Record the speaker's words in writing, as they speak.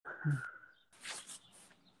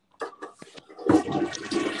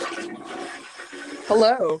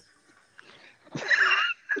Hello.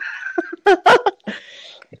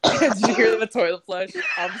 Did you hear the toilet flush?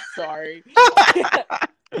 I'm sorry.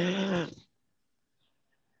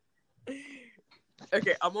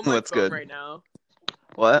 Okay, I'm on my What's phone good? right now.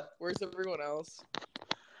 What? Where's everyone else?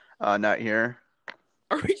 Not here.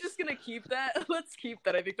 Are we just gonna keep that? Let's keep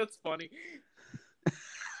that. I think that's funny.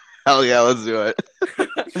 Hell yeah, let's do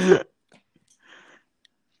it.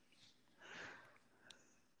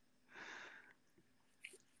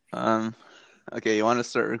 Okay, you want to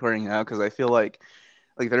start recording now? Because I feel like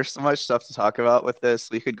there's so much stuff to talk about with this.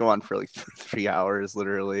 We could go on for like 3 hours,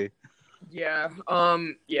 literally. Yeah.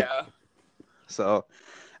 Yeah. So,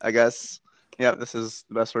 I guess, yeah, this is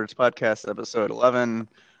the Best Words Podcast, episode 11.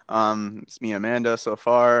 It's me and Amanda so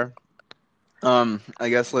far. I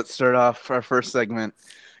guess let's start off our first segment,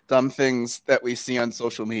 dumb things that we see on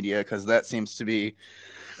social media, because that seems to be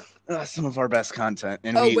some of our best content,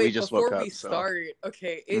 and Oh we wait, just woke before up. we So, start,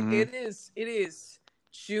 okay, Mhm. it is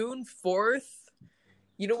June 4th.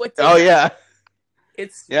 You know what day oh it is? yeah,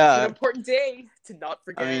 It's an yeah. important day to not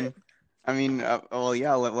forget. Well,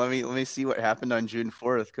 yeah. Let me see what happened on June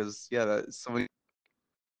 4th, because yeah, that's something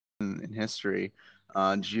in history.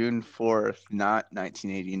 June 4th, not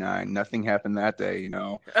 1989. Nothing happened that day, you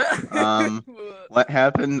know. What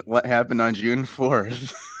happened? What happened on June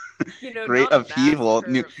 4th? You know, Great not a upheaval.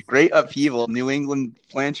 massacre of Great sorts. upheaval. New England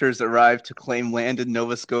planters arrived to claim land in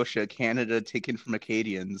Nova Scotia, Canada taken from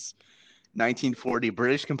Acadians. 1940,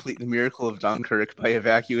 British complete the miracle of Dunkirk by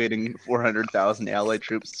evacuating 400,000 Allied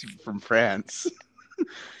troops from France.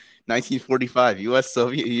 1945, U.S.,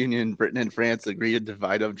 Soviet Union, Britain, and France agree to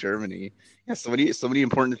divide up Germany. Yeah, so many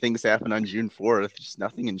important things happened on June 4th. Just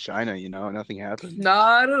nothing in China, you know, nothing happened.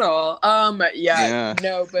 Not at all. Yeah.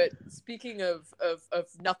 No, but speaking of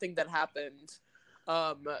nothing that happened,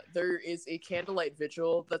 there is a candlelight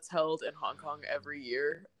vigil that's held in Hong Kong every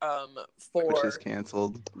year. Which is For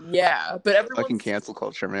canceled. yeah, but Fucking everyone's cancel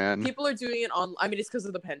culture, man. people are doing it on. I mean, it's because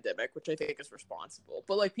of the pandemic, which I think is responsible.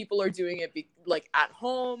 But like, people are doing it like at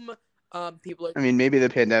home. People are. I mean, maybe the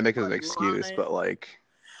pandemic is an excuse, online. but like,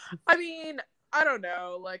 I mean, I don't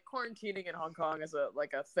know. Like, quarantining in Hong Kong as a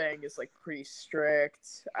thing is like pretty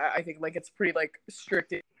strict. I think like it's pretty like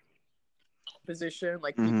strict position.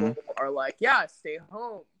 Like, people are like, yeah, stay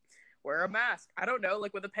home, wear a mask. I don't know.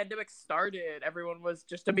 Like, when the pandemic started, everyone was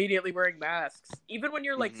just immediately wearing masks. Even when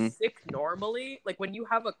you're like sick normally, like when you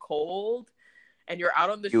have a cold and you're out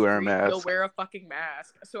on the you wear a street, you'll mask. wear a fucking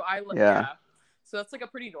mask. So Yeah. So that's like a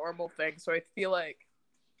pretty normal thing. So I feel like,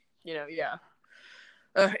 yeah.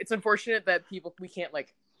 It's unfortunate that we can't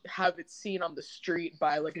like have it seen on the street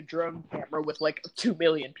by like a drone camera with like 2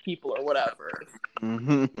 million people or whatever.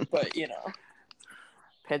 But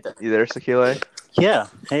pandemic. You there, Sakile? Yeah.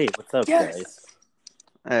 Hey, what's up, Yes. guys?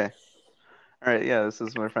 Hey. All right, yeah, this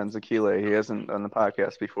is my friend Sakile. He hasn't done the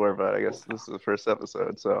podcast before, but I guess this is the first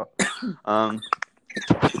episode. So, so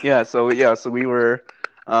we were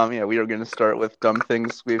going to start with dumb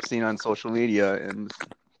things we've seen on social media, and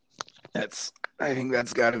I think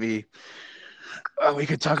that's got to be. We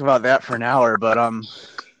could talk about that for an hour, but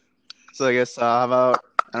so I guess how about,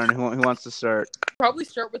 I don't know, who wants to start? Probably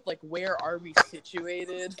start with like, where are we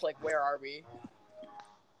situated? Like, where are we?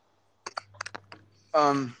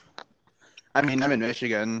 I mean, I'm in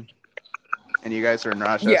Michigan, and you guys are in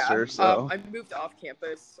Rochester, so. I moved off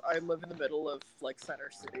campus. I live in the middle of like Center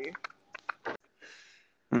City.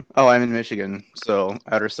 Oh, I'm in Michigan, so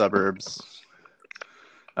outer suburbs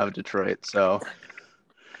of Detroit. So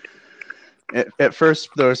at first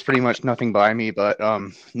there was pretty much nothing by me, but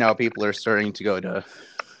now people are starting to go to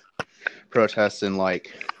protests in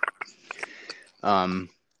like in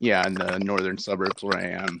the northern suburbs where I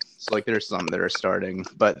am. So like there's some that are starting,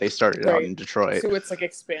 but they started out in Detroit. So it's like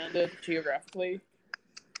expanded geographically.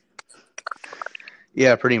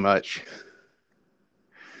 Yeah, pretty much.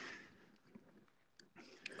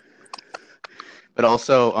 But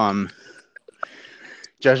also,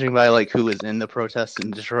 judging by like who was in the protests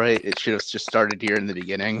in Detroit, it should have just started here in the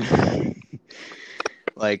beginning.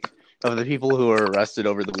 Like, of the people who were arrested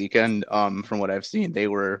over the weekend, from what I've seen, they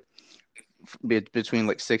were between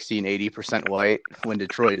like 60 and 80% white, when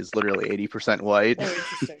Detroit is literally 80% white. Oh,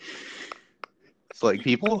 interesting. So like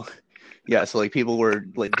people were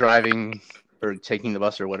like driving or taking the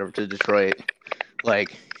bus or whatever to Detroit,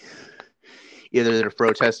 like either to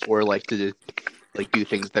protest or like to like do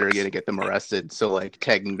things that are gonna get them arrested. So like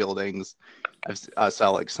tagging buildings. I saw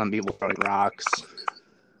like some people throwing rocks.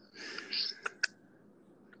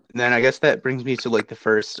 And then I guess that brings me to like the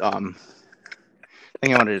first thing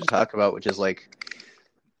I wanted to talk about, which is like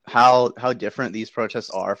how different these protests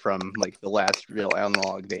are from like the last real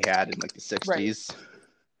analog they had in like the 60s. Right.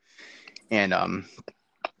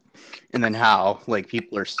 And then how like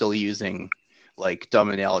people are still using like dumb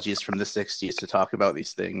analogies from the 60s to talk about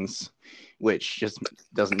these things, which just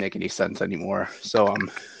doesn't make any sense anymore. So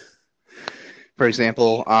for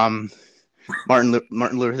example, Martin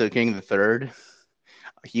Luther King III,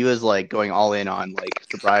 he was like going all in on like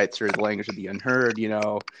the rights or the language of the unheard, you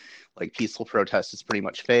know, like peaceful protest has pretty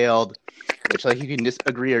much failed, which like you can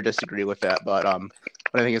agree or disagree with that, but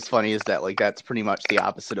what I think is funny is that like that's pretty much the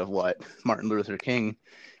opposite of what Martin Luther King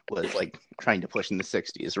was like trying to push in the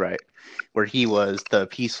 60s, right? Where he was the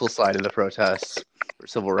peaceful side of the protests for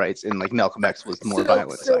civil rights, and like Malcolm X was the more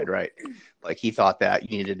violent side, right? Like he thought that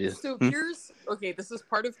you needed to. So here's this is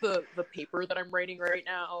part of the paper that I'm writing right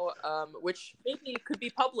now, which maybe could be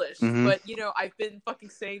published, but you know I've been fucking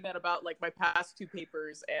saying that about like my past 2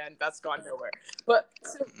 papers, and that's gone nowhere. But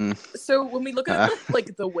so when we look at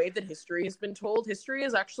like the way that history has been told, history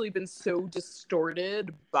has actually been so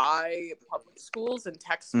distorted by public schools and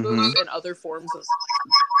textbooks and other forms of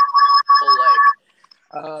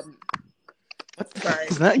like sorry,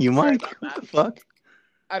 is that you, Mike? What the fuck?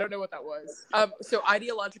 I don't know what that was. So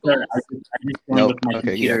ideological. Sorry, I just nope. with my Okay,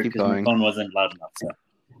 computer yeah, keep because going. my phone wasn't loud enough. So.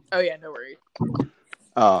 Oh yeah, no worries.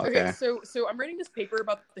 Oh, okay. So I'm writing this paper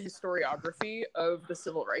about the historiography of the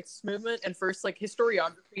civil rights movement, and first, like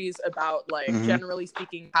historiography is about like generally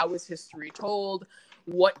speaking, how is history told?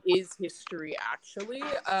 What is history actually,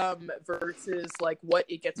 versus like what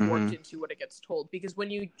it gets worked into, what it gets told. Because when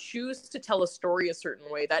you choose to tell a story a certain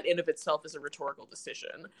way, that in of itself is a rhetorical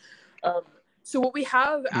decision. So what we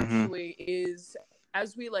have actually is,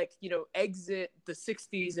 as we like, you know, exit the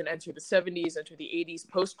 60s and enter the 70s, enter the 80s,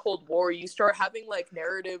 post-Cold War, you start having like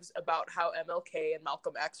narratives about how MLK and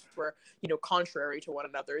Malcolm X were, you know, contrary to one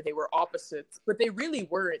another. They were opposites, but they really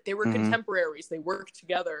weren't. They were contemporaries. They worked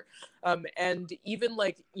together. And even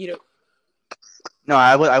like, you know, no,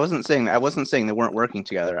 I wasn't saying that. I wasn't saying they weren't working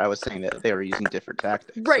together. I was saying that they were using different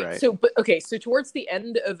tactics. Right. So, but okay. So towards the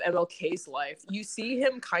end of MLK's life, you see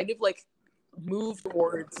him kind of like move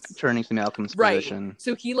towards turning to Malcolm's position.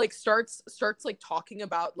 So he like starts like talking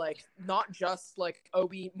about like not just like, oh,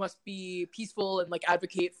 we must be peaceful and like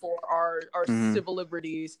advocate for our civil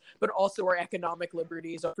liberties, but also our economic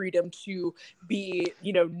liberties, our freedom to be,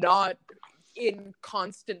 you know, not in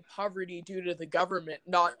constant poverty due to the government,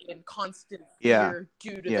 not in constant fear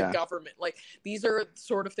due to the government. Like these are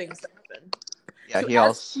sort of things that happen.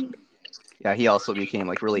 Yeah, so he also became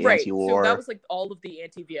like really anti-war. So that was like all of the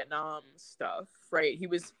anti-Vietnam stuff, right? He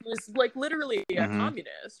was like literally a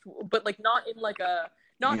communist, but like not in like a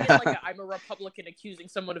I'm a Republican accusing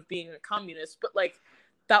someone of being a communist, but like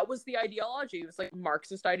that was the ideology. It was like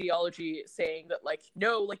Marxist ideology saying that like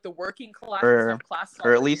no, like the working class have class solidarity,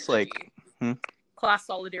 or at least like class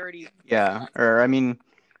solidarity. Yeah, or I mean,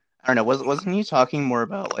 I don't know. Wasn't he talking more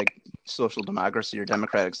about like social democracy or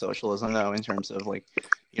democratic socialism though, in terms of like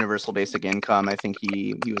universal basic income? I think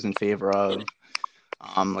he was in favor of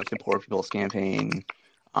like the Poor People's Campaign.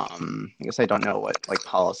 I guess I don't know what like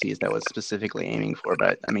policies that was specifically aiming for,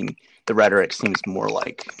 but I mean the rhetoric seems more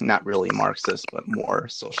like not really Marxist, but more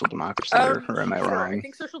social democracy. Or am I wrong? I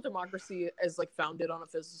think social democracy is like founded on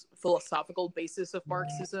a philosophical basis of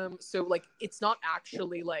Marxism. So like it's not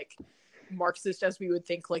actually like Marxist as we would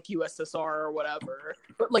think like USSR or whatever,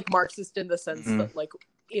 but like Marxist in the sense that like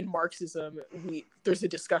in Marxism there's a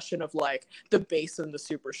discussion of like the base and the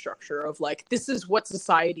superstructure of like this is what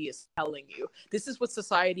society is telling you, this is what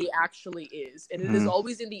society actually is, and it is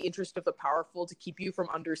always in the interest of the powerful to keep you from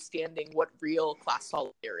understanding what real class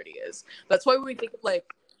solidarity is. That's why when we think of like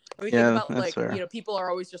think about like fair. You know, people are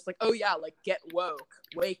always just like, oh yeah, like get woke,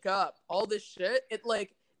 wake up, all this shit. It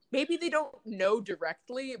like maybe they don't know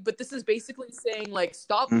directly, but this is basically saying like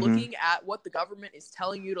stop looking at what the government is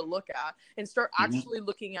telling you to look at and start actually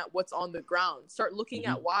looking at what's on the ground. Start looking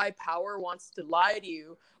at why power wants to lie to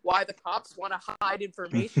you, why the cops want to hide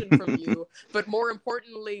information from you, but more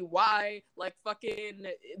importantly, why like fucking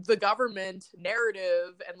the government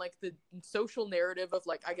narrative and like the social narrative of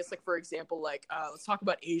like, I guess like for example, like let's talk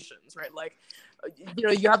about Asians, right? Like you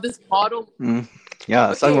know, you have this model. Yeah,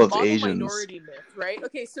 let's talk about Asians. Minority myth, right?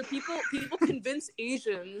 Okay, so people convince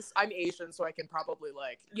Asians. I'm Asian, so I can probably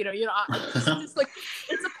like, you know, it's like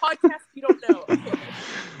it's a podcast you don't know.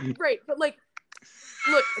 Okay. Right, but like,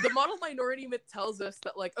 look, the model minority myth tells us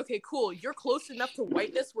that like, okay, cool, you're close enough to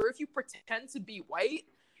whiteness where if you pretend to be white,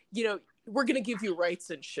 you know, we're gonna give you rights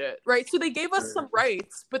and shit, right? So they gave us some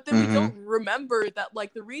rights, but then we don't remember that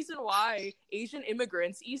like the reason why Asian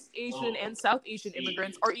immigrants, East Asian and South Asian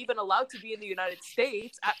immigrants are even allowed to be in the United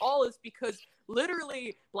States at all is because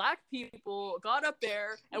literally black people got up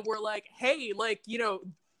there and were like, hey, like, you know,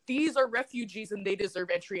 these are refugees and they deserve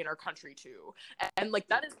entry in our country too. And like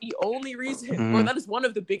that is the only reason, or that is one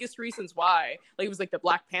of the biggest reasons why, like, it was like the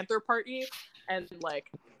Black Panther Party and like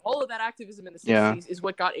all of that activism in the 60s is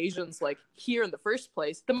what got Asians like here in the first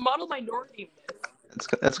place. The model minority myth.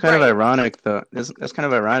 That's kind of ironic, though. That's kind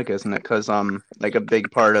of ironic, isn't it? Because like a big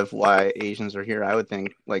part of why Asians are here, I would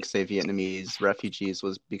think, like say Vietnamese refugees,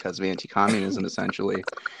 was because of anti-communism, essentially,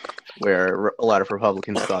 where a lot of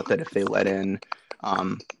Republicans thought that if they let in,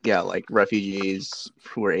 like refugees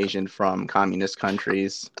who were Asian from communist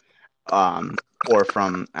countries, or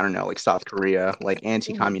from, I don't know, like South Korea, like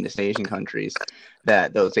anti-communist Asian countries,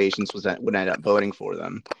 that those Asians would end up voting for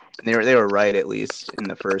them. And they were right, at least in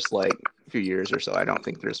the first like few years or so. I don't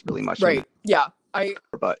think there's really much. Right. Yeah.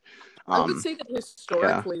 But I would say that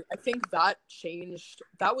historically, I think that changed.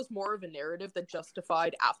 That was more of a narrative that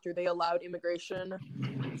justified after they allowed immigration.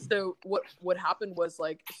 So what happened was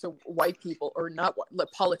like, so white people, or not,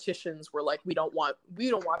 like politicians were like, we don't want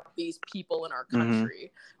these people in our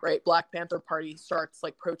country, right? Black Panther Party starts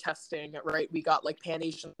like protesting, right? We got like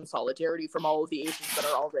Pan-Asian solidarity from all of the Asians that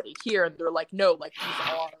are already here, and they're like, no, like these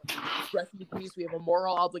are refugees. We have a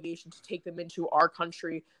moral obligation to take them into our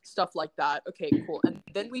country, stuff like that. Okay, cool. And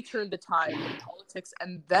then we turn the tide in politics,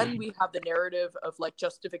 and then we have the narrative of like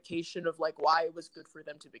justification of like why it was good for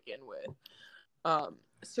them to begin with.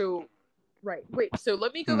 So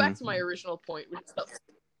let me go back to my original point, which is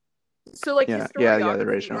so like historiography, the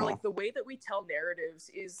original, or like the way that we tell narratives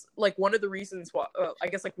is like one of the reasons why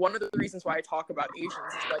one of the reasons why I talk about Asians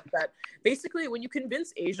is like that basically when you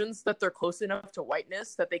convince Asians that they're close enough to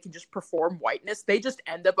whiteness that they can just perform whiteness, they just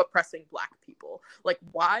end up oppressing black people. Like,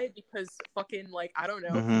 why? Because fucking, like, I don't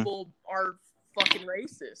know, people are fucking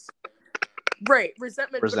racist. Right,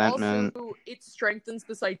 resentment. But also it strengthens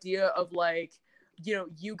this idea of like, you know,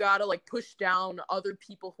 you gotta like push down other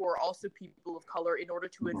people who are also people of color in order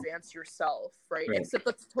to advance yourself, right? Except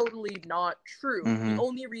that's totally not true. The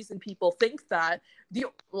only reason people think that, the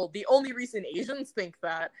only reason Asians think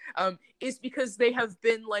that, is because they have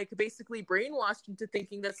been like basically brainwashed into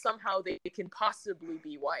thinking that somehow they can possibly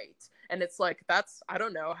be white. And it's like, that's, I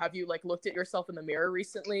don't know, have you like looked at yourself in the mirror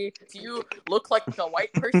recently? Do you look like a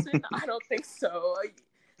white person? I don't think so.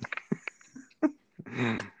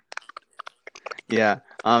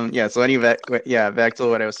 So anyway, back to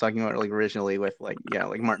what I was talking about like originally with like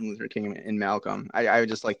Martin Luther King and Malcolm. I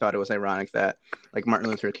just like thought it was ironic that like Martin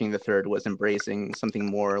Luther King III was embracing something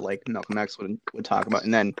more like Malcolm X would talk about,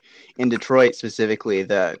 and then in Detroit specifically,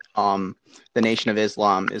 that the Nation of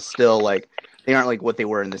Islam is still like, they aren't like what they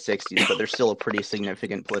were in the 60s, but they're still a pretty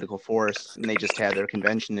significant political force, and they just had their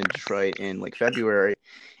convention in Detroit in like February,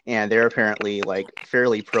 and they're apparently like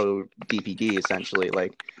fairly pro DPD, essentially,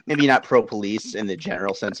 like maybe not pro police in the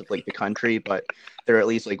general sense of like the country, but they're at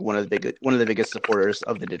least like one of the biggest supporters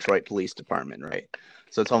of the Detroit Police Department, right?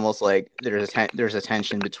 So it's almost like there's a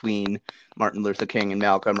tension between Martin Luther King and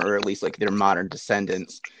Malcolm, or at least like their modern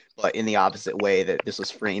descendants, but in the opposite way that this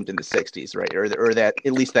was framed in the 60s, right? Or that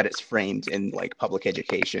at least that it's framed in like public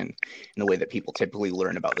education in the way that people typically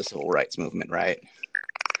learn about the civil rights movement, right?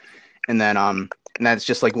 And then and that's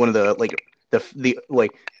just like one of the like the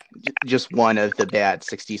like just one of the bad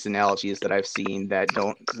 60s analogies that I've seen that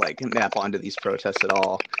don't like map onto these protests at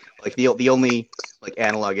all. Like the only like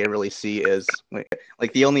analog I really see is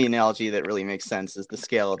like the only analogy that really makes sense is the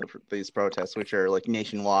scale of these protests, which are like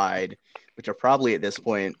nationwide, which are probably at this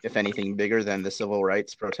point, if anything, bigger than the civil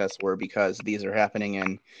rights protests were, because these are happening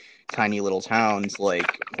in tiny little towns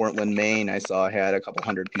like Portland, Maine. I saw had a couple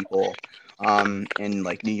hundred people. In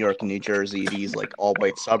like New York and New Jersey, these like all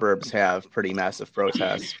white suburbs have pretty massive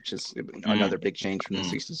protests, which is another big change from the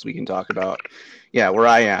 60s we can talk about. Yeah, where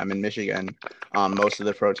I am in Michigan, most of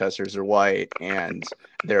the protesters are white, and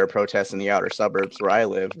there are protests in the outer suburbs where I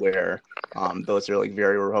live where those are like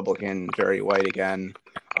very Republican, very white again.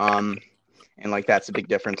 And like that's a big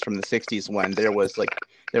difference from the 60s when there was like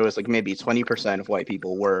maybe 20% of white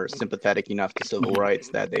people were sympathetic enough to civil rights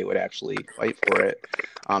that they would actually fight for it.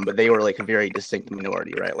 But they were like a very distinct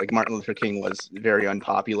minority, right? Like Martin Luther King was very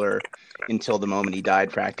unpopular until the moment he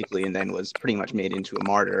died practically, and then was pretty much made into a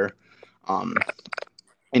martyr,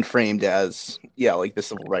 and framed as, like the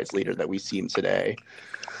civil rights leader that we see him today.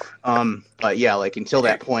 But yeah, like until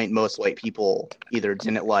that point, most white people either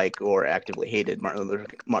didn't like or actively hated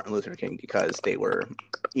Martin Luther King because they were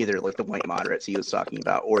either like the white moderates he was talking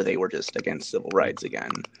about, or they were just against civil rights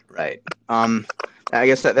again, right? I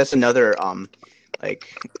guess that's another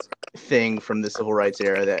like thing from the civil rights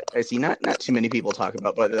era that I see not too many people talk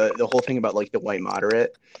about, but the whole thing about like the white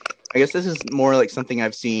moderate, I guess this is more like something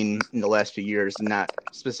I've seen in the last few years, not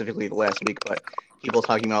specifically the last week, but people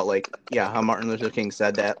talking about like, yeah, how Martin Luther King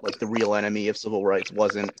said that like the real enemy of civil rights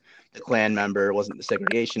wasn't the Klan member, wasn't the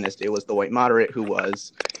segregationist, it was the white moderate who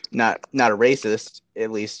was not a racist,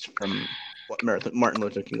 at least from what Martin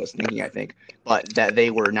Luther King was thinking, I think, but that they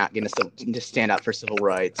were not going to stand up for civil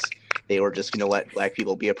rights. They were just going to let black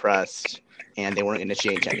people be oppressed, and they weren't going to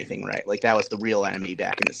change anything, right? Like that was the real enemy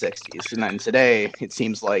back in the 60s. And then today, it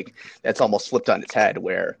seems like that's almost flipped on its head,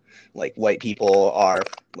 where like white people are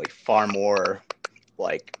like far more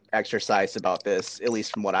like exercised about this, at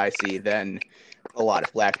least from what I see, than a lot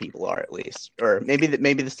of black people are, at least. Or maybe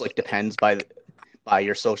this like depends by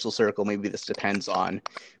your social circle. Maybe this depends on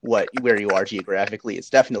where you are geographically. It's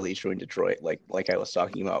definitely true in Detroit, like I was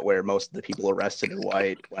talking about, where most of the people arrested are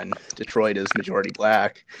white, when Detroit is majority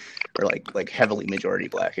black, or like heavily majority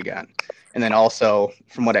black again. And then also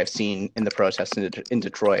from what I've seen in the protests in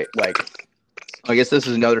Detroit, like I guess this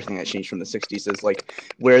is another thing that changed from the 60s is like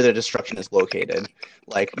where the destruction is located.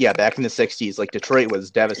 Like, yeah, back in the 60s, like Detroit was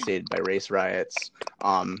devastated by race riots,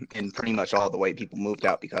 and pretty much all the white people moved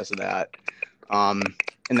out because of that.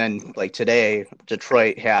 And then like today,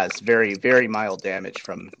 Detroit has very, very mild damage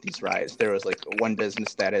from these riots. There was like one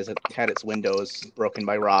business that had its windows broken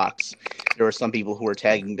by rocks. There were some people who were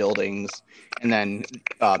tagging buildings. And then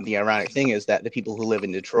the ironic thing is that the people who live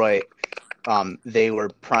in Detroit, they were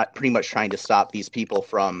pretty much trying to stop these people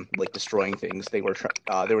from like destroying things. They were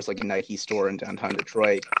there was like a Nike store in downtown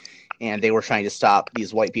Detroit, and they were trying to stop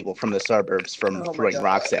these white people from the suburbs from throwing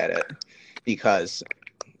rocks at it, because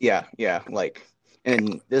like,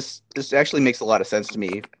 and this actually makes a lot of sense to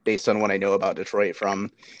me based on what I know about Detroit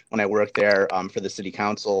from when I worked there for the city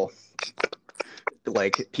council.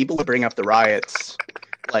 Like people would bring up the riots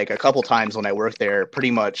like a couple times when I worked there, pretty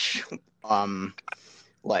much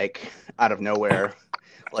like out of nowhere.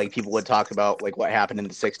 Like people would talk about like what happened in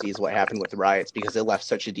the 60s, what happened with the riots, because it left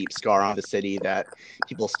such a deep scar on the city that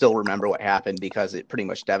people still remember what happened, because it pretty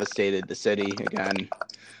much devastated the city again.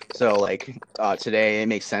 So like today it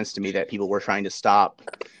makes sense to me that people were trying to stop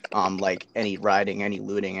like any rioting, any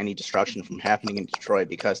looting, any destruction from happening in Detroit,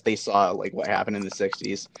 because they saw like what happened in the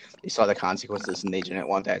 60s. They saw the consequences and they didn't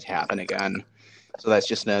want that to happen again. So that's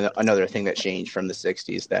just another thing that changed from the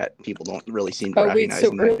 60s that people don't really seem to recognize.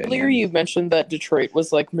 So earlier you mentioned that Detroit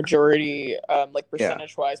was like majority, like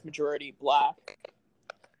percentage-wise, majority black.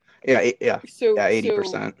 Yeah. So 80%.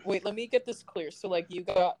 So, wait, let me get this clear. So like you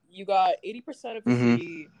got 80% of the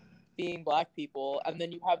city being black people, and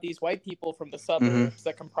then you have these white people from the suburbs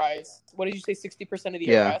that comprise, what did you say, 60% of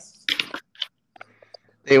the arrests?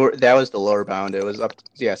 That was the lower bound. It was up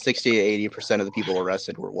to, 60 to 80% of the people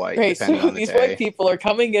arrested were white. Okay, so these white people are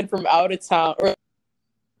coming in from out of town or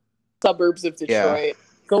suburbs of Detroit,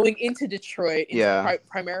 going into Detroit,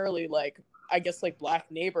 primarily like, I guess, like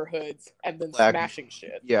black neighborhoods, and then smashing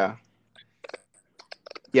shit. Yeah,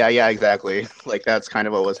 exactly. Like that's kind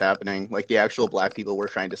of what was happening. Like the actual black people were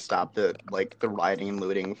trying to stop the rioting and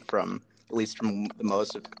looting from, at least from the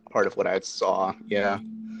most part of what I saw. Yeah.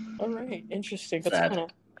 All right, interesting. That's kind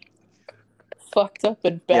of fucked up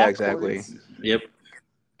and backwards. Yeah, exactly. Yep.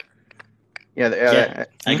 Yeah,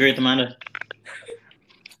 I agree with Amanda.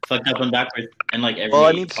 Fucked up and backwards, and like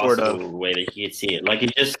every possible way that you could see it. Like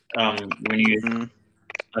it just when you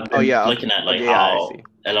looking at like how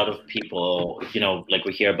a lot of people, like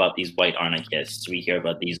we hear about these white anarchists, we hear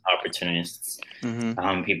about these opportunists,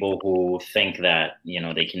 people who think that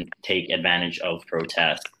they can take advantage of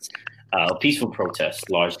protests. Peaceful protests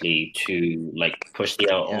largely to like push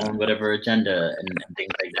their own whatever agenda and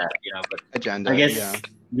things like that, but agenda, I guess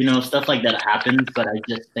stuff like that happens, but I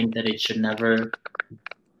just think that it should never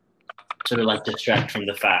sort of like distract from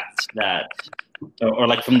the fact that or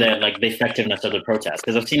like from the effectiveness of the protest,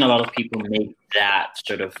 because I've seen a lot of people make that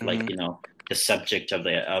sort of like the subject of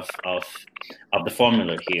the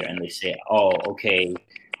formula here, and they say, oh, okay,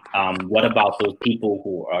 what about those people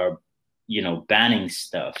who are banning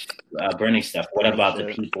stuff, burning stuff? What about the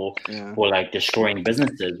people who are like destroying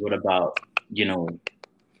businesses? What about,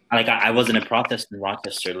 like I was in a protest in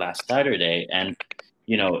Rochester last Saturday, and,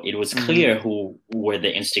 it was clear who were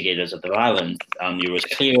the instigators of the violence. It was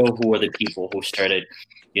clear who were the people who started,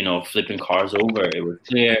 flipping cars over. It was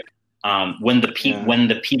clear when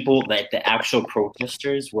the people, like the actual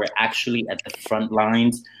protesters, were actually at the front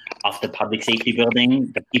lines of the public safety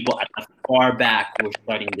building. The people at the far back were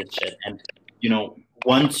starting this shit, and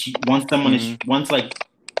once someone is like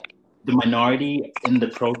the minority in the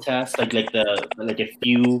protest, like a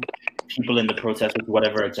few people in the protest with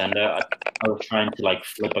whatever agenda are trying to like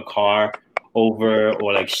flip a car over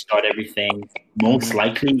or like start everything, most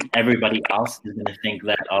likely everybody else is going to think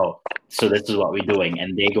that, oh, so this is what we're doing,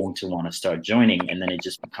 and they're going to want to start joining, and then it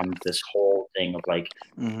just becomes this whole thing of like,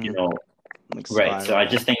 you know, like right. So I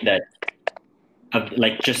just think that,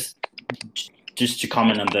 like, just to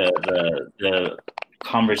comment on the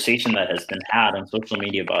conversation that has been had on social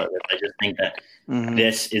media about it, I just think that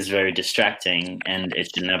this is very distracting, and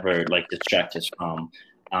it should never like distract us from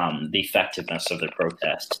the effectiveness of the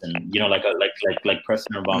protests. And, you know, like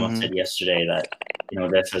President Obama said yesterday, that, you know,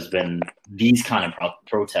 these kind of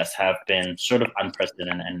protests have been sort of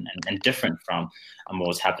unprecedented and different from what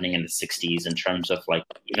was happening in the 60s in terms of like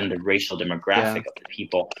even the racial demographic of the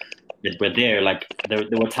people that were there. Like there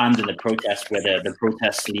were times in the protests where the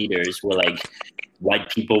protest leaders were like, white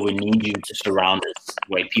people, we need you to surround us.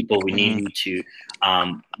 White people, we need you to,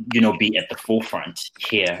 you know, be at the forefront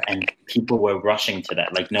here. And people were rushing to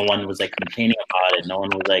that. Like no one was like complaining about it. No one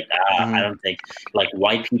was like, I don't think, like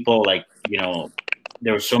white people, like, you know,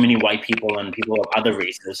 there were so many white people and people of other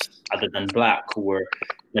races other than Black who were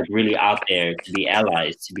like really out there to be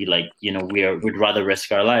allies, to be like, you know, we'd rather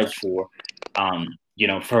risk our lives for, you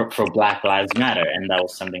know, for Black Lives Matter. And that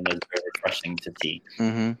was something that was very refreshing to see.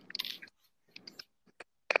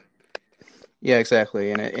 Yeah,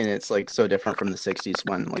 exactly. And it's like so different from the 60s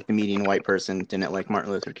when like the median white person didn't like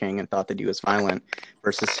Martin Luther King and thought that he was violent,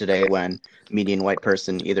 versus today when the median white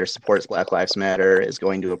person either supports Black Lives Matter, is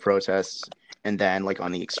going to a protest, and then like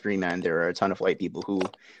on the extreme end, there are a ton of white people who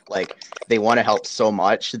like they want to help so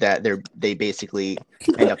much that they basically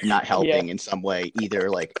end up not helping in some way, either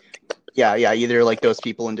like either like those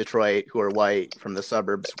people in Detroit who are white from the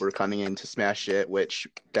suburbs were coming in to smash shit, which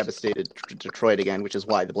devastated Detroit again, which is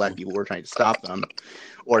why the Black people were trying to stop them.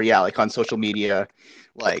 Or like on social media,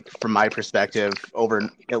 like from my perspective,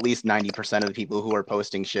 over at least 90% of the people who are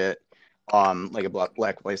posting shit like a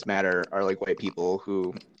Black Lives Matter are like white people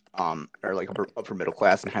who are like upper middle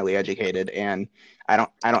class and highly educated. And I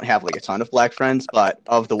don't have like a ton of Black friends, but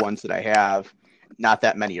of the ones that I have, not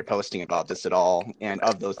that many are posting about this at all. And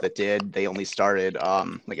of those that did, they only started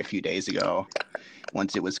like a few days ago,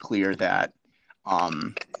 once it was clear that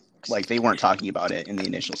like they weren't talking about it in the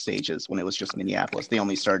initial stages when it was just Minneapolis. They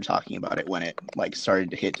only started talking about it when it like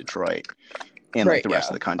started to hit Detroit and like the rest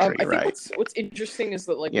of the country. I think what's interesting is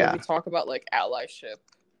that like when we talk about like allyship,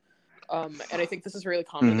 and I think this is really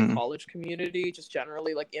common in the college community, just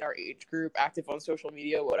generally, like in our age group, active on social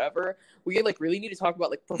media, whatever, we like really need to talk about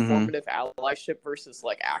like performative allyship versus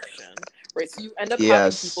like action, right? So you end up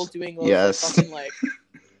having people doing those like, fucking like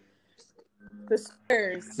the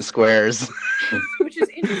squares, which is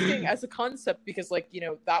interesting as a concept because like, you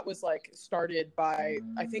know, that was like started by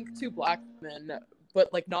I think 2 Black men,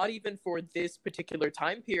 but like not even for this particular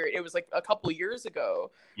time period. It was like a couple years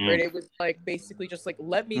ago, right? It was like basically just like,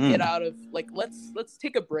 let me get out of like, let's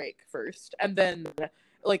take a break first, and then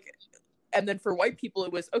for white people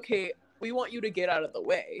it was okay, we want you to get out of the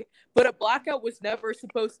way. But a blackout was never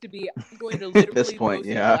supposed to be, I'm going to literally post a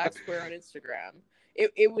Black square on Instagram.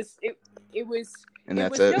 It was no,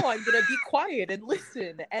 I'm gonna be quiet and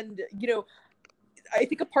listen. And you know, I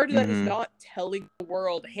think a part of that is not telling the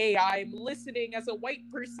world, hey, I'm listening as a white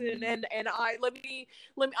person, and I let me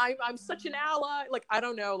I'm such an ally. Like, I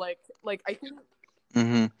don't know, like I think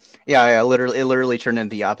it literally turned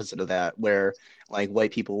into the opposite of that, where like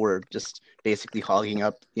white people were just basically hogging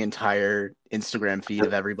up the entire Instagram feed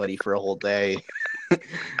of everybody for a whole day.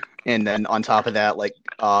 And then on top of that, like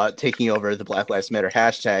taking over the Black Lives Matter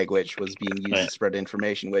hashtag, which was being used to spread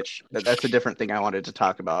information, which that's a different thing I wanted to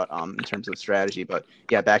talk about in terms of strategy. But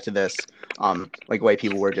yeah, back to this, like white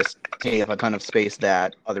people were just taking up a ton of space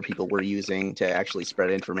that other people were using to actually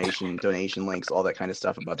spread information, donation links, all that kind of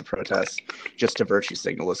stuff about the protests, just to virtue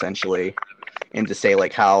signal essentially, and to say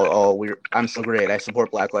like how, I'm so great, I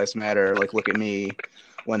support Black Lives Matter, like look at me,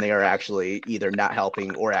 when they are actually either not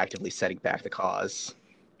helping or actively setting back the cause.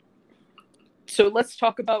 So let's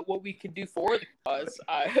talk about what we can do for the cause,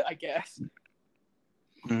 I guess.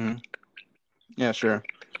 Yeah, sure.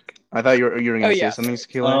 I thought you were going to say something,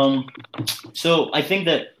 Sakila. So I think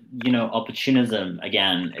that, you know, opportunism,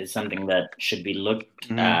 again, is something that should be looked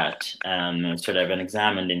at sort of and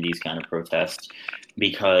examined in these kind of protests.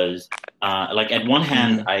 Because, like, at one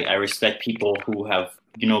hand, I respect people who have,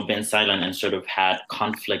 you know, been silent and sort of had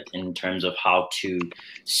conflict in terms of how to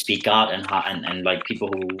speak out, and like people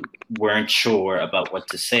who weren't sure about what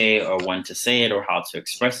to say or when to say it or how to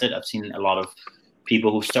express it. I've seen a lot of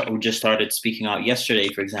people who just started speaking out yesterday,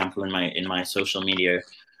 for example, in my social media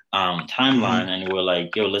timeline, and were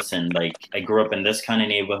like, yo, listen, like I grew up in this kind of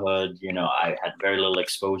neighborhood, you know, I had very little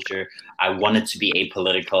exposure. I wanted to be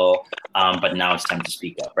apolitical, but now it's time to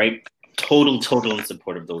speak up, right? total in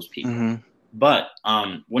support of those people. Mm-hmm. But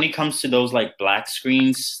when it comes to those like black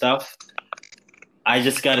screen stuff, I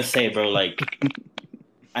just gotta say, bro, like,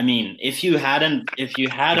 I mean, if you hadn't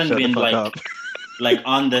been like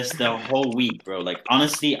on this the whole week, bro, like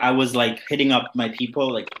honestly, I was like hitting up my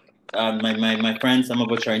people, like my friends, some of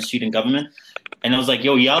which are in student government, and I was like,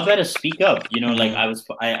 yo, y'all better speak up, you know. Like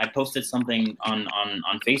I posted something on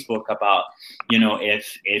Facebook about, you know,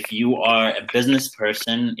 if you are a business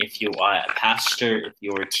person, if you are a pastor, if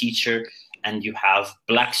you're a teacher, and you have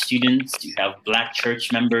black students, you have black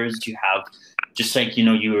church members, you have just like, you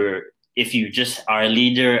know, if you just are a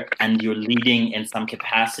leader and you're leading in some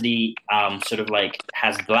capacity, sort of like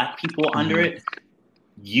has black people under it,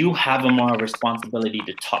 you have a more responsibility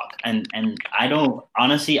to talk. And I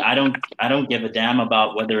don't give a damn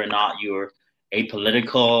about whether or not you're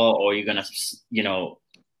apolitical or you're gonna, you know,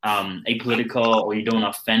 apolitical or you don't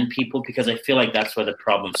offend people, because I feel like that's where the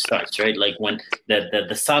problem starts, right? Like when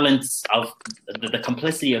the silence of the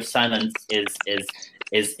complicity of silence is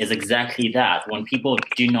exactly that. When people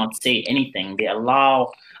do not say anything, they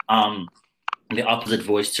allow the opposite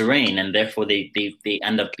voice to reign, and therefore they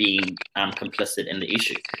end up being complicit in the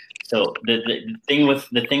issue. So the thing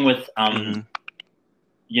with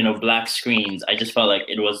you know, black screens, I just felt like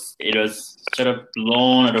it was sort of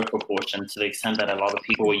blown out of proportion to the extent that a lot of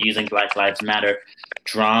people were using Black Lives Matter,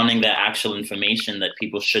 drowning the actual information that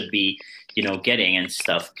people should be, you know, getting and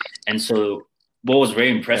stuff. And so what was very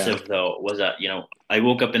impressive though was that, you know, I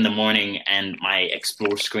woke up in the morning and my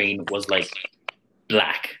Explore screen was like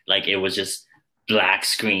black, like it was just black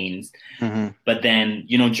screens. But then,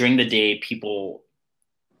 you know, during the day, people,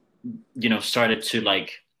 you know, started to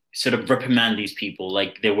like sort of reprimand these people.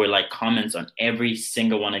 Like there were like comments on every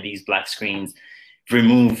single one of these black screens.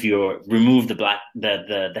 Remove the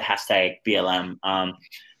hashtag BLM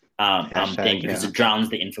thing because it drowns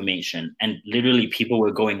the information. And literally people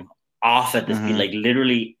were going off at this beat. Like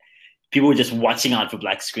literally people were just watching out for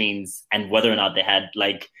black screens and whether or not they had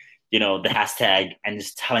like, you know, the hashtag and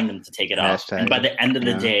just telling them to take it off. And by the end of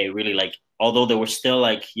the day, really, like, although there were still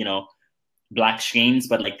like, you know, black screens,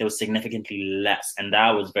 but like there was significantly less. And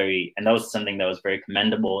that was something that was very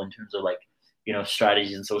commendable in terms of like, you know,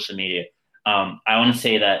 strategies in social media. I want to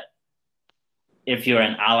say that if you're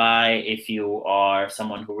an ally, if you are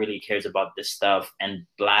someone who really cares about this stuff, and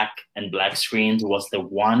black screens was the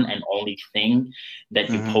one and only thing that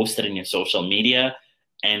you posted in your social media,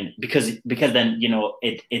 and because then, you know,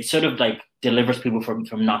 it sort of like delivers people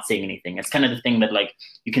from not saying anything. It's kind of the thing that like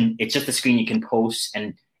it's just a screen you can post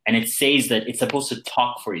and it says that it's supposed to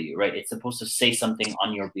talk for you, right? It's supposed to say something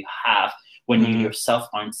on your behalf when you yourself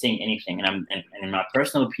aren't saying anything. And in my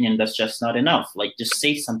personal opinion, that's just not enough. Like, just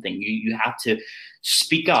say something. You have to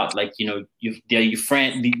speak out. Like, you know,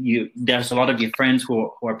 there's a lot of your friends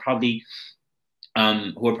who are probably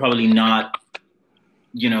not,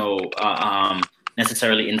 you know,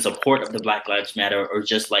 necessarily in support of the Black Lives Matter, or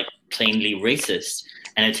just like plainly racist.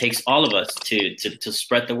 And it takes all of us to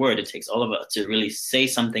spread the word. It takes all of us to really say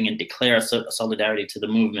something and declare a solidarity to the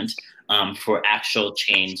movement for actual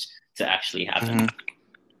change to actually happen.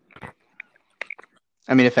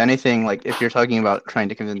 I mean, if anything, like if you're talking about trying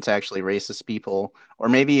to convince actually racist people, or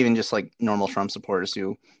maybe even just like normal Trump supporters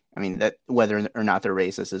who, I mean, that whether or not they're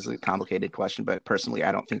racist is a complicated question, but personally,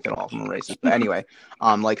 I don't think that all of them are racist. But anyway,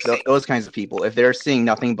 like those kinds of people, if they're seeing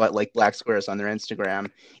nothing but like black squares on their Instagram,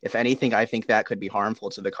 if anything, I think that could be harmful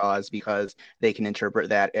to the cause, because they can interpret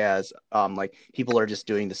that as like people are just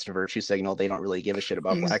doing this to virtue signal. They don't really give a shit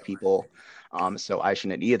about black people. So I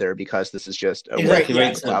shouldn't either, because this is just a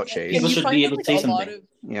clout chase. People should be able to say something.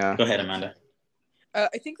 Yeah. Go ahead, Amanda.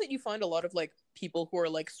 I think that you find a lot of like people who are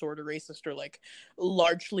like sort of racist or like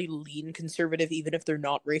largely lean conservative, even if they're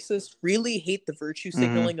not racist, really hate the virtue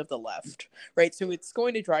signaling of the left, right? So it's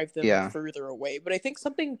going to drive them further away. But I think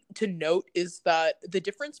something to note is that the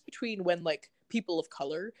difference between when like people of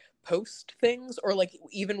color post things, or like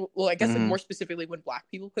even, well, I guess like more specifically when black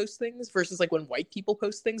people post things versus like when white people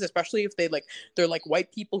post things, especially if they're like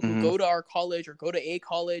white people who go to our college or go to a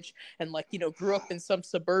college and like, you know, grew up in some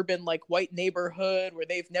suburban like white neighborhood where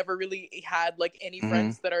they've never really had like any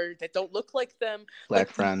friends that don't look like them, black like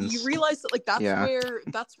friends. You realize that like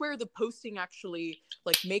that's where the posting actually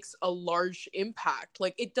like makes a large impact.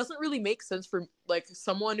 Like it doesn't really make sense for like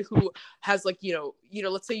someone who has like, you know,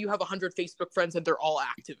 let's say you have 100 Facebook friends and they're all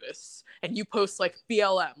activists, and you post like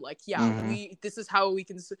BLM, like, this is how we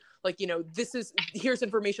can, like, you know, here's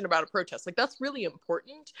information about a protest. Like, that's really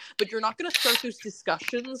important, but you're not going to start those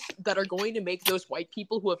discussions that are going to make those white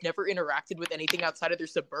people who have never interacted with anything outside of their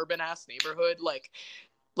suburban ass neighborhood, like,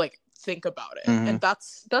 like think about it. Mhm. And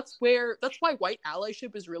that's why white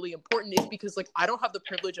allyship is really important, is because like I don't have the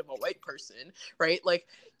privilege of a white person, right? Like,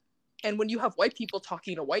 and when you have white people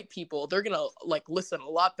talking to white people, they're gonna like listen a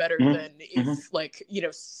lot better than if like, you know,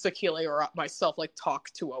 Sakile or myself like talk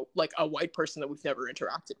to a white person that we've never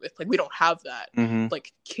interacted with. Like we don't have that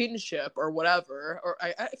like kinship or whatever. Or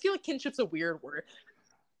I feel like kinship's a weird word.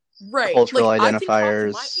 Right. Cultural like I can talk to my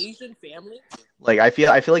identifiers. Asian family. Like I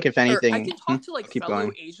feel like if Or anything, I can talk to like keep fellow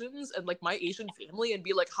going. Asians and like my Asian family and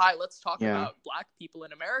be like, hi, let's talk Yeah. about black people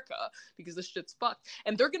in America because this shit's fucked.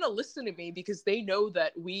 And they're gonna listen to me because they know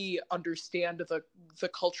that we understand the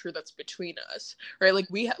culture that's between us, right? Like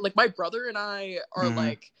like my brother and I are Mhm.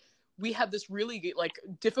 like, we had this really like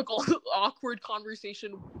difficult, awkward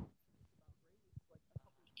conversation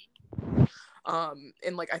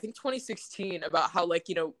in like I think 2016 about how like,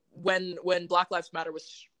 you know, when Black Lives Matter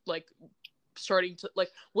was like starting to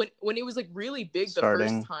like when it was like really big the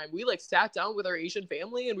first time, we like sat down with our Asian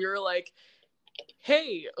family and we were like,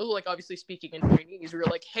 hey, like obviously speaking in Chinese, we were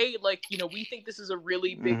like, hey, like, you know, we think this is a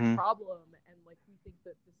really big problem, and like we think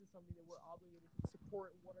that this is something that we're obligated to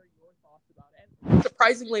support. What are your thoughts about it? And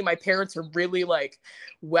surprisingly, my parents are really like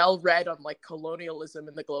well read on like colonialism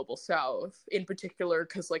in the global South, in particular,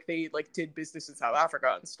 because like they like did business in South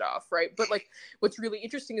Africa and stuff, right? But like what's really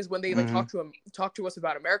interesting is when they like talk to us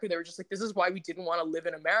about America, they were just like, this is why we didn't want to live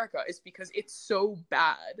in America, is because it's so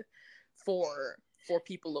bad for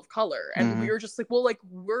people of color. And we were just like, well, like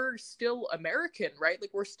we're still American, right?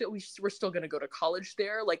 Like we're still gonna go to college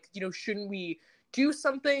there, like, you know, shouldn't we do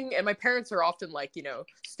something? And my parents are often like, you know,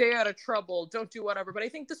 stay out of trouble, don't do whatever. But I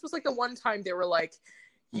think this was like the one time they were like,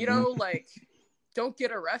 you know, like don't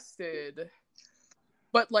get arrested,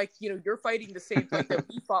 but like, you know, you're fighting the same fight that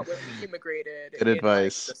we fought when we immigrated Good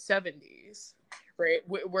advice. Like, the 70s, right?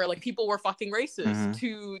 Where like people were fucking racist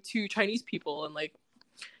to Chinese people, and like,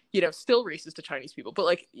 you know, still racist to Chinese people. But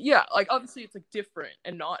like, yeah, like obviously it's like different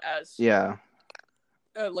and not as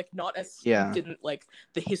like not as didn't like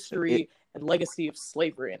the history and legacy of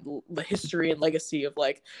slavery and the history and legacy of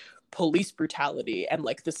like police brutality and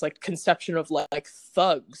like this like conception of like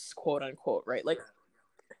thugs, quote unquote, right? Like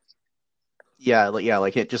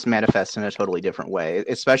like it just manifests in a totally different way,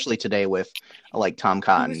 especially today with like Tom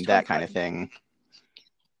Cotton, that kind of thing.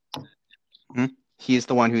 He's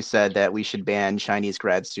the one who said that we should ban Chinese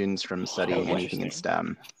grad students from studying anything in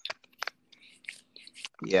STEM.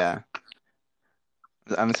 Yeah.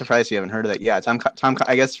 I'm surprised you haven't heard of that. Yeah, Tom.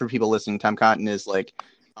 I guess for people listening, Tom Cotton is like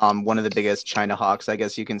one of the biggest China hawks, I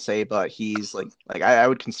guess you can say. But he's like I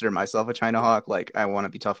would consider myself a China hawk. Like I want to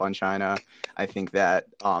be tough on China. I think that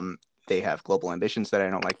they have global ambitions that I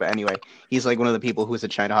don't like. But anyway, he's like one of the people who's a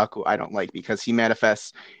China hawk who I don't like, because he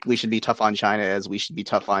manifests we should be tough on China as we should be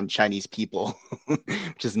tough on Chinese people,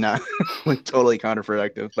 which is not like totally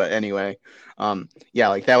counterproductive. But anyway, yeah,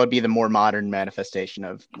 like that would be the more modern manifestation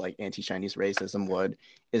of like anti-Chinese racism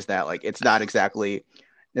is that like it's not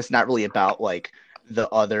really about like the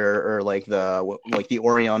other or like the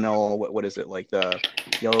Oriental, what is it, like the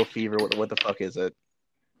yellow fever, what the fuck is it?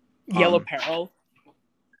 Yellow peril.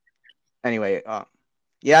 Anyway,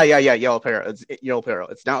 yellow peril. It's yellow peril.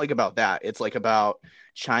 It's not like about that. It's like about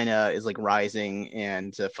China is like rising,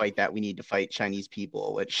 and to fight that we need to fight Chinese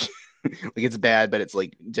people, which like it's bad, but it's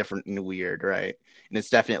like different and weird, right? And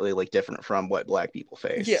it's definitely like different from what Black people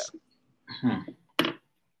face. Yeah.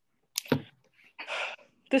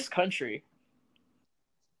 This country.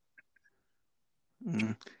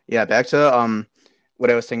 Yeah, back to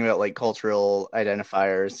what I was thinking about, like cultural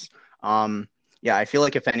identifiers. Yeah, I feel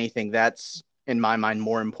like if anything, that's in my mind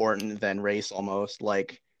more important than race almost.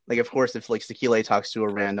 Like of course, if like Sakile talks to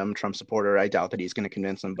a random Trump supporter, I doubt that he's going to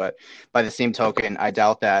convince him. But by the same token, I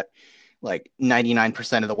doubt that like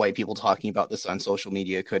 99% of the white people talking about this on social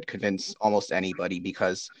media could convince almost anybody,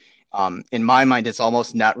 because in my mind, it's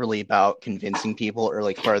almost not really about convincing people or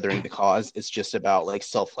like furthering the cause. It's just about like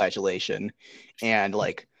self-flagellation, and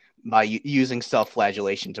like by using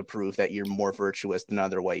self-flagellation to prove that you're more virtuous than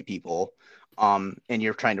other white people. And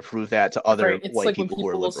you're trying to prove that to other white like people who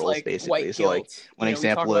are liberals, like, basically. So like one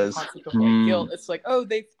example is white guilt. It's like, oh,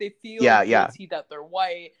 they feel guilty that they're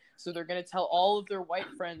white, so they're gonna tell all of their white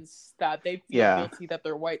friends that they feel guilty that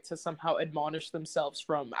they're white to somehow admonish themselves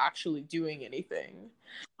from actually doing anything.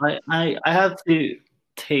 I have to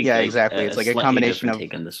take exactly. It's like a combination of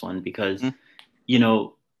take on this one, because you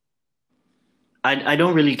know, I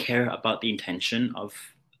don't really care about the intention of.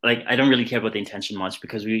 Like, I don't really care about the intention much,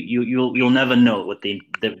 because you'll never know what the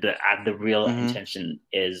real intention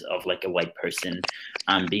is of like a white person,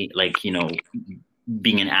 being like, you know,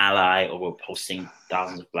 being an ally or posting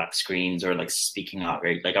thousands of black screens or like speaking out,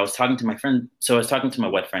 right? Like I was talking to my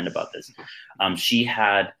white friend about this. She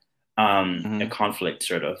had a conflict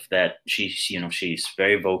sort of that she's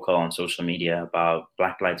very vocal on social media about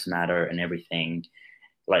Black Lives Matter and everything,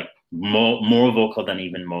 like more vocal than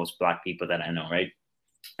even most black people that I know, right?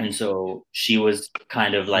 And so she was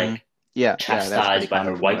kind of like chastised by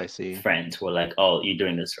her white friends who were like, "Oh, you're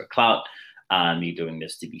doing this for clout. You're doing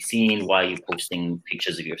this to be seen. Why are you posting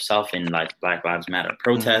pictures of yourself in like Black Lives Matter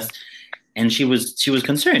protests?" And she was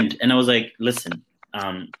concerned, and I was like, "Listen,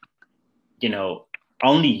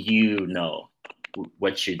 only you know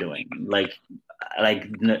what you're doing. Like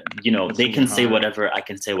they can say whatever, I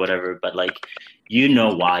can say whatever, but like, you know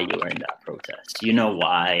why you were in that protest. You know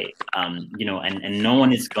why, and no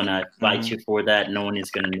one is gonna fight you for that. No one is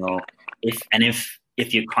gonna know if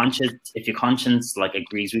your conscience like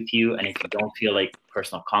agrees with you, and if you don't feel like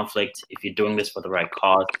personal conflict, if you're doing this for the right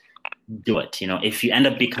cause, do it. If you end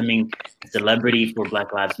up becoming a celebrity for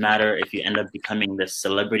Black Lives Matter, if you end up becoming this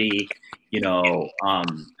celebrity,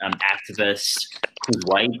 activist who's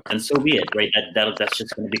white, and so be it, right? That's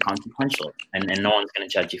just going to be consequential, and no one's going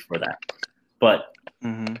to judge you for that. But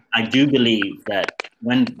I do believe that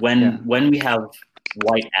when we have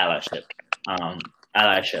white allyship,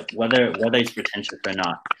 whether it's pretentious or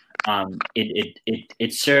not,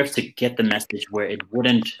 it serves to get the message where it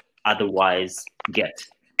wouldn't otherwise get.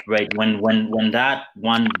 Right, when that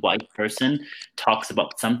one white person talks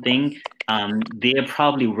about something, they're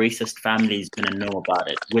probably racist families gonna know about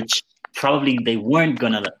it, which probably they weren't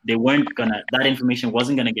gonna that information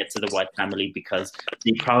wasn't gonna get to the white family because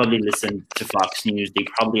they probably listened to Fox News. They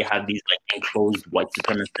probably have these like enclosed white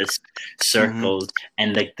supremacist circles,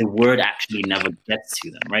 and like the word actually never gets to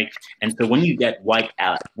them, right? And so when you get white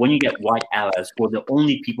allies who are the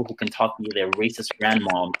only people who can talk to their racist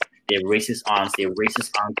grandmoms, their racist aunts, their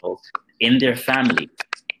racist uncles in their family,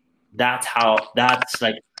 that's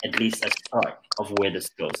like at least a start of where this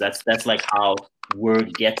goes. That's like how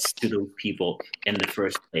word gets to those people in the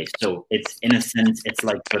first place. So it's, in a sense, it's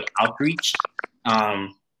like good outreach,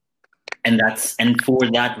 and for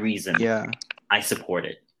that reason, I support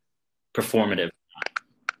it. Performative.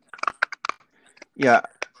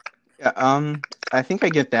 I think I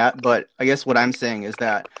get that, but I guess what I'm saying is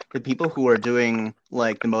that the people who are doing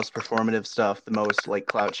like the most performative stuff, the most like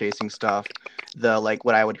clout chasing stuff, the like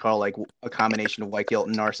what I would call like a combination of white guilt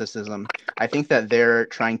and narcissism, I think that they're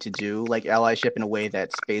trying to do like allyship in a way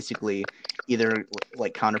that's basically either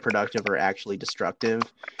like counterproductive or actually destructive.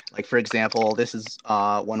 Like, for example, this is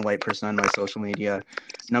one white person on my social media.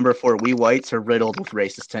 Number 4, we whites are riddled with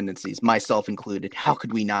racist tendencies, myself included. How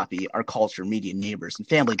could we not be? Our culture, media, neighbors, and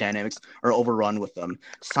family dynamics are overrun with them.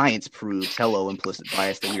 Science proves, hello, implicit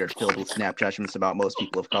bias, that we are filled with snap judgments about most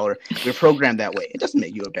people of color. We're programmed that way. It doesn't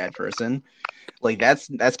make you a bad person. Like, that's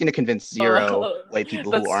going to convince zero white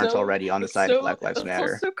people who aren't already on the side of Black Lives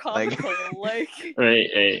Matter. So comical, like...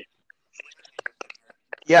 Right.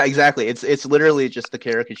 Yeah, exactly. It's literally just the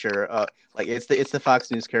caricature. Like it's the Fox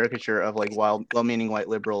News caricature of like well-meaning white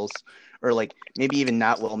liberals, or like maybe even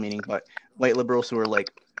not well-meaning, but white liberals who are like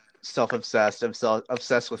self-obsessed,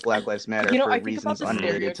 obsessed with Black Lives Matter for reasons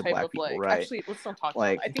unrelated to Black people, right? Actually, let's not talk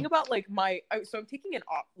about it. I think about like so I'm taking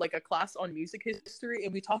a class on music history,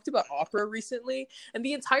 and we talked about opera recently, and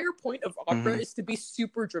the entire point of opera is to be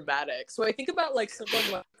super dramatic. So I think about like someone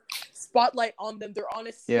like spotlight on them, they're on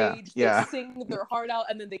a stage, they sing their heart out,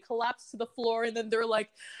 and then they collapse to the floor, and then they're like,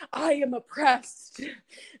 I am oppressed,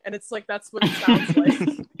 and it's like that's what it sounds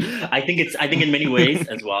like. I think in many ways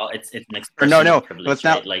as well, it's an expression of privilege, it's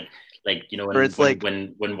not right? Like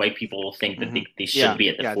when white people think that they should be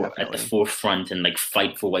at the forefront and like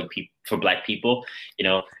fight for Black people,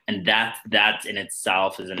 and that in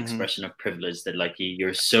itself is an expression of privilege, that like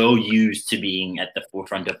you're so used to being at the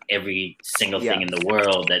forefront of every single thing in the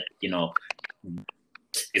world that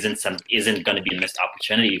isn't going to be a missed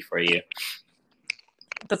opportunity for you.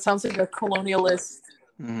 That sounds like a colonialist.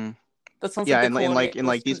 That sounds like and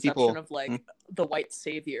like these people of like the white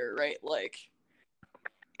savior, right? Like.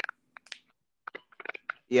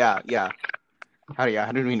 Yeah. How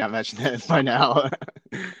did we not mention this by now?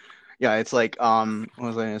 Yeah, it's like what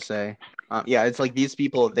was I gonna say? It's like these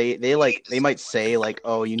people, they might say like,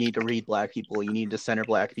 oh, you need to read Black people, you need to center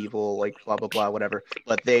Black people, like blah blah blah, whatever.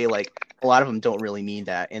 But they like, a lot of them don't really mean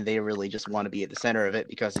that, and they really just want to be at the center of it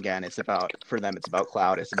because, again, for them it's about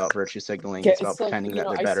clout, it's about virtue signaling, it's about pretending that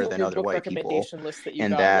they're better than other white people. List that you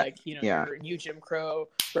and got, that, like, your New Jim Crow,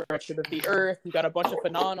 Wretched of the Earth. You got a bunch of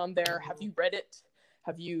Fanon on there. Have you read it?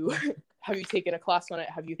 Have you Have you taken a class on it?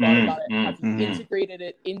 Have you thought about it? Have you mhm. integrated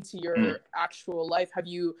it into your actual life? Have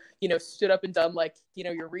you, stood up and done like,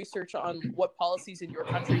 your research on what policies in your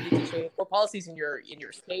country need to change, what policies in your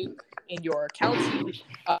state, in your county, who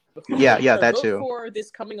Yeah, you're gonna that vote too. for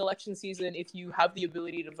this coming election season if you have the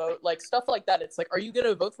ability to vote, like stuff like that. It's like, are you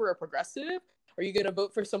gonna vote for a progressive? Are you gonna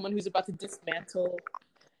vote for someone who's about to dismantle,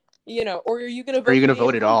 or are you gonna Are vote you for gonna the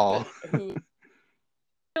vote at all? incumbent who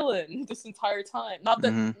chilling this entire time? Not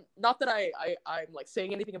that Mhm. I'm like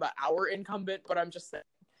saying anything about our incumbent, but I'm just saying.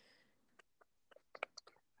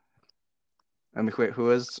 I mean, wait,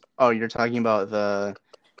 who is? Oh, you're talking about the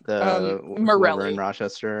whoever in Morelli.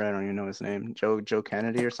 Rochester. I don't even know his name. Joe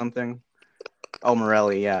Kennedy or something. Oh,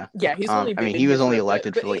 Morelli, yeah. Yeah, he's only I mean, been he here was for only a bit,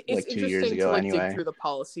 elected but for like it's 2 years interesting to ago like dig anyway. through the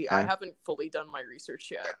policy. Yeah. I haven't fully done my research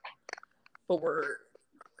yet, but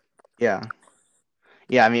Yeah.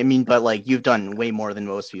 Yeah, I mean, but like you've done way more than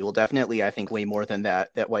most people. Definitely, I think way more than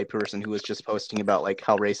that white person who was just posting about like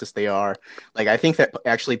how racist they are. Like I think that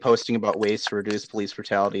actually posting about ways to reduce police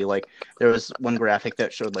brutality, like there was one graphic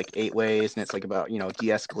that showed like 8 ways, and it's like about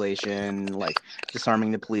de-escalation, like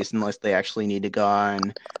disarming the police unless they actually need a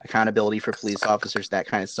gun, accountability for police officers, that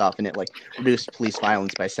kind of stuff, and it like reduced police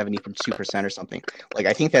violence by 72% or something. Like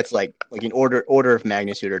I think that's like an order of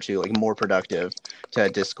magnitude or two, like more productive to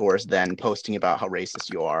discourse than posting about how racist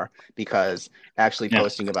you are, because actually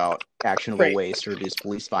posting about actionable ways to reduce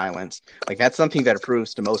police violence, like that's something that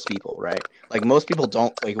approves to most people, right? Like most people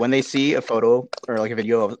don't, like when they see a photo or like a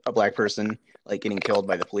video of a black person like getting killed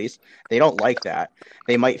by the police, they don't like that.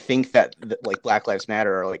 They might think that like Black Lives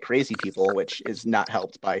Matter are like crazy people, which is not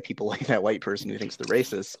helped by people like that white person who thinks they're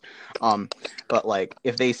racist. But like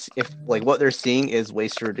if like what they're seeing is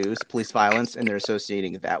ways to reduce police violence and they're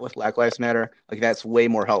associating that with Black Lives Matter, like that's way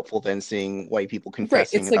more helpful than seeing white people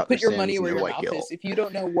confessing it's like about their put your money sins and where their your white mouth guilt. is. If you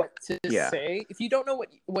don't know what to say, if you don't know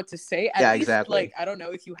what to say, at least exactly. like I don't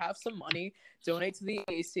know, if you have some money, donate to the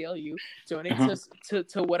ACLU, donate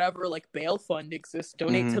to whatever like bail fund exists,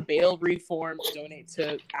 donate to bail reform, donate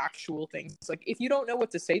to actual things. Like if you don't know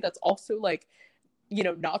what to say, that's also like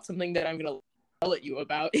not something that I'm gonna yell at you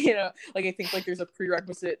about. Like I think like there's a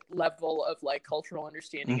prerequisite level of like cultural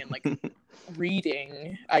understanding and like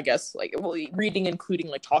reading, I guess, like reading including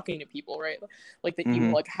like talking to people, right? Like that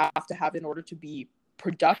you like have to have in order to be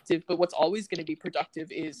productive. But what's always going to be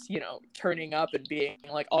productive is turning up and being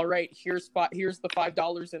like, all right, here's the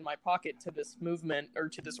 $5 in my pocket to this movement or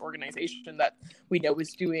to this organization that we know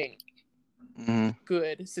is doing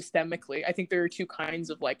good systemically. I think there are two kinds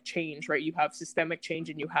of like change, right? You have systemic change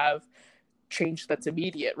and you have change that's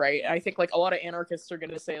immediate, right? And I think like a lot of anarchists are going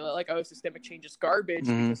to say like, oh, systemic change is garbage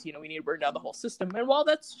because we need to burn down the whole system. And while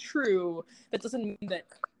that's true, that doesn't mean that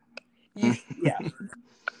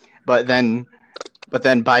but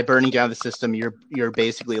then by burning down the system, you're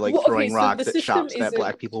basically like throwing rocks at shops that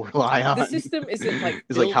black people rely on. The system isn't like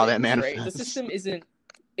is like how that manifests. Right? The system isn't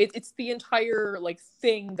it's the entire like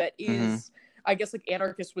thing that is I guess like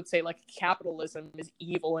anarchists would say like capitalism is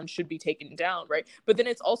evil and should be taken down, right? But then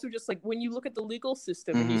it's also just like when you look at the legal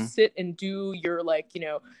system and you sit and do your like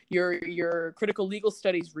your critical legal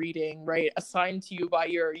studies reading, right, assigned to you by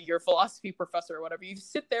your philosophy professor or whatever, you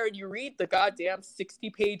sit there and you read the goddamn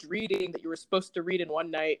 60-page reading that you were supposed to read in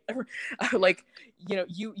one night. Like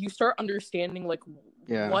you start understanding like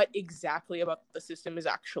what exactly about the system is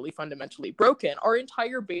actually fundamentally broken. Our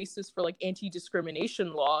entire basis for like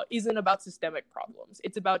anti-discrimination law isn't about systemic problems.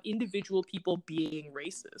 It's about individual people being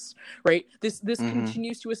racist, right? This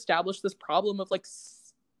continues to establish this problem of like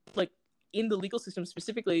in the legal system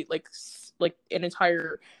specifically, like an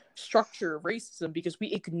entire structure of racism, because we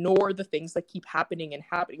ignore the things that keep happening.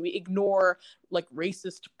 We ignore like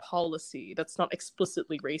racist policy that's not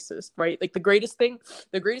explicitly racist, right? Like the greatest thing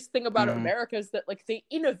about America is that like they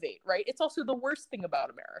innovate, right? It's also the worst thing about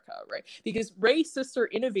America, right? Because racists are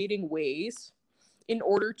innovating ways in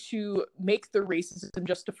order to make the racism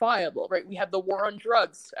justifiable, right? We have the war on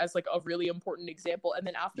drugs as like a really important example, and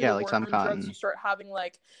then after the war on drugs, you start having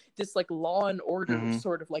like this like law and order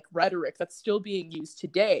sort of like rhetoric that's still being used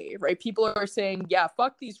today, right? People are saying, yeah,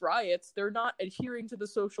 fuck these riots, they're not adhering to the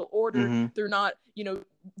social order, they're not,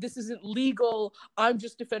 this isn't legal, I'm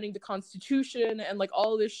just defending the Constitution and like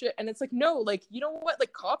all this shit. And it's like, no, like, you know what,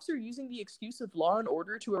 like cops are using the excuse of law and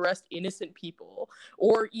order to arrest innocent people,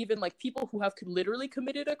 or even like people who have literally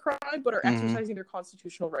committed a crime but are exercising their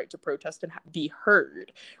constitutional right to protest and be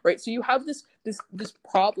heard, right? So you have this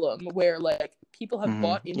problem where like people have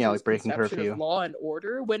bought into this conception of law and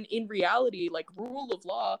order, when in reality like rule of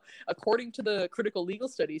law, according to the critical legal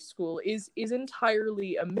studies school, is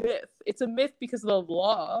entirely a myth. It's a myth because the law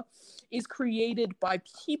law is created by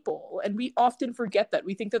people, and we often forget that.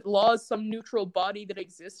 We think that law is some neutral body that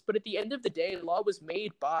exists, but at the end of the day, law was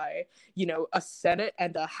made by, a Senate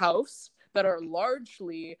and a House that are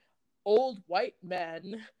largely old white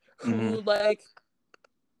men who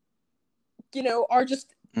are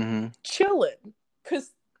just chilling,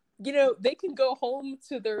 because they can go home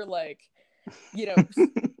to their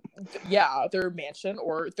their mansion,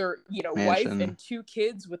 or their wife and 2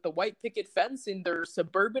 kids with the white picket fence in their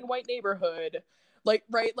suburban white neighborhood,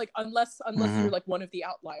 unless you're one of the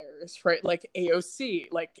outliers, right? Like AOC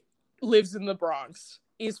lives in the Bronx,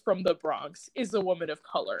 is from the Bronx, is a woman of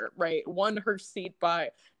color, right? Won her seat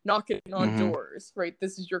by knocking on doors, right?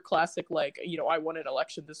 This is your classic I won an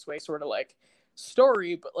election this way sort of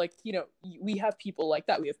story. But we have people like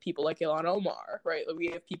that. We have people like Ilhan Omar, right? We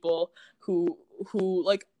have people who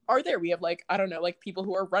are there. We have I don't know, people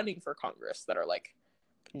who are running for Congress that are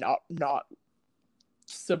not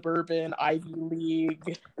suburban Ivy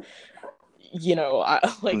League, you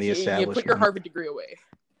put your Harvard degree away.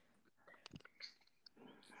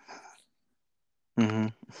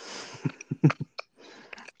 I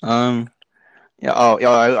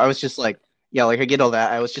was just I get all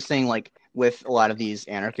that. I was just saying with a lot of these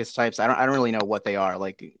anarchist types, I don't really know what they are,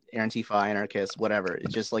 Antifa, anarchists, whatever.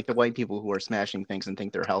 It's just the white people who are smashing things and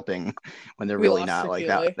think they're helping when they're really not.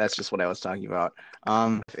 That's just what I was talking about.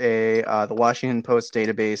 The Washington Post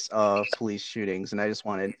database of police shootings, and I just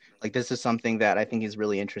wanted this is something that I think is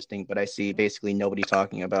really interesting, but I see basically nobody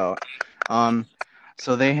talking about.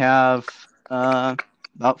 So they have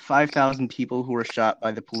about 5,000 people who were shot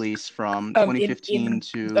by the police from 2015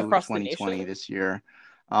 to 2020 this year.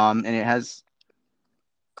 And it has,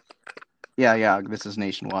 this is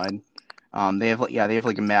nationwide. They have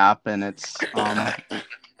a map, and it's,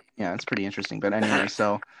 it's pretty interesting. But anyway,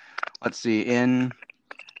 so let's see, in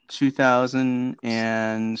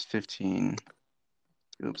 2015,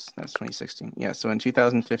 oops, that's 2016. Yeah, so in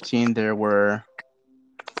 2015, there were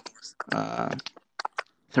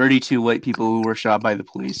 32 white people who were shot by the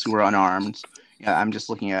police who were unarmed. Yeah, I'm just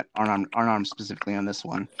looking at unarmed specifically on this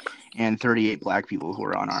one. And 38 black people who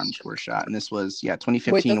were unarmed who were shot. And this was,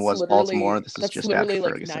 2015 was Baltimore. This is just after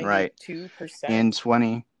Ferguson, right? 92%. In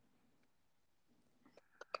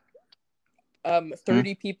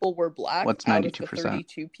 30 people were black. What's 92%? Out of the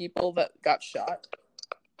 32 people that got shot.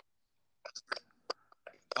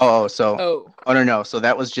 No. So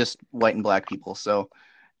that was just white and black people. So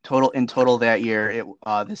in total that year,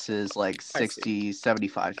 this is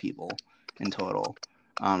 75 people in total.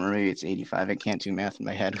 Or maybe it's 85. I can't do math in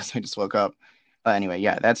my head because I just woke up. But anyway,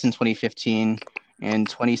 that's in 2015. In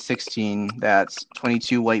 2016, that's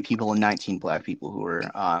 22 white people and 19 black people who were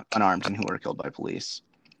unarmed and who were killed by police.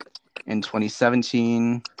 In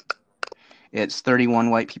 2017, it's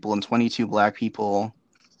 31 white people and 22 black people.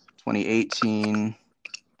 2018,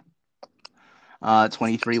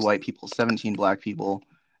 23 white people, 17 black people.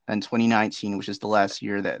 And 2019, which is the last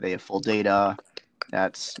year that they have full data,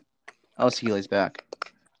 that's Sealy's back.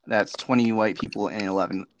 That's 20 white people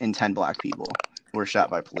and 10 black people who were shot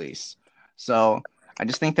by police. So I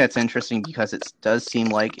just think that's interesting because it does seem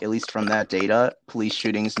like, at least from that data, police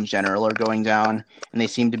shootings in general are going down, and they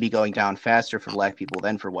seem to be going down faster for black people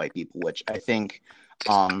than for white people, which I think, you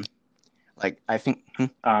trying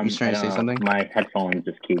to say something? My headphones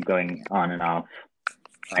just keep going on and off.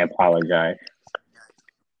 I apologize.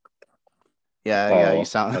 You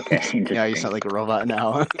sound you sound like a robot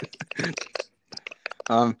now.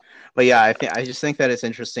 But I just think that it's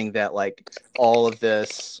interesting that all of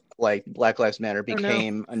this Black Lives Matter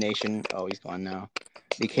became a nation. Oh, he's gone now.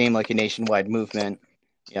 Became a nationwide movement.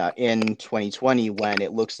 In 2020, when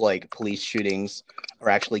it looks like police shootings are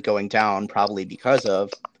actually going down, probably because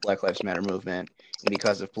of Black Lives Matter movement and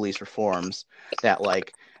because of police reforms. That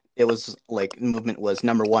it was movement was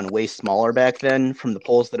number one, way smaller back then. From the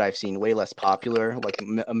polls that I've seen, way less popular.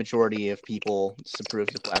 A majority of people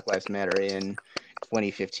disapproved of Black Lives Matter in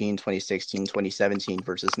 2015, 2016, 2017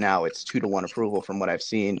 versus now it's 2-1 approval from what I've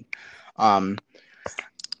seen. And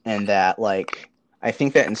that I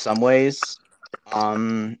think that in some ways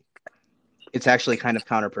it's actually kind of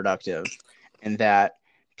counterproductive, and that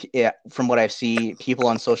from what I've seen, people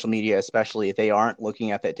on social media especially, they aren't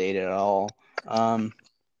looking at that data at all.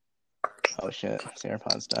 Oh shit, his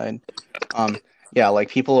AirPods died.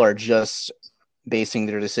 People are just basing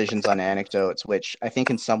their decisions on anecdotes, which I think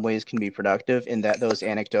in some ways can be productive in that those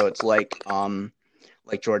anecdotes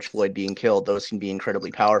like George Floyd being killed, those can be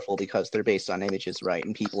incredibly powerful because they're based on images, right?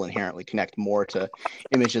 And people inherently connect more to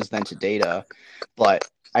images than to data. But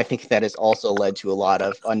I think that has also led to a lot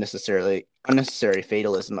of unnecessary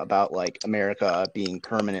fatalism about like America being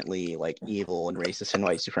permanently like evil and racist and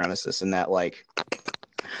white supremacist, and that like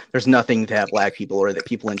there's nothing that Black people or that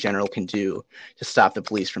people in general can do to stop the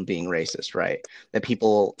police from being racist, right? That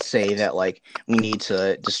people say that like we need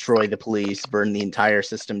to destroy the police, burn the entire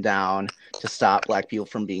system down to stop Black people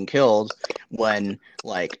from being killed, when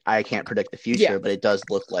like I can't predict the future, but it does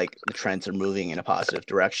look like the trends are moving in a positive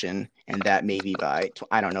direction, and that maybe by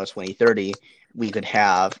I don't know 2030 we could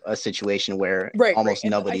have a situation where almost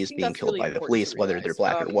nobody is being killed by the police, whether they're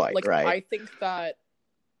Black or white, like, right?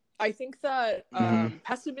 I think that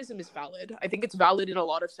pessimism is valid. I think it's valid in a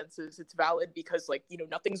lot of senses. It's valid because, like, you know,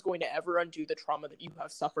 nothing's going to ever undo the trauma that you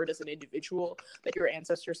have suffered as an individual, that your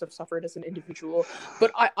ancestors have suffered as an individual.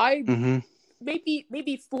 But I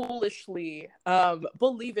maybe foolishly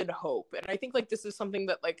believe in hope, and I think like this is something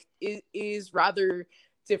that like is rather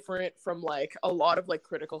different from like a lot of like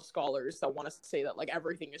critical scholars that want to say that like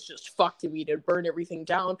everything is just fucked and we need to burn everything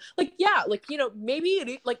down. Like, yeah, like, you know, maybe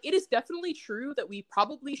it is definitely true that we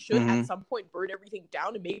probably should at some point burn everything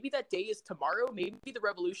down, and maybe that day is tomorrow, maybe the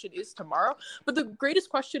revolution is tomorrow. But the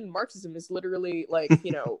greatest question in Marxism is literally like,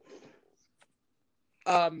 you know,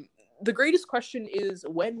 the greatest question is,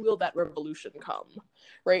 when will that revolution come,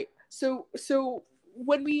 right? So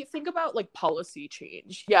when we think about like policy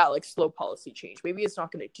change, yeah, like slow policy change, maybe it's not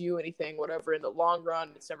going to do anything, whatever, in the long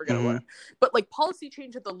run, it's never going to work. But like policy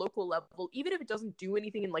change at the local level, even if it doesn't do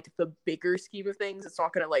anything in like the bigger scheme of things, it's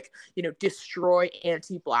not going to like, you know, destroy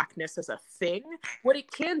anti-Blackness as a thing. What it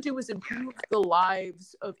can do is improve the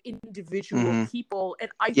lives of individual people, and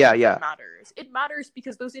I think that matters. It matters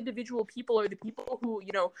because those individual people are the people who,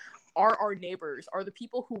 you know, are our neighbors, are the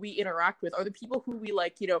people who we interact with, are the people who we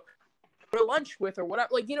like, you know, go to lunch with or whatever.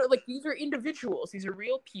 Like, you know, like these are individuals, these are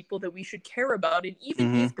real people that we should care about. And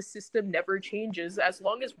even if the system never changes, as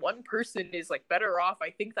long as one person is like better off, I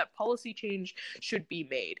think that policy change should be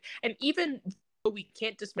made. And even though we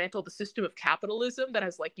can't dismantle the system of capitalism that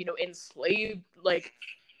has like, you know, enslaved like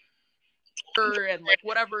and like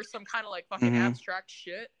whatever, some kind of like fucking abstract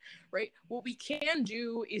shit, right? What we can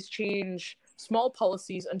do is change small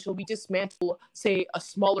policies until we dismantle, say, a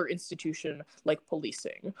smaller institution like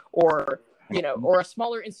policing, or, you know, or a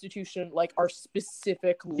smaller institution like our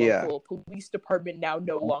specific local police department now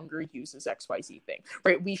no longer uses XYZ thing,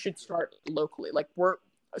 right? We should start locally. Like, we're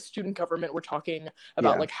a student government, we're talking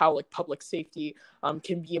about like how like public safety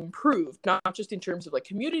can be improved, not just in terms of like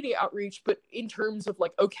community outreach, but in terms of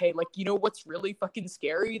like, okay, like, you know what's really fucking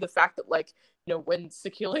scary? The fact that like, you know, when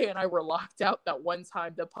Sakile and I were locked out that one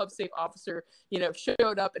time, the pub safe officer, you know,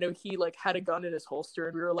 showed up and he like had a gun in his holster,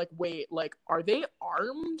 and we were like, wait, like, are they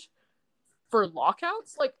armed for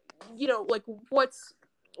lockouts? Like, you know, like,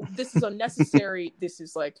 this is unnecessary. This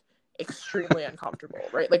is like extremely uncomfortable,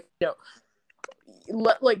 right? Like, you know,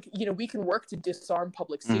 like, you know, we can work to disarm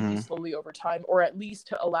public safety slowly over time, or at least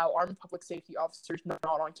to allow armed public safety officers not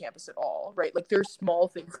on campus at all, right? Like, there's small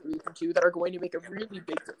things that we can do that are going to make a really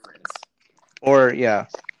big difference. Or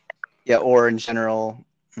or in general,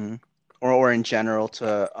 or in general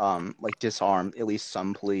to like disarm at least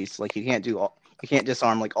some police. Like, you can't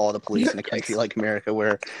disarm like all the police in a country like America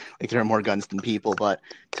where like there are more guns than people, but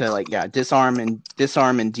to like disarm and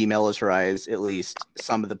demilitarize at least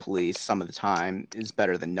some of the police some of the time is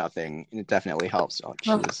better than nothing, and it definitely helps.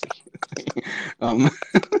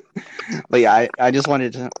 But yeah, I just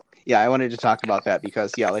wanted to I wanted to talk about that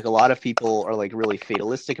because like a lot of people are like really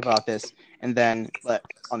fatalistic about this, and then but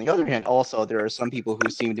on the other hand also there are some people who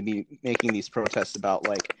seem to be making these protests about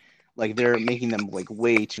like they're making them like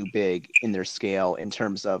way too big in their scale in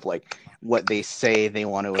terms of like what they say they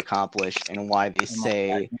want to accomplish and why they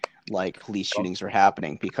say like police shootings are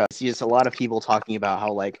happening, because there's a lot of people talking about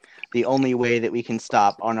how like the only way that we can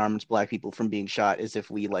stop unarmed Black people from being shot is if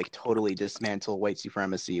we like totally dismantle white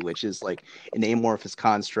supremacy, which is like an amorphous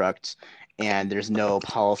construct, and there's no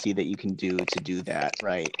policy that you can do to do that,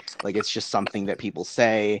 right? Like, it's just something that people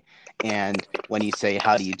say, and when you say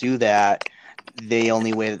how do you do that, the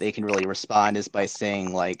only way that they can really respond is by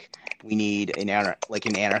saying like we need an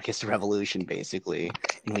anarchist revolution basically,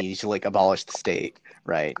 and we need to like abolish the state,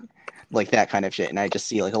 right? Like that kind of shit. And I just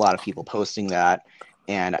see like a lot of people posting that,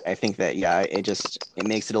 and I think that it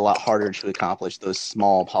makes it a lot harder to accomplish those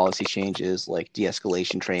small policy changes like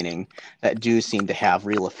de-escalation training that do seem to have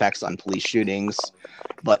real effects on police shootings,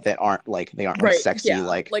 but that aren't like sexy,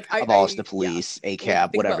 like abolish the police,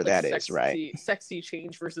 ACAB, whatever about, like, that is, right? Sexy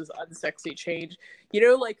change versus unsexy change. You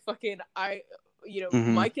know, like fucking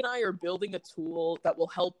Mike and I are building a tool that will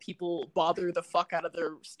help people bother the fuck out of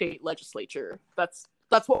their state legislature. That's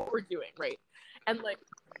what we're doing, right? And like,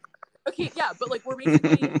 okay, yeah, but like we're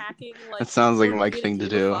basically hacking. Like that sounds like we're Mike's gonna thing to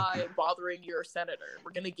do. gamify bothering your senator.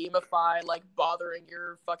 We're gonna gamify like bothering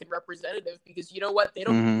your fucking representative, because you know what? They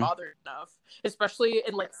don't get bothered enough, especially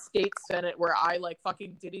in like state senate, where I like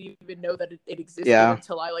fucking didn't even know that it existed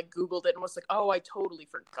until I like Googled it and was like, oh, I totally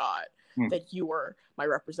forgot that you were my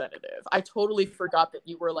representative. I totally forgot that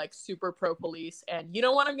you were like super pro police, and you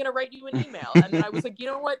know what? I'm gonna write you an email. And then I was like, you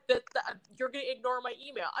know what? That you're gonna ignore my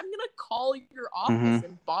email. I'm gonna call your office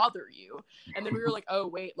and bother you. And then we were like, oh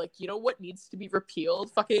wait, like, you know what needs to be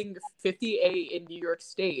repealed? Fucking 50A in New York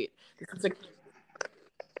State. It's like,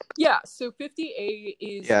 yeah, so 50A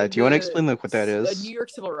is do you want to explain like what that is? A New York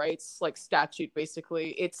civil rights like statute. Basically,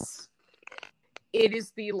 it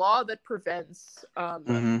is the law that prevents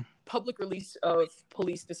public release of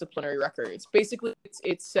police disciplinary records. Basically,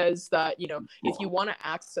 it says that, if you want to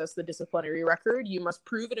access the disciplinary record, you must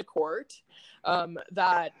prove in a court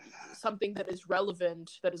that something that is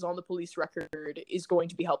relevant, that is on the police record, is going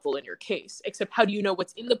to be helpful in your case. Except, how do you know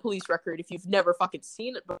what's in the police record if you've never fucking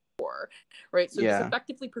seen it before, right? So this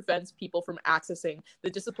effectively prevents people from accessing the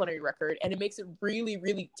disciplinary record, and it makes it really,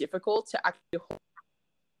 really difficult to actually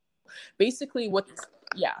basically what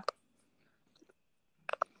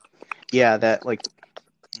that like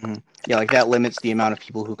like that limits the amount of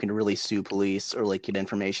people who can really sue police or like get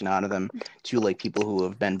information out of them to like people who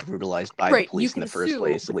have been brutalized by the police in the first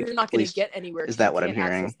place. But like, you're not going to get anywhere. Is that what I'm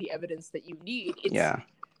hearing? Access the evidence that you need.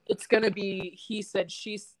 It's going to be he said,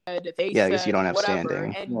 she said, they said, because you don't have whatever.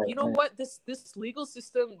 standing. And you know what? This legal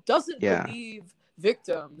system doesn't believe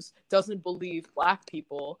victims, doesn't believe Black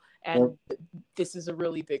people, and this is a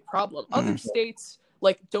really big problem. Other states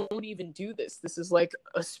like don't even do this. This is like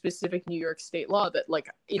a specific New York state law that, like,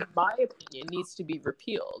 in my opinion, needs to be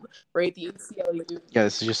repealed, right? The ACLU.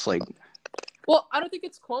 This is just like. Well, I don't think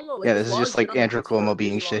it's Cuomo. Like, this is just like Andrew Cuomo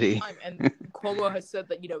being shitty. And Cuomo has said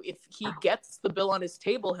that, if he gets the bill on his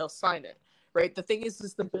table, he'll sign it, right? The thing is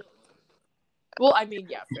the bill. Well, I mean,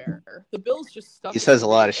 yeah, fair. The bill's just stuck. He says a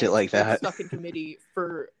lot of shit like that. Stuck in committee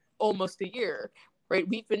for almost a year, right?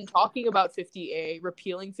 We've been talking about 50A,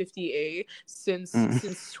 repealing 50A since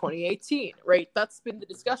 2018, right? That's been the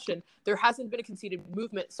discussion. There hasn't been a conceded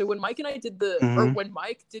movement. So when Mike and I did when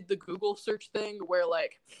Mike did the Google search thing, where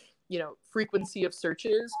like, frequency of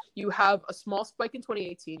searches, you have a small spike in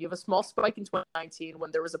 2018, you have a small spike in 2019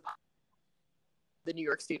 when there was the New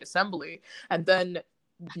York State Assembly, and then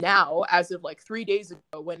now, as of like 3 days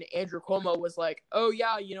ago, when Andrew Cuomo was like, oh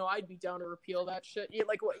yeah, I'd be down to repeal that shit, it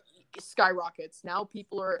skyrockets. Now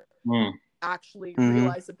people are actually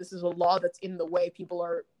realize that this is a law that's in the way. People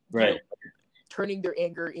are turning their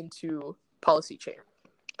anger into policy change.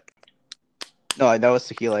 No, that was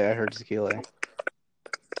Sekele. I heard Sekele.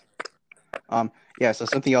 So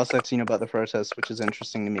something else I've seen about the protests, which is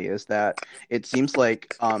interesting to me, is that it seems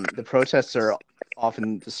like the protests are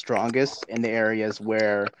often the strongest in the areas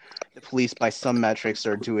where the police, by some metrics,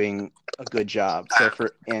 are doing a good job.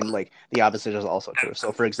 And like the opposite is also true.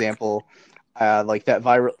 So, for example, like that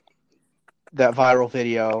viral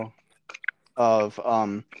video of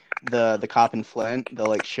the cop in Flint, the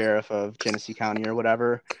like sheriff of Genesee County or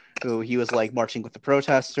whatever, who he was like marching with the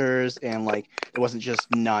protesters, and like it wasn't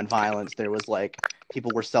just non-violence. There was like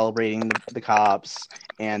people were celebrating the cops,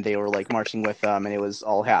 and they were like marching with them, and it was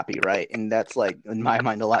all happy, right? And that's like, in my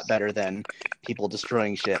mind, a lot better than people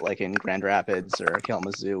destroying shit like in Grand Rapids or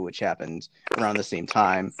Kalamazoo, which happened around the same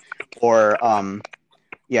time, or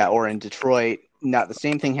in Detroit. Not the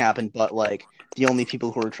same thing happened, but like the only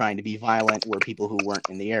people who were trying to be violent were people who weren't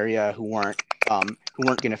in the area, who weren't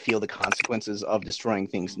going to feel the consequences of destroying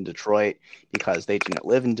things in Detroit because they didn't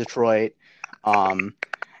live in Detroit. And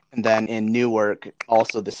then in Newark,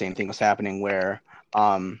 also the same thing was happening where,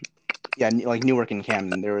 like Newark and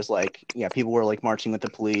Camden, there was like, people were like marching with the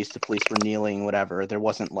police were kneeling, whatever. There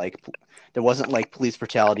wasn't like police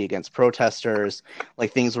brutality against protesters.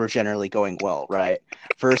 Like things were generally going well, right?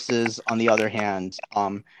 Versus on the other hand,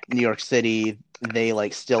 New York City, they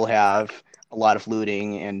like still have a lot of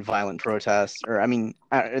looting and violent protests, or I mean,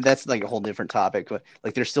 that's like a whole different topic, but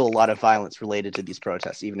like there's still a lot of violence related to these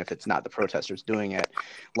protests, even if it's not the protesters doing it.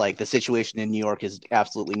 Like the situation in New York is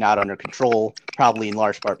absolutely not under control, probably in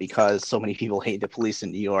large part because so many people hate the police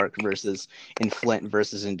in New York versus in Flint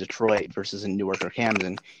versus in Detroit versus in Newark or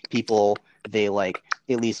Camden. People, they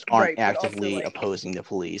at least aren't Right, but also, actively like, opposing the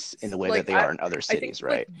police in the way like that they are in other I think cities, like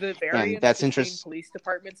right? the And variance that's between interesting. police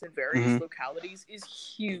departments in various localities is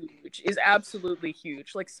huge, is absolutely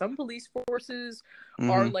huge. Like some police forces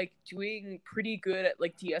are like doing pretty good at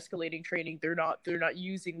like de-escalating training. They're not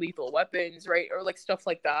using lethal weapons, right? Or like stuff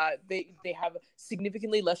like that. They have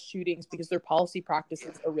significantly less shootings because their policy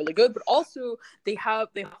practices are really good, but also they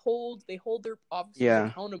hold their officers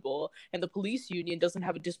accountable, and the police union doesn't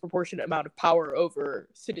have a disproportionate amount of power over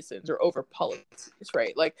citizens or over politics,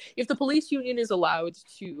 right? Like if the police union is allowed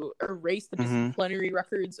to erase the disciplinary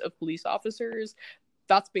records of police officers,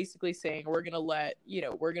 that's basically saying we're gonna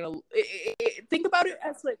think about it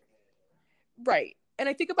as like, right. And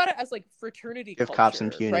I think about it as like fraternity Give culture, cops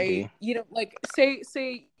impunity. right? You know, like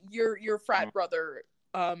say your frat brother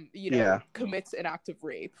commits an act of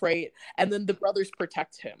rape, right? And then the brothers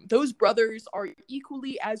protect him. Those brothers are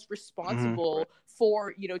equally as responsible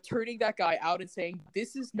for, turning that guy out and saying,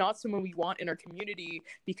 this is not someone we want in our community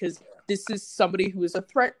because this is somebody who is a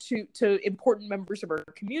threat to important members of our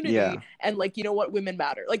community. Yeah. And like, you know what, women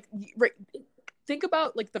matter. Like, right. Think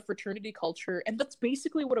about like the fraternity culture, and that's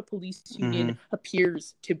basically what a police union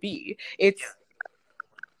appears to be. It's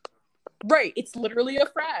right. It's literally a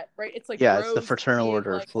frat, right? It's like it's the Fraternal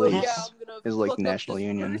Order like, of Police. oh, yeah, I'm gonna is like the hook up national this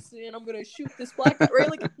union. person, I'm gonna shoot this black guy, right?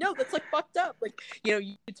 Like, no, that's like fucked up. Like,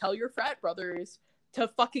 you tell your frat brothers to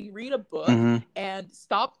fucking read a book and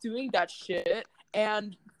stop doing that shit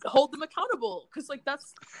and hold them accountable, because like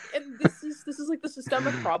this is like the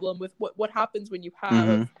systemic problem with what happens when you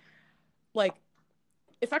have like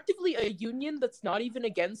effectively a union that's not even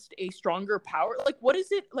against a stronger power. Like, what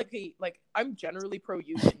is it like? I'm generally pro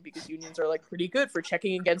union because unions are like pretty good for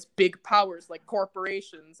checking against big powers like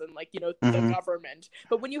corporations and like the government.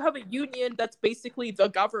 But when you have a union that's basically the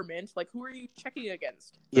government, like who are you checking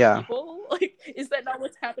against? The people? Like, is that not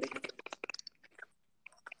what's happening?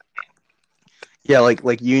 Yeah,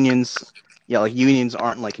 like unions. Yeah, like unions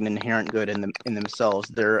aren't like an inherent good in themselves.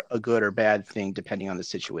 They're a good or bad thing depending on the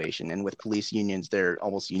situation. And with police unions, they're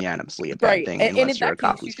almost unanimously a bad thing unless you're a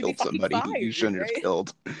cop who's killed somebody who you shouldn't have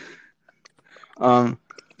killed.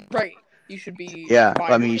 Right. You should be fired,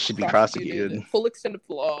 I mean, you should be prosecuted. Full extent of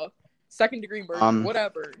the law, second degree murder,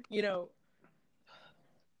 whatever.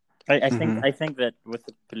 I think that with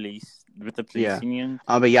the police union.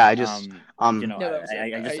 But yeah, I just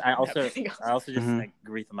I also just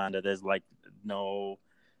agree with Amanda. There's like no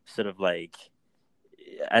sort of like,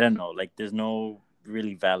 I don't know, like there's no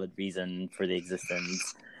really valid reason for the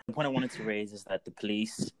existence. The point I wanted to raise is that the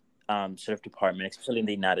police sort of department, especially in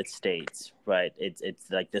the United States, right? It's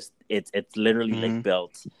like this. It's literally like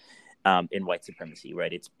built in white supremacy,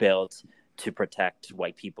 right? It's built to protect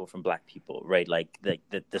white people from black people, right? Like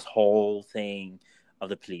this whole thing of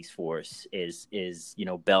the police force is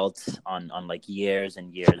built on like years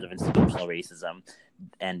and years of institutional racism,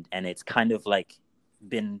 and it's kind of like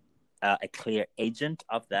been a clear agent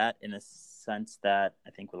of that, in a sense that I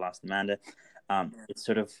think we lost Amanda.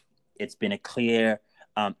 It's been a clear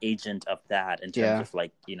agent of that in terms of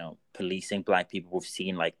like policing black people. We've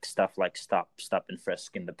seen like stuff like stop and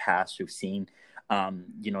frisk in the past. We've seen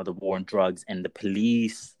the war on drugs, and the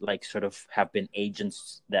police like sort of have been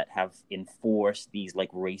agents that have enforced these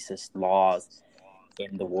like racist laws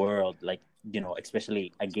in the world, like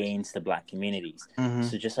especially against the black communities.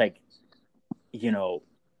 So just like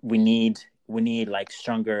we need like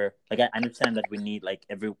stronger, like I understand that we need like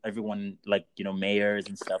everyone like mayors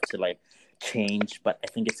and stuff to like change, but I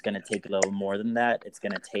think it's going to take a little more than that. It's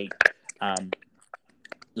going to take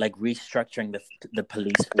like restructuring the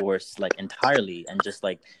police force like entirely, and just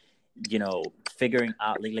like figuring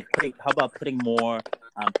out like how about putting more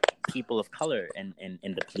people of color in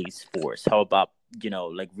the police force? How about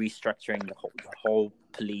like restructuring the whole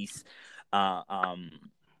police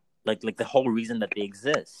like the whole reason that they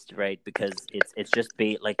exist, right? Because it's just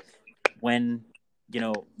like when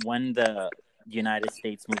the United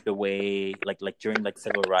States moved away, like during like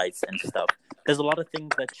civil rights and stuff, there's a lot of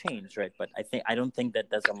things that changed, right? But I don't think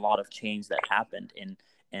that there's a lot of change that happened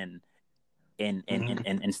in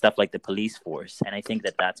stuff like the police force, and I think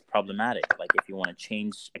that that's problematic. Like if you want to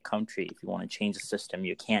change a country, if you want to change a system,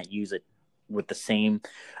 you can't use it with the same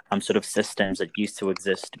sort of systems that used to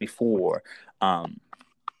exist before.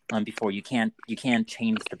 Before you can't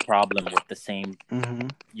change the problem with the same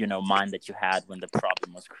mind that you had when the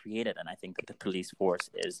problem was created. And I think that the police force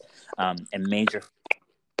is a major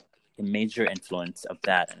influence of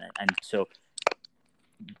that, and so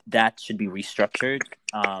that should be restructured,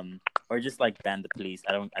 or just like ban the police.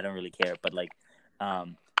 I don't really care, but like there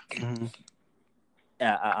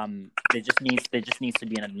just needs to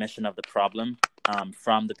be an admission of the problem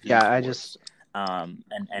from the police force.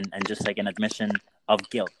 and just like an admission of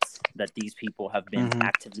guilt that these people have been Mhm.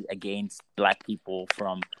 actively against Black people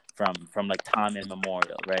from like time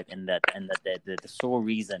immemorial, right? And that the sole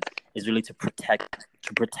reason is really to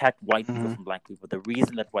protect white people Mhm. from Black people. The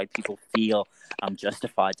reason that white people feel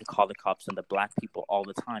justified to call the cops on the Black people all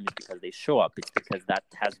the time is because they show up. It's because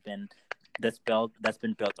that's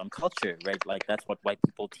been built on culture, right? Like that's what white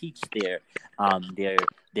people teach their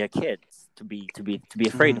kids to be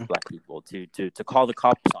afraid of Mhm. Black people, to call the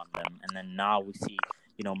cops on them. And then now we see,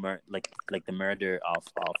 like the murder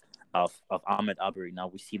of Ahmed Arbery. Now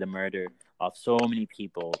we see the murder of so many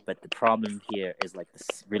people. But the problem here is like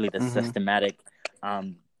this, really the Mhm. systematic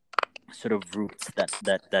sort of roots that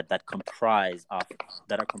are comprised of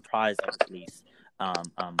the police,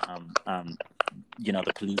 um, um, um, um,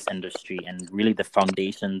 the police industry, and really the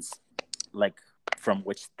foundations like from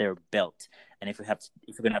which they're built. And if we're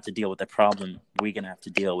gonna have to deal with the problem, we're gonna have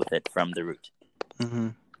to deal with it from the root.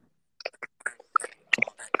 Mhm.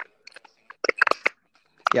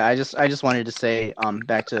 Yeah, I just wanted to say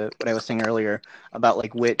back to what I was saying earlier about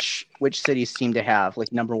like which cities seem to have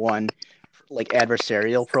like number one like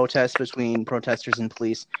adversarial protests between protesters and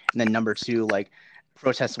police, and then number two like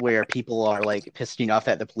protests where people are like pissing off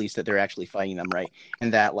at the police that they're actually fighting them, right?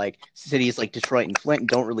 And that like cities like Detroit and Flint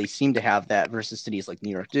don't really seem to have that versus cities like New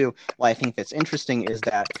York do. Why I think that's interesting is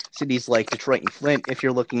that cities like Detroit and Flint, if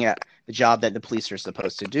you're looking at the job that the police are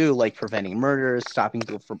supposed to do, like preventing murders, stopping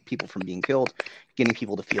people from being killed, getting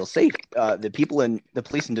people to feel safe, the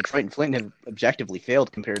police in Detroit and Flint have objectively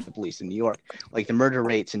failed compared to the police in New York. Like the murder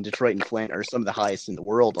rates in Detroit and Flint are some of the highest in the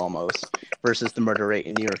world almost, versus the murder rate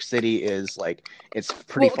in New York City is like it's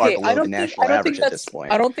pretty Well, far okay, below the national average at this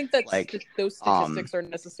point. I don't think that Like, those statistics are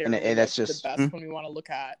necessarily and like that's the just best when we want to look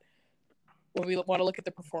at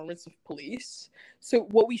the performance of police. So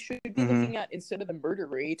what we should be looking at instead of the murder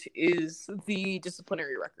rate is the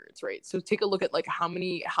disciplinary records, right? So take a look at like how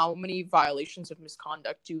many violations of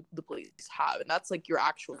misconduct do the police have, and that's like your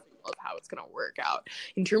actual of how it's going to work out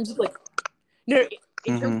in terms of like no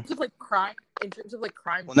in terms of like crime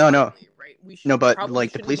well, no, broadly, right? We no, but probably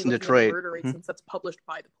like the shouldn't be police in looking at the Detroit. murder rate since that's published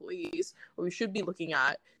by the police. What we should be looking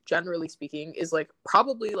at, generally speaking, is like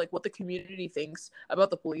probably like what the community thinks about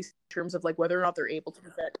the police in terms of like whether or not they're able to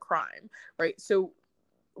prevent crime, right? So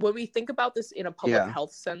when we think about this in a public Yeah.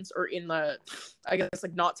 health sense, or in the, I guess,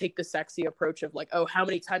 like not take the sexy approach of like, oh, how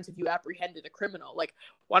many times have you apprehended a criminal? Like,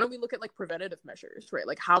 why don't we look at like preventative measures, right?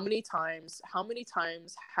 Like how many times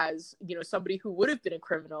has, somebody who would have been a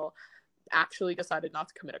criminal actually decided not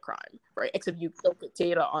to commit a crime, right? Except you don't get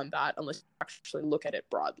data on that unless you actually look at it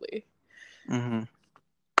broadly. Mm-hmm.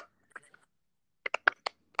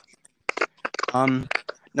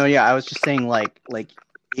 No, yeah, I was just saying like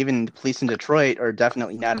even the police in Detroit are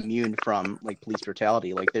definitely not immune from like police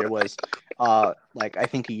brutality. Like there was like I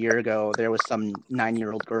think a year ago there was some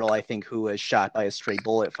 9-year-old girl I think who was shot by a stray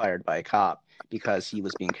bullet fired by a cop because he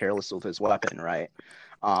was being careless with his weapon, right?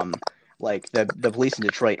 Like the police in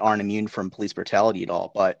Detroit aren't immune from police brutality at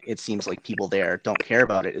all, but it seems like people there don't care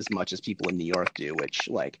about it as much as people in New York do, which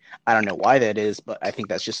like I don't know why that is, but I think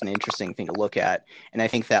that's just an interesting thing to look at. And I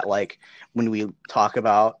think that like when we talk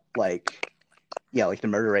about like the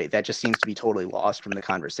murder rate, that just seems to be totally lost from the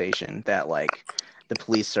conversation, that like the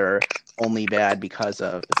police are only bad because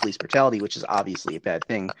of the police brutality, which is obviously a bad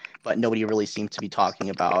thing, but nobody really seems to be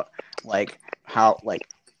talking about like how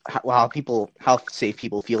safe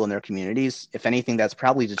people feel in their communities. If anything, that's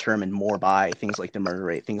probably determined more by things like the murder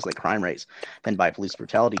rate, things like crime rates, than by police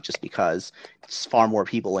brutality, just because far more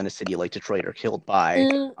people in a city like Detroit are killed by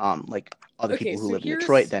like other people who live in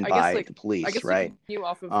Detroit than by the police, right? To continue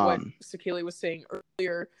off of what Sakili was saying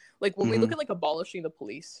earlier, like when we look at like abolishing the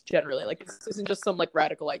police generally, like this isn't just some like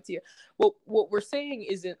radical idea. What we're saying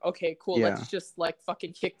isn't okay, cool, let's just like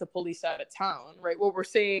fucking kick the police out of town, right? What we're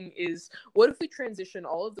saying is, what if we transition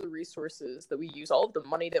all of the resources that we use, all of the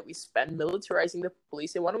money that we spend militarizing the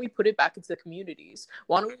police, and why don't we put it back into the communities?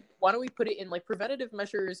 Why don't we put it in like preventative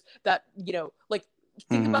measures that, like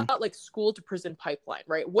think about like school to prison pipeline,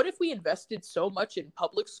 right? What if we invested so much in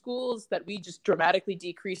public schools that we just dramatically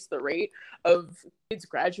decreased the rate of kids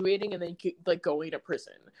graduating and then like going to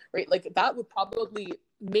prison, right? Like that would probably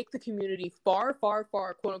make the community far, far,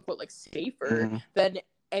 far, quote unquote, like safer than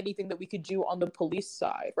anything that we could do on the police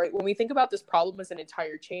side, right? When we think about this problem as an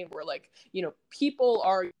entire chain where like, people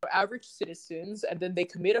are average citizens and then they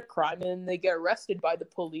commit a crime and they get arrested by the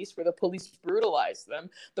police where the police brutalize them,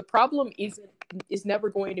 the problem is never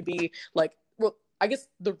going to be like, well, I guess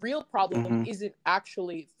the real problem isn't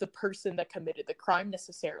actually the person that committed the crime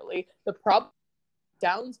necessarily. The problem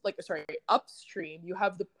upstream, you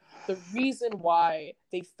have the reason why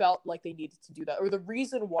they felt like they needed to do that, or the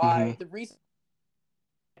reason why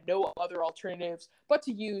no other alternatives but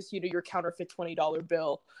to use, your counterfeit $20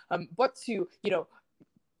 bill, but to,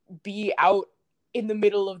 be out in the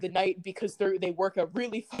middle of the night because they work a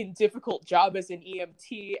really difficult job as an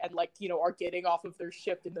EMT and are getting off of their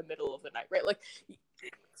shift in the middle of the night, right? Like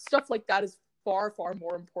stuff like that is far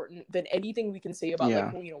more important than anything we can say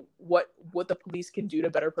about what the police can do to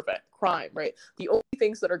better prevent crime, right? The only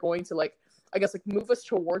things that are going to move us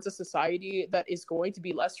towards a society that is going to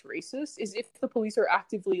be less racist is if the police are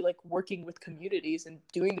actively working with communities and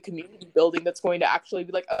doing the community building that's going to actually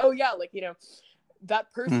be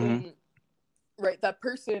that person, right, that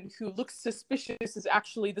person who looks suspicious is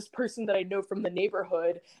actually this person that I know from the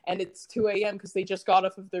neighborhood, and it's 2 a.m. because they just got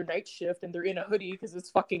off of their night shift and they're in a hoodie because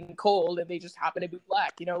it's fucking cold and they just happen to be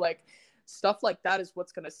black, stuff like that is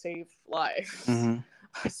what's going to save lives.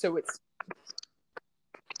 So it's...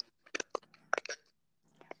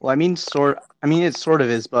 Well, it sort of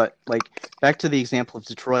is, but back to the example of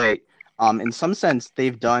Detroit, in some sense,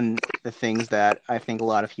 they've done the things that I think a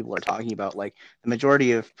lot of people are talking about. Like, the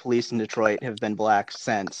majority of police in Detroit have been black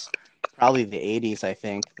since probably the 80s, I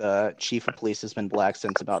think. The chief of police has been black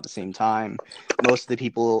since about the same time. Most of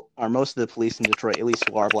the police in Detroit, at least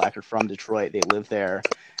who are black, are from Detroit. They live there.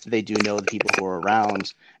 They do know the people who are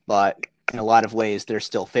around, but in a lot of ways, they're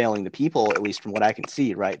still failing the people, at least from what I can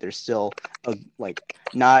see, right? There's still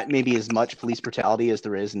not maybe as much police brutality as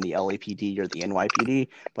there is in the LAPD or the NYPD,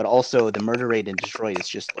 but also the murder rate in Detroit is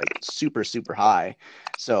just super, super high.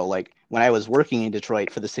 So when I was working in Detroit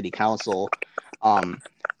for the city council, I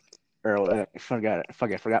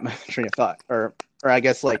forgot my train of thought, or I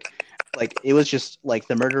guess it was just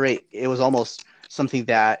the murder rate, it was almost something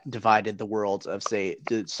that divided the worlds of, say,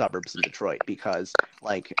 the suburbs in Detroit, because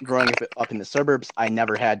growing up in the suburbs, I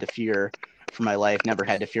never had to fear for my life, never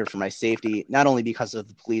had to fear for my safety, not only because of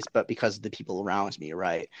the police, but because of the people around me,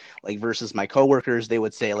 right? Versus my coworkers, they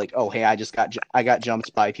would say oh, hey, I got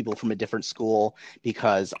jumped by people from a different school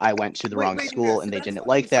because I went to the wrong school and they didn't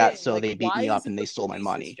like that, so they beat me up and they stole my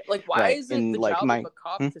money. Why is it the job of a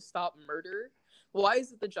cop to stop murder? Why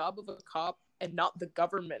is it the job of a cop and not the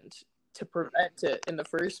government to prevent it in the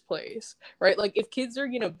first place, right? If kids are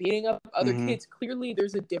beating up other kids, clearly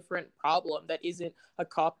there's a different problem. That isn't a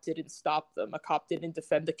cop didn't stop them, a cop didn't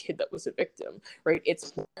defend the kid that was a victim, right?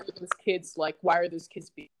 It's why are those kids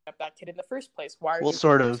beating up that kid in the first place? Why are those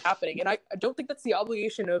things happening? And I don't think that's the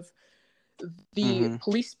obligation of the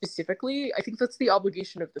police specifically. I think that's the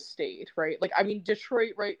obligation of the state, right?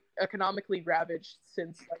 Detroit, right, economically ravaged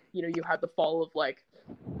since you had the fall of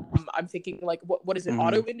I'm thinking what is it,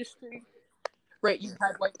 auto industry, right? You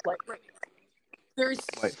had white flight, right? There's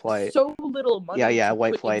white flight. So little money.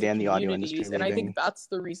 White flight and the auto industry, and I think that's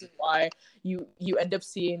the reason why you end up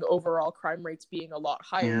seeing overall crime rates being a lot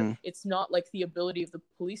higher. It's not the ability of the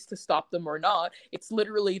police to stop them or not. It's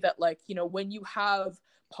literally that when you have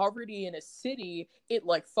poverty in a city, it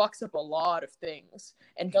fucks up a lot of things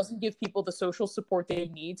and doesn't give people the social support they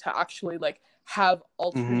need to actually have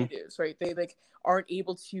alternatives, right? They aren't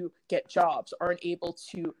able to get jobs, aren't able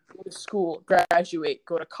to go to school, graduate,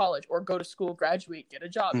 go to college, or go to school, graduate, get a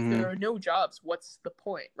job. If there are no jobs, what's the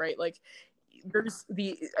point, right?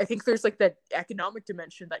 I think there's that economic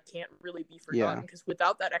dimension that can't really be forgotten, because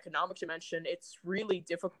without that economic dimension, it's really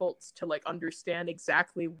difficult to understand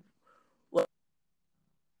exactly what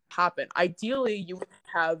happen. Ideally, you would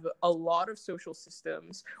have a lot of social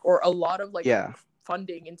systems or a lot of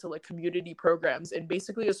funding into community programs and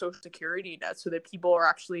basically a social security net, so that people are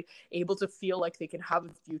actually able to feel like they can have a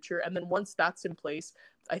future. And then once that's in place,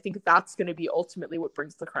 I think that's going to be ultimately what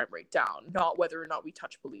brings the crime rate down, not whether or not we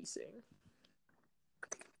touch policing.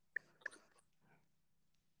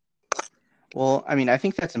 Well, I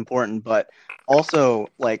think that's important, but also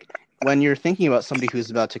when you're thinking about somebody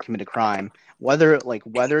who's about to commit a crime, whether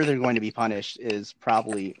they're going to be punished is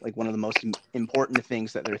probably one of the most important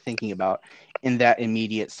things that they're thinking about in that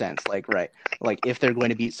immediate sense. If they're going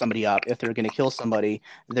to beat somebody up, if they're going to kill somebody,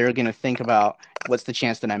 they're going to think about what's the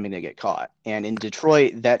chance that I'm going to get caught. And in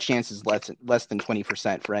Detroit, that chance is less than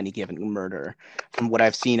 20% for any given murder. From what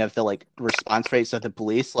I've seen of the response rates of the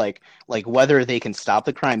police, whether they can stop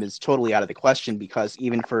the crime is totally out of the question, because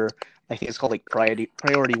even for, I think it's called priority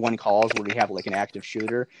one calls, where we have an active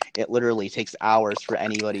shooter, it literally takes hours for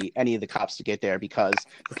any of the cops to get there because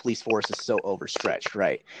the police force is so overstretched,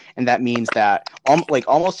 right? And that means that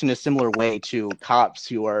almost in a similar way to cops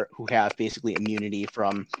who have basically immunity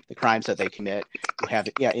from the crimes that they commit, who have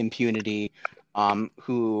impunity,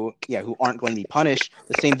 who aren't going to be punished.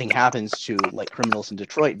 The same thing happens to like criminals in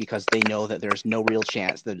Detroit because they know that there's no real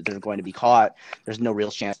chance that they're going to be caught. There's no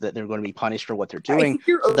real chance that they're going to be punished for what they're I doing. think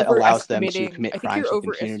you're So that allows them to overestimating. commit I think crimes you're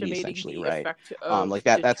with impunity, overestimating essentially, the right? effect of Like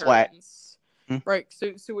that. That's why. deterrence. Right.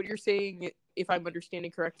 So what you're saying, if I'm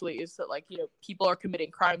understanding correctly, is that like people are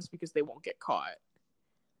committing crimes because they won't get caught.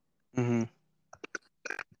 Mm-hmm.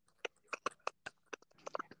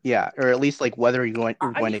 Yeah, or at least like whether you're going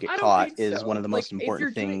to get caught is one of the most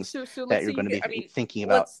important things that you're going to be thinking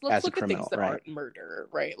about as a criminal, that right? aren't murder,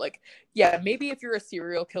 right? Like, yeah, maybe if you're a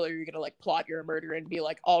serial killer, you're gonna like plot your murder and be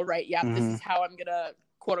like, all right, yeah, this is how I'm gonna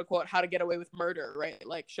quote unquote how to get away with murder, right?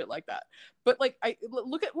 Like shit like that. But like, I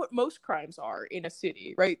look at what most crimes are in a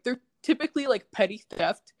city, right? They're typically like petty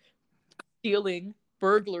theft, stealing,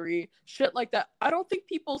 burglary, shit like that. I don't think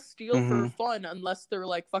people steal for fun unless they're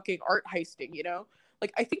like fucking art heisting,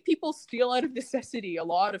 Like, I think people steal out of necessity a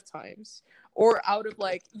lot of times, or out of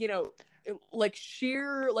like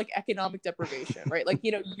sheer like economic deprivation, right? Like,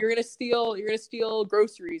 you're gonna steal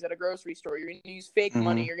groceries at a grocery store. You're gonna use fake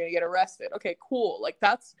money. You're gonna get arrested. Okay, cool. Like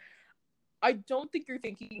I don't think you're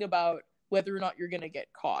thinking about whether or not you're gonna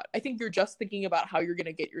get caught. I think you're just thinking about how you're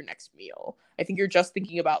gonna get your next meal. I think you're just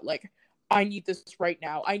thinking about like, I need this right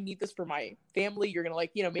now. I need this for my family. You're gonna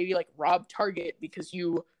like, maybe like rob Target because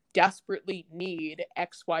you desperately need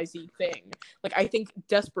XYZ thing. Like, I think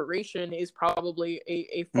desperation is probably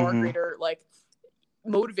a far greater like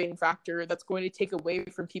motivating factor that's going to take away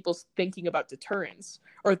from people thinking about deterrence,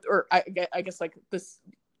 or I guess like this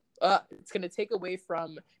it's going to take away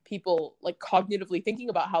from people like cognitively thinking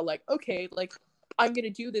about how like, okay, like I'm going to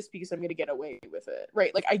do this because I'm going to get away with it,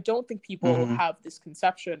 right? Like, I don't think people have this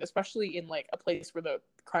conception, especially in like a place where the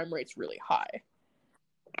crime rate's really high.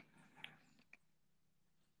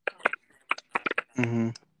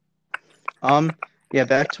 Yeah,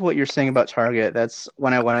 back to what you're saying about Target. That's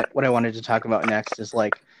what I wanted to talk about next is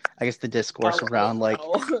like, I guess the discourse around like,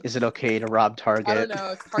 is it okay to rob Target? I don't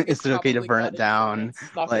know. Is it okay to burn it down?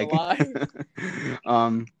 Not like, gonna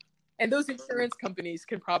lie. And those insurance companies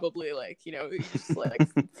can probably like, just like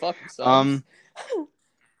fuck themselves.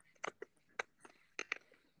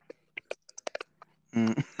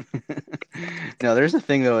 No, there's a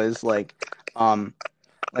thing though, is like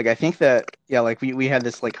I think that, yeah, like we had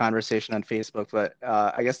this like conversation on Facebook, but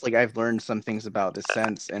I guess like I've learned some things about this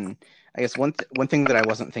since, and I guess one thing that I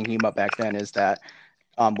wasn't thinking about back then is that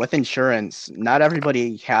with insurance, not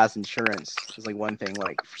everybody has insurance, which is like one thing.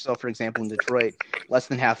 Like, so for example, in Detroit, less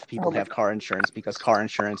than half of people have car insurance because car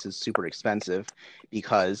insurance is super expensive.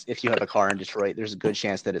 Because if you have a car in Detroit, there's a good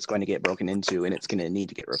chance that it's going to get broken into and it's going to need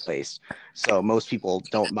to get replaced. So most people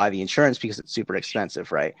don't buy the insurance because it's super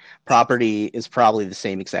expensive, right? Property is probably the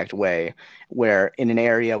same exact way, where in an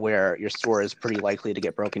area where your store is pretty likely to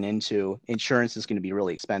get broken into, insurance is going to be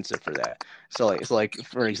really expensive for that. So like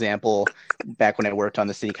for example, back when I worked on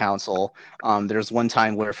the city council, there's one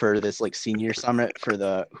time where for this like senior summit for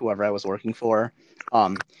the whoever I was working for,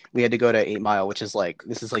 we had to go to 8 Mile, which is like,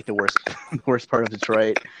 this is like the worst part of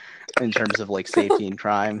Detroit in terms of like safety and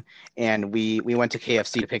crime. And we went to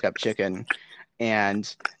KFC to pick up chicken,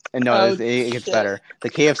 and no, it gets better. The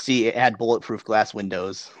KFC, it had bulletproof glass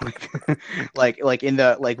windows, like in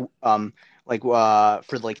the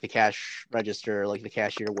for like the cash register, like the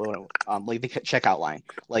cashier, like the checkout line,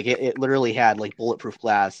 like it literally had like bulletproof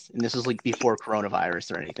glass, and this was like before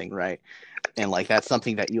coronavirus or anything, right? And like that's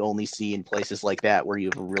something that you only see in places like that where you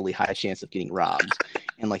have a really high chance of getting robbed.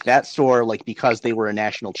 And like that store, like because they were a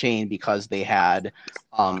national chain, because they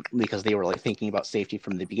were like thinking about safety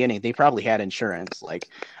from the beginning, they probably had insurance. Like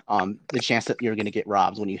the chance that you're going to get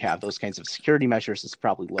robbed when you have those kinds of security measures is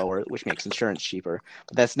probably lower, which makes insurance cheaper.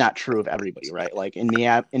 But that's not true of everybody, right? Like in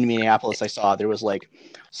Minneapolis, I saw there was like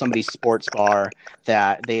somebody's sports bar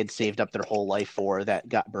that they had saved up their whole life for that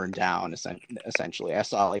got burned down. Essentially, I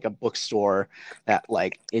saw like a bookstore that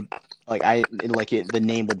the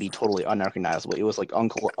name would be totally unrecognizable. It was like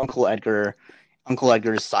Uncle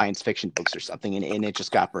Edgar's science fiction books or something, and it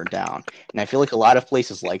just got burned down. And I feel like a lot of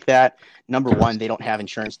places like that, number one, they don't have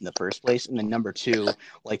insurance in the first place, and then number two,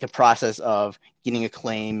 like the process of getting a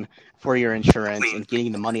claim for your insurance and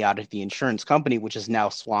getting the money out of the insurance company, which is now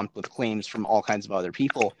swamped with claims from all kinds of other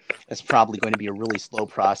people, is probably going to be a really slow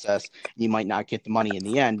process. You might not get the money in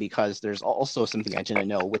the end, because there's also something I didn't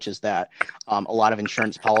know, which is that a lot of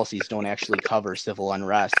insurance policies don't actually cover civil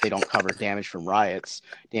unrest. They don't cover damage from riots,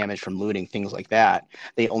 damage from looting, things like that.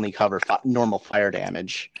 They only cover normal fire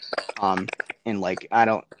damage. And like I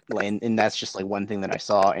don't, and that's just like one thing that I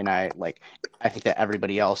saw, and I think that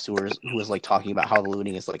everybody else who was like talking about how the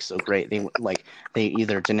looting is like so great, they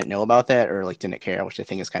either didn't know about that or like didn't care, which I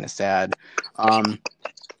think is kind of sad.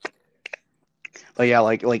 But yeah,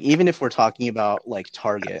 like even if we're talking about like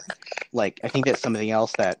Target, like I think that something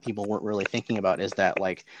else that people weren't really thinking about is that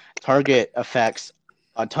like Target affects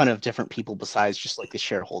a ton of different people besides just like the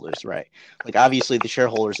shareholders, right? Like obviously the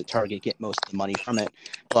shareholders at Target get most of the money from it,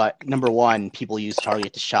 but number one, people use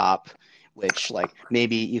Target to shop, which like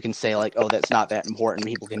maybe you can say like, oh, that's not that important,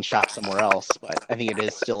 people can shop somewhere else, but I think it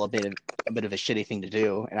is still a bit of a shitty thing to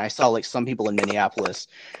do. And I saw like some people in Minneapolis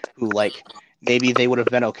who like maybe they would have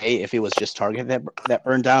been okay if it was just Target that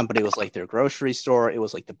burned down, but it was like their grocery store, it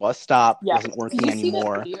was like the bus stop Yeah. wasn't working Did you see that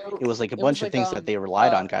anymore. video? It was like a It bunch was of like, things that they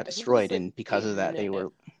relied on got I think it was, destroyed, like, and because of that, they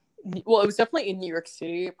were. Well, it was definitely in New York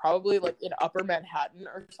City, probably like in Upper Manhattan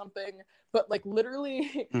or something. But like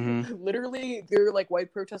literally, literally, there were like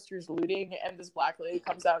white protesters looting, and this black lady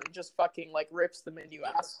comes out and just fucking like rips them a new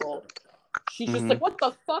asshole. She's just like, "What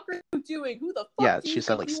the fuck are you doing? Who the fuck do you she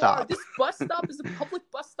said think like you stop. are? This bus stop is a public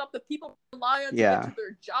bus stop that people rely on to Yeah. get to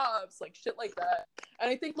their jobs, like shit like that." And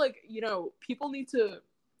I think like people need to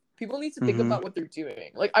think about what they're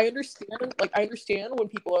doing. Like I understand when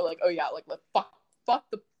people are like, "Oh yeah, like fuck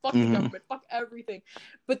the government, fuck everything,"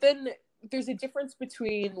 but then there's a difference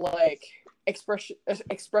between like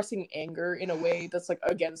expressing anger in a way that's like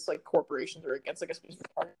against like corporations or against like a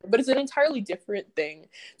specific party, but it's an entirely different thing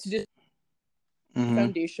to just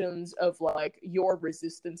foundations of like your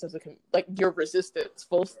resistance as like your resistance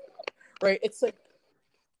full stop, right? It's like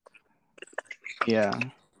yeah,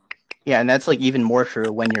 and that's like even more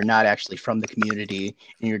true when you're not actually from the community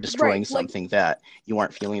and you're destroying something that you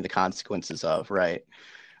aren't feeling the consequences of, right?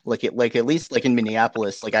 Like at least like in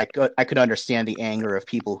Minneapolis, like I could understand the anger of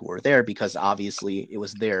people who were there because obviously it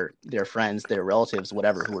was their friends, their relatives,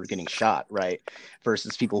 whatever, who were getting shot, right?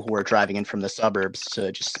 Versus people who are driving in from the suburbs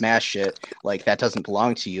to just smash shit. Like that doesn't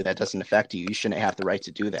belong to you. That doesn't affect you. You shouldn't have the right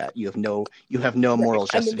to do that. You have no moral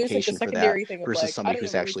justification for that versus somebody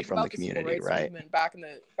who's actually from the community, right? Back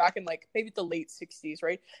in like maybe the late 60s,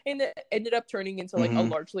 right? And it ended up turning into like a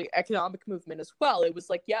largely economic movement as well. It was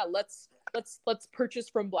like, yeah, let's purchase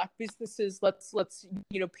from black businesses. Let's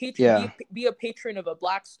be a patron of a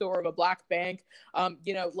black store, of a black bank.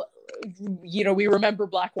 We remember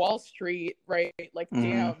Black Wall Street, right? Like,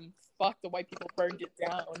 damn, fuck, the white people burned it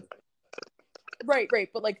down. Right,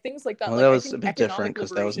 but like things like that. Well, like, that was a bit different because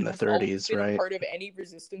that was in the 30s, right? Part of any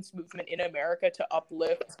resistance movement in America to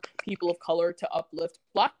uplift people of color, to uplift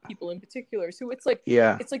black people in particular. So it's like,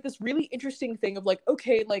 it's like this really interesting thing of like,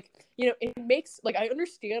 okay, like it makes like I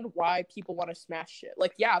understand why people want to smash shit.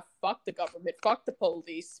 Like, yeah, fuck the government, fuck the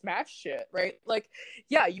police, smash shit, right? Like,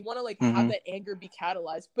 yeah, you want to like have that anger be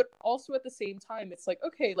catalyzed, but also at the same time, it's like,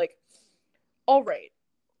 okay, like, all right,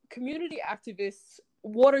 community activists.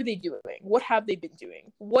 What are they doing? What have they been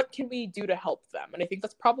doing? What can we do to help them? And I think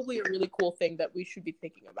that's probably a really cool thing that we should be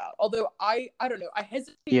thinking about. Although I don't know, I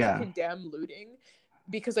hesitate to condemn looting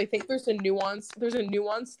because I think there's a nuance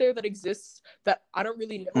there that exists that I don't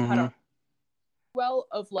really know how to well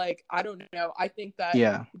of like, I don't know. I think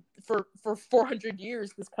that for 400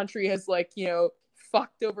 years this country has like,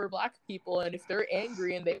 fucked over black people, and if they're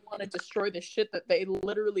angry and they want to destroy the shit that they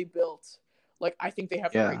literally built, like I think they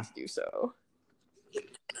have the right to do so.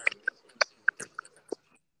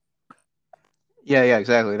 Yeah,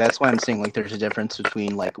 exactly. That's why I'm saying like there's a difference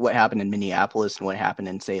between like what happened in Minneapolis and what happened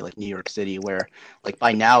in say like New York City, where like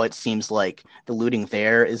by now it seems like the looting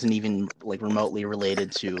there isn't even like remotely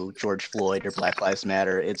related to George Floyd or Black Lives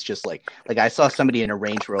Matter. It's just like I saw somebody in a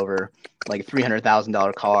Range Rover, like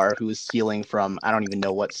 $300,000 car, who was stealing from I don't even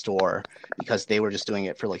know what store because they were just doing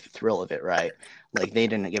it for like the thrill of it, right? Like they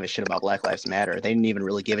didn't give a shit about Black Lives Matter. They didn't even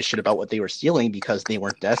really give a shit about what they were stealing because they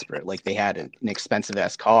weren't desperate. Like they had an expensive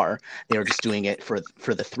ass car. They were just doing it for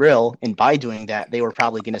the thrill, and by doing that, they were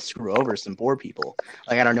probably going to screw over some poor people.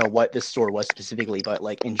 Like I don't know what this store was specifically, but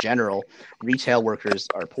like in general, retail workers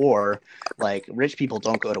are poor. Like rich people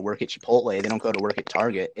don't go to work at Chipotle. They don't go to work at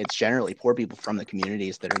Target. It's generally poor people from the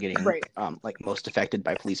communities that are getting like most affected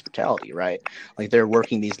by police brutality, right? Like they're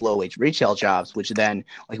working these low wage retail jobs, which then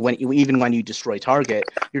like when you destroy Target,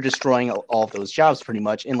 you're destroying all of those jobs pretty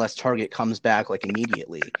much, unless Target comes back like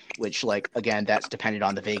immediately, which like again that's dependent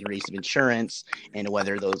on the vagaries of insurance and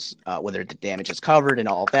whether the damage is covered and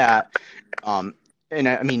all of that. And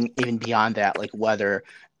I mean even beyond that, like whether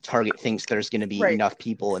Target thinks there's going to be enough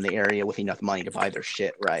people in the area with enough money to buy their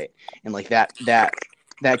shit, right? And like that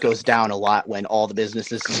goes down a lot when all the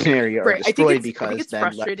businesses in the area are destroyed because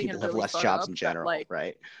then people have less jobs in general,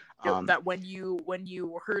 right? that when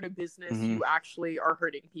you hurt a business, you actually are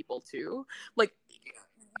hurting people too. Like,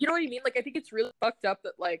 you know what I mean? Like, I think it's really fucked up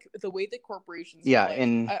that, like, the way that corporations, Yeah, like,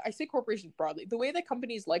 and I say corporations broadly, the way that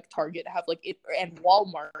companies like Target have, like, it, and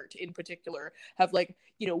Walmart in particular have, like,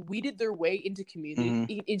 you know, weeded their way into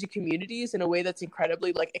into communities in a way that's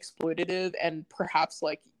incredibly, like, exploitative and perhaps,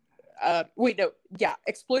 like, exploitative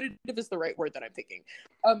is the right word that I'm thinking.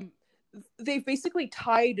 They've basically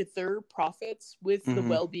tied their profits with the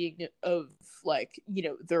well-being of, like, you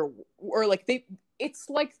know, it's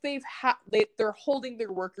like they're holding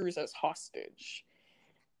their workers as hostage,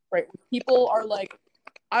 right? People are like,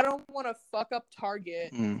 I don't want to fuck up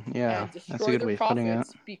Target yeah, and that's a destroy good their way of putting it.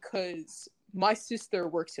 profits because my sister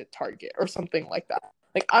works at Target or something like that.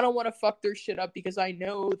 Like, I don't want to fuck their shit up because I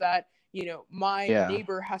know that, you know, my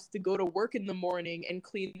neighbor has to go to work in the morning and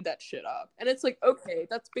clean that shit up. And it's like, okay,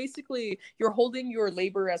 that's basically, you're holding your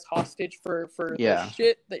labor as hostage for the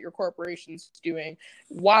shit that your corporation's doing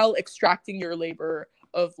while extracting your labor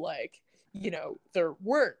of, like, you know, their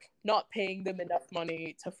work, not paying them enough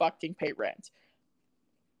money to fucking pay rent.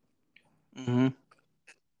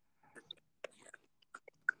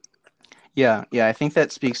 Yeah, I think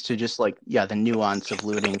that speaks to just, like, the nuance of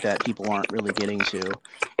looting that people aren't really getting to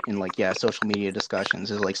in, like, social media discussions.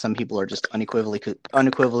 Is like some people are just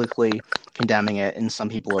unequivocally condemning it, and some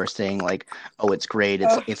people are saying, like, oh, it's great,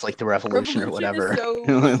 it's like the revolution or whatever. So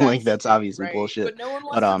like, that's obviously right? bullshit. But no one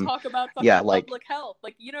wants to talk about fucking public health.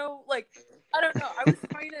 Like, you know, like, I don't know. I was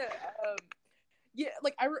trying to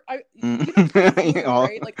like, Typhoon,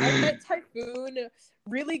 right? Like, I met Typhoon,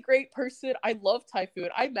 really great person. I love Typhoon.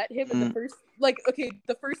 I met him in the first, like, okay,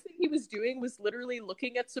 the first thing he was doing was literally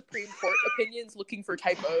looking at Supreme Court opinions, looking for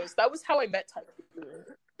typos. That was how I met Typhoon.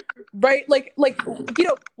 Right? Like, you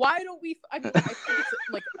know, why don't we, I mean, like, I think it's,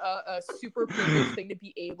 like, a super privileged thing to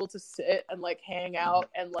be able to sit and, like, hang out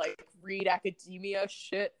and, like, read academia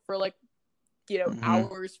shit for, like, you know,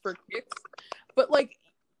 hours for kicks. But, like,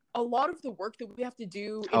 a lot of the work that we have to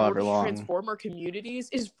do in order to transform our communities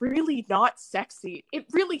is really not sexy. It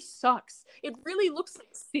really sucks. It really looks like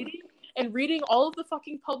sitting and reading all of the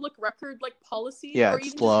fucking public record, like, policies, or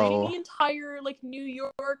even just reading the entire, like, New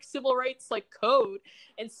York civil rights, like, code,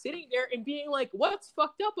 and sitting there and being like, what's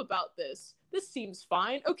fucked up about this? This seems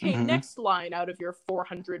fine. Okay, next line out of your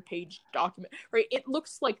 400-page document, right? It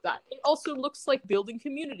looks like that. It also looks like building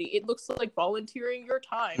community. It looks like volunteering your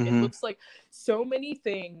time. It looks like so many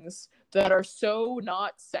things that are so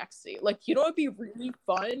not sexy. Like, you know, it'd be really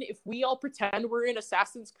fun if we all pretend we're in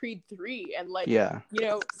Assassin's Creed 3 and, like, you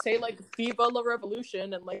know, say, like, Viva la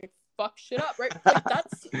Revolution and, like, fuck shit up, right? Like,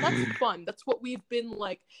 that's fun. That's what we've been,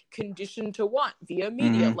 like, conditioned to want via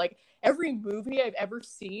media. Like, every movie I've ever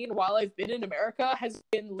seen while I've been in America has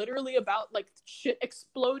been literally about, like, shit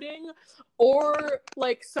exploding or,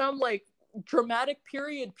 like, some, like, dramatic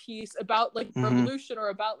period piece about, like, revolution or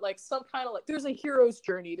about, like, some kind of, like, there's a hero's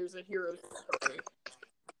journey, there's a hero's story.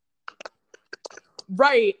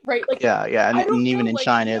 Right, like, and even in like,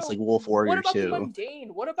 China, you know, it's like Wolf Warrior what about 2. the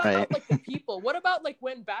mundane? What about like the people? What about, like,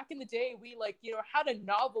 when back in the day we, like, you know, had a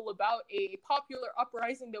novel about a popular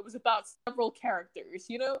uprising that was about several characters,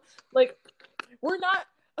 you know? Like, we're not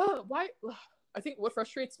why I think what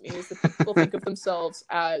frustrates me is that people think of themselves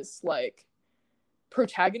as, like,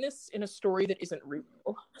 protagonists in a story that isn't real.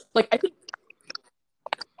 Like, I think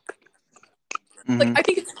like, I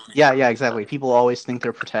think it's exactly. People always think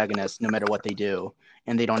they're protagonists no matter what they do,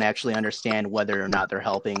 and they don't actually understand whether or not they're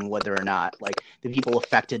helping, whether or not, like, the people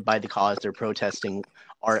affected by the cause they're protesting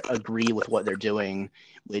agree with what they're doing,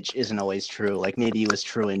 which isn't always true. Like, maybe it was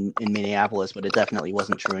true in Minneapolis, but it definitely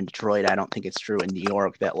wasn't true in Detroit. I don't think it's true in New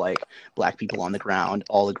York that, like, black people on the ground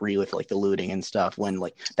all agree with, like, the looting and stuff, when,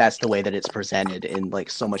 like, that's the way that it's presented in,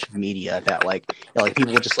 like, so much of media that, like,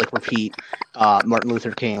 people would just, like, repeat Martin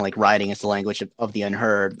Luther King, like, rioting is the language of the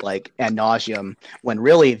unheard, like, ad nauseum, when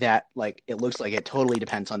really that, like, it looks like it totally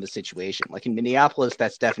depends on the situation. Like, in Minneapolis,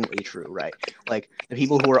 that's definitely true, right? Like, the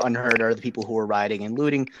people who are unheard are the people who are rioting and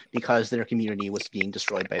looting because their community was being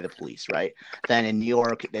destroyed by the police, right? Then in New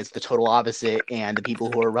York, it's the total opposite, and the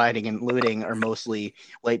people who are rioting and looting are mostly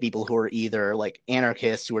white people who are either, like,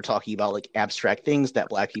 anarchists who are talking about, like, abstract things that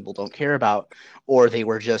black people don't care about, or they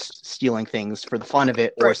were just stealing things for the fun of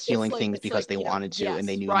it, or stealing things because they wanted to, and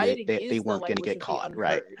they knew they weren't going to get caught,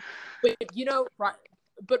 right? But, you know,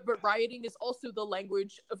 but rioting is also the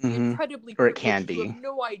language of the incredibly or it can privileged who be. have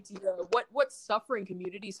no idea what suffering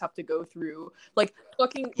communities have to go through. Like,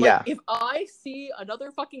 fucking, like, if I see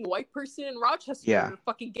another fucking white person in Rochester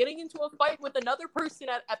fucking getting into a fight with another person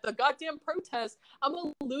at the goddamn protest, I'm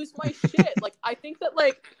gonna lose my shit. Like, I think that,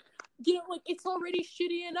 like, you know, like, it's already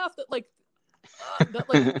shitty enough that, like, that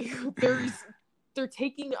like they're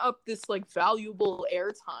taking up this like valuable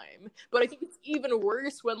airtime. But I think it's even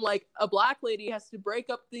worse when like a black lady has to break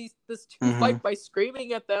up this fight by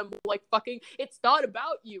screaming at them like fucking it's not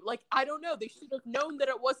about you. Like I don't know, they should have known that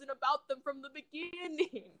it wasn't about them from the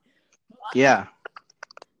beginning. Yeah.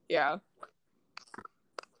 Yeah.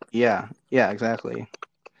 Yeah, exactly.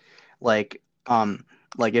 Like,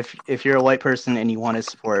 if you're a white person and you want to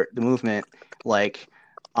support the movement, like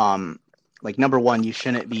number one, you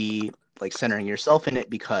shouldn't be like centering yourself in it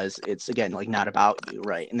because it's again like not about you,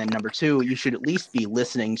 right? And then number two, you should at least be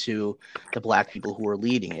listening to the black people who are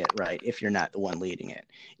leading it, right? If you're not the one leading it,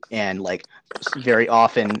 and like very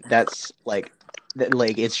often that's like that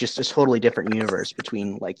like it's just a totally different universe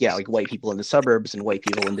between like white people in the suburbs and white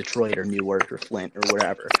people in Detroit or Newark or Flint or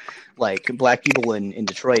whatever. Like black people in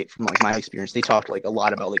Detroit, from like my experience, they talked like a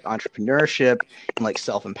lot about like entrepreneurship and like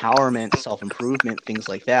self-empowerment, self-improvement, things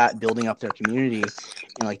like that, building up their community.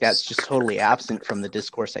 And like that's just totally absent from the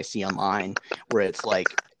discourse I see online, where it's like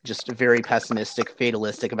just very pessimistic,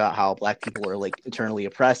 fatalistic about how black people are like eternally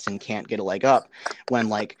oppressed and can't get a leg up, when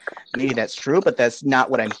like maybe that's true, but that's not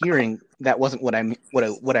what I'm hearing. That wasn't what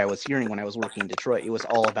I was hearing when I was working in Detroit. It was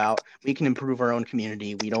all about we can improve our own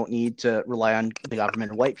community. We don't need to rely on the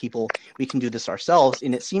government or white people. We can do this ourselves.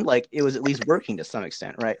 And it seemed like it was at least working to some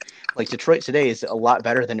extent, right? Like Detroit today is a lot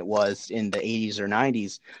better than it was in the 80s or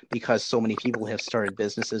 90s because so many people have started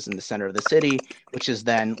businesses in the center of the city, which is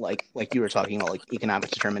then like you were talking about, like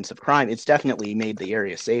economic determinants of crime. It's definitely made the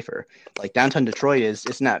area safer. Like downtown Detroit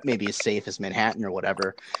it's not maybe as safe as Manhattan or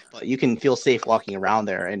whatever, but you can feel safe walking around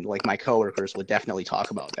there. And like my coworkers would definitely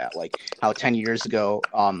talk about that, like how 10 years ago,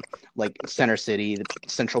 like Center City, the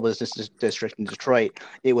central business district in Detroit,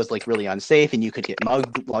 it was like really unsafe and you could get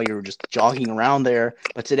mugged while you were just jogging around there.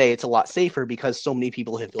 But today it's a lot safer because so many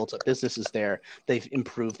people have built up businesses there. They've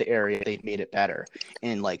improved the area, they've made it better.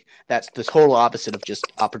 And like that's the total opposite of just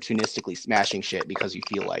opportunistically smashing shit because you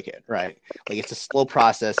feel like it, right? Like it's a slow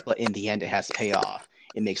process, but in the end it has to pay off.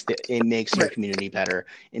 It makes your community better.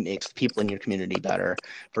 It makes the people in your community better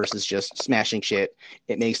versus just smashing shit.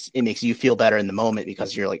 It makes you feel better in the moment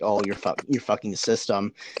because you're like, oh, you're fucking the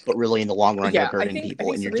system, but really in the long run you're hurting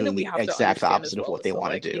people and you're doing the exact opposite of what they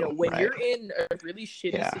want to do. You know, when right? you're in a really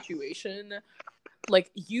shitty situation,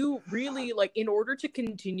 like you really like in order to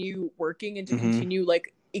continue working and to continue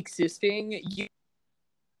like existing, you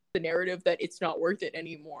the narrative that it's not worth it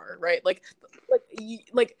anymore, right? Like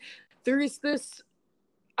there is this.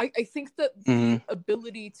 I think that the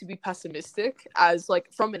ability to be pessimistic as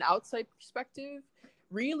like from an outside perspective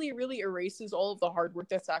really, really erases all of the hard work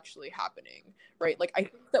that's actually happening, right? Like I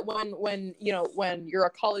think that when you know when you're a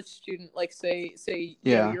college student, like say you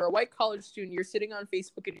know, you're a white college student, you're sitting on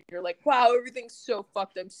Facebook and you're like, wow, everything's so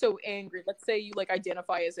fucked, I'm so angry. Let's say you like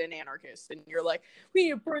identify as an anarchist and you're like, we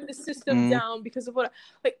need to burn the system down because of what,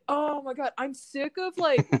 like, oh my god, I'm sick of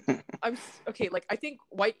like okay, like I think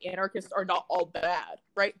white anarchists are not all bad,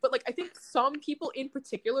 right? But like I think some people in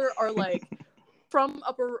particular are like from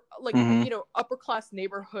upper like you know upper class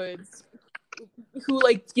neighborhoods who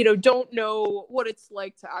like you know don't know what it's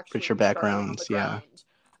like to actually richer backgrounds,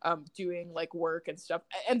 doing like work and stuff.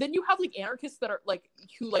 And then you have like anarchists that are like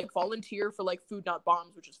who like volunteer for like Food Not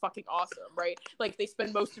Bombs, which is fucking awesome, right? Like they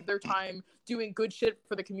spend most of their time doing good shit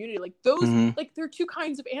for the community. Like those like there are two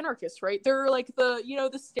kinds of anarchists, right? They're like the, you know,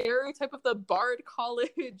 the stereotype of the Bard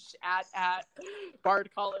College at Bard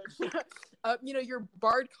College you know, your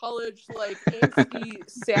Bard College like angsty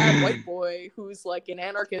sad white boy who's like an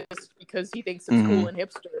anarchist because he thinks it's cool and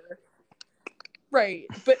hipster, right?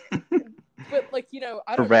 But like, you know,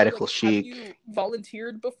 I don't know, radical like, chic. have you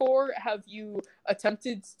volunteered before? Have you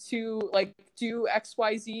attempted to like do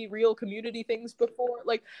XYZ real community things before?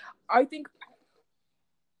 Like, I think.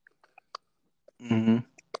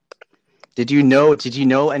 Did you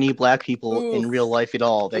know any black people in real life at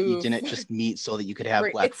all that you didn't just meet so that you could have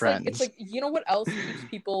black friends? It's like, you know what else keeps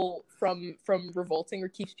people from revolting or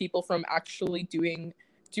keeps people from actually doing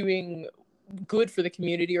good for the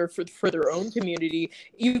community or for their own community?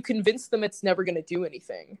 You convince them it's never going to do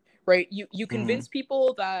anything, right? You convince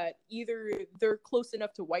people that either they're close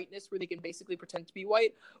enough to whiteness where they can basically pretend to be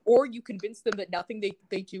white, or you convince them that nothing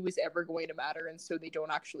they do is ever going to matter, and so they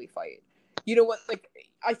don't actually fight. You know what, like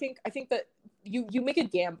I think that you make a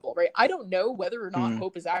gamble, right? I don't know whether or not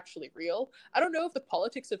hope is actually real. I don't know if the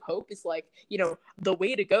politics of hope is like, you know, the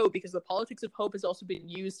way to go, because the politics of hope has also been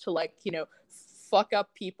used to like, you know, fuck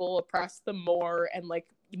up people, oppress them more, and like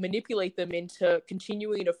manipulate them into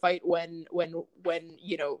continuing to fight when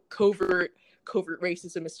you know covert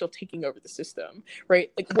racism is still taking over the system,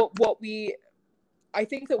 right? Like what we I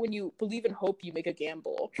think that when you believe in hope, you make a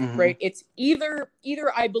gamble, Mhm. right? It's either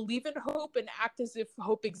I believe in hope and act as if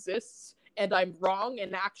hope exists, and I'm wrong,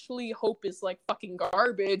 and actually hope is like fucking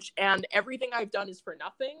garbage, and everything I've done is for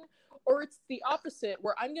nothing. Or it's the opposite,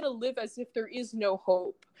 where I'm gonna live as if there is no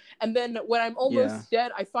hope, and then when I'm almost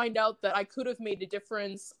dead, I find out that I could have made a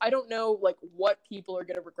difference. I don't know, like, what people are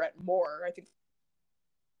gonna regret more.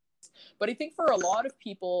 But I think for a lot of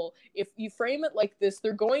people, if you frame it like this,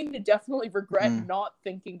 they're going to definitely regret not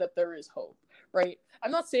thinking that there is hope, right?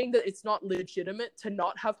 I'm not saying that it's not legitimate to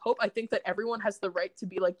not have hope. I think that everyone has the right to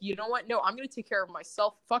be like, you know what? No, I'm going to take care of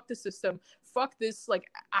myself. Fuck the system. Fuck this, like,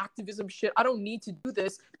 activism shit. I don't need to do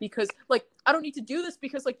this because, like,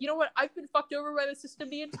 you know what? I've been fucked over by the system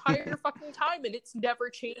the entire fucking time and it's never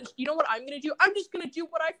changed. You know what I'm going to do? I'm just going to do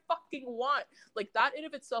what I fucking want. Like, that in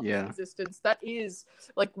of itself is existence. That is,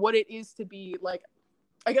 like, what it is to be, like,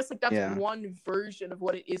 I guess, like, that's one version of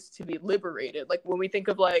what it is to be liberated. Like, when we think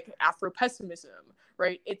of, like, Afro-pessimism,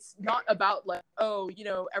 right? It's not about, like, oh, you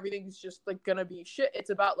know, everything's just, like, gonna be shit. It's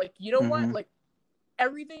about, like, you know what? Like,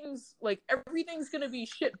 everything's gonna be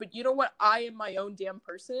shit, but you know what? I am my own damn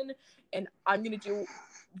person, and I'm gonna do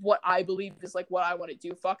what I believe is, like, what I want to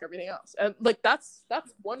do. Fuck everything else. And, like, that's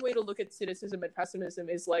one way to look at cynicism and pessimism,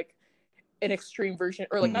 is, like, an extreme version,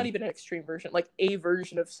 or, like, not even an extreme version, like, a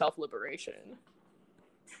version of self-liberation.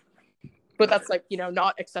 But that's, like, you know,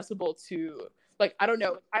 not accessible to, like, I don't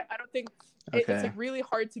know. I don't think it's, like, really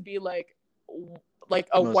hard to be like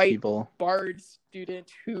a Most white people. Bard student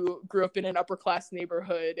who grew up in an upper class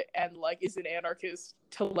neighborhood and, like, is an anarchist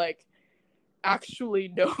to, like, actually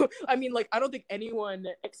know. I mean, like, I don't think anyone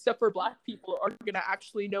except for Black people are gonna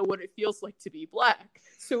actually know what it feels like to be Black.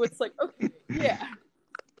 So it's like, okay, yeah.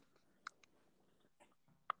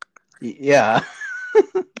 Yeah.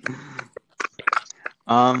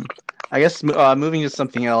 I guess moving to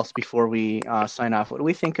something else before we sign off. What do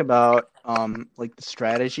we think about like the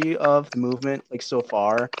strategy of the movement, like, so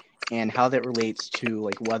far, and how that relates to,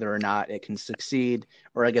 like, whether or not it can succeed,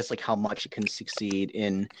 or I guess, like, how much it can succeed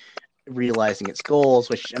in realizing its goals?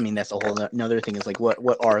 Which, I mean, that's a whole another thing. Is like, what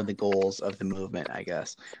are the goals of the movement? I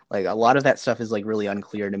guess, like, a lot of that stuff is, like, really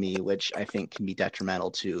unclear to me, which I think can be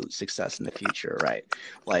detrimental to success in the future, right?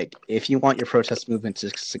 Like, if you want your protest movement to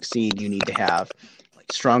succeed, you need to have,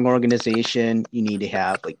 like, strong organization. You need to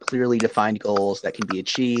have, like, clearly defined goals that can be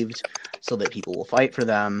achieved so that people will fight for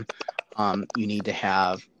them. You need to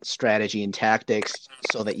have strategy and tactics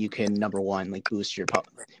so that you can, number one, like,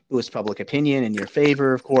 boost public opinion in your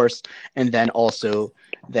favor, of course, and then also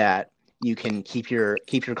that you can keep your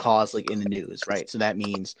cause, like, in the news, right? So that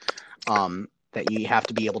means that you have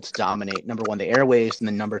to be able to dominate, number one, the airwaves, and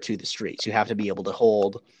then number two, the streets. You have to be able to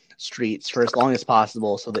hold streets for as long as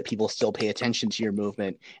possible so that people still pay attention to your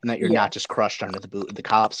movement and that you're not just crushed under the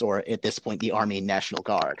cops, or at this point the Army and National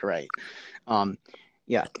Guard, right?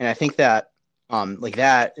 Yeah, and I think that like,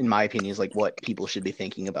 that, in my opinion, is, like, what people should be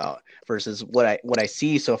thinking about, versus what I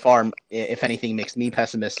see so far, if anything, makes me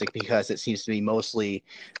pessimistic, because it seems to be mostly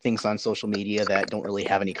things on social media that don't really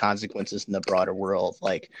have any consequences in the broader world.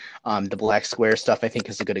 Like, the Black Square stuff, I think,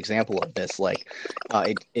 is a good example of this. Like,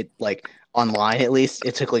 it like, online, at least,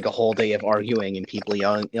 it took, like, a whole day of arguing and people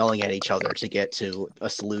yelling at each other to get to a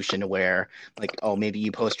solution where, like, oh, maybe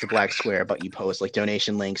you post your Black Square, but you post, like,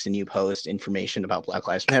 donation links, and you post information about Black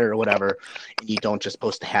Lives Matter or whatever, and you don't just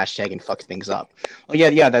post the hashtag and fuck things up. Oh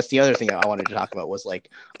yeah, that's the other thing I wanted to talk about, was, like,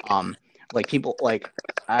 people, like,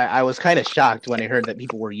 I was kind of shocked when I heard that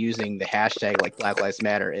people were using the hashtag, like, Black Lives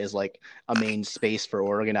Matter as, like, a main space for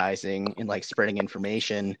organizing and, like, spreading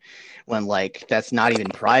information, when, like, that's not even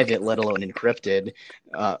private, let alone encrypted,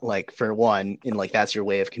 like, for one, and, like, that's your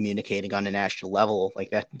way of communicating on a national level.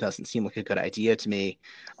 Like, that doesn't seem like a good idea to me.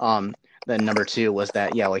 Then number two was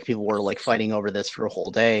that, yeah, like, people were, like, fighting over this for a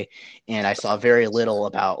whole day, and I saw very little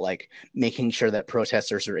about, like, making sure that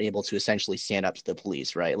protesters are able to essentially stand up to the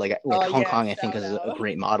police, right? Like Hong Kong, I think, is a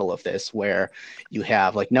great model of this, where you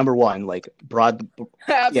have, like, number one, like, broad,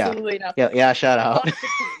 Absolutely nothing. Yeah, shout out.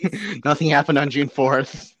 Nothing happened on June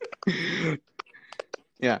 4th.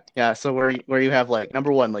 Yeah. So where you have, like,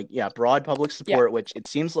 number one, like, broad public support, which it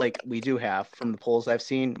seems like we do have from the polls I've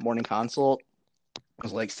seen. Morning Consult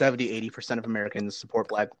was like 70-80% of Americans support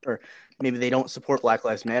or maybe they don't support Black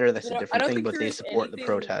Lives Matter. That's a different thing, but they support the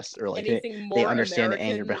protests, or, like, they understand the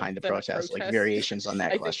anger behind the protests, like, variations on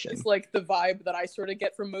that question. It's, like, the vibe that I sort of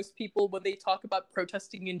get from most people when they talk about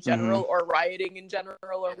protesting in general or rioting in general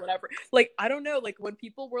or whatever. Like, I don't know, like, when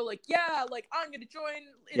people were like, yeah, like, I'm gonna join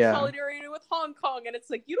in solidarity with Hong Kong, and it's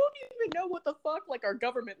like, you don't even know what the fuck, like, our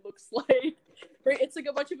government looks like, right? It's like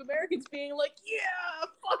a bunch of Americans being like, yeah,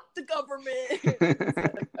 fuck the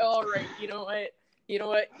government. Like, all right, you know what? You know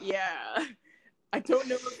what? Yeah. I don't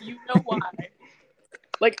know if you know why.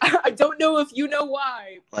 Like, I don't know if you know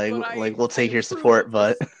why. Like we'll take your support,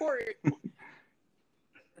 but.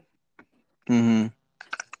 Mm-hmm.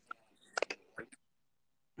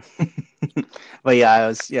 But I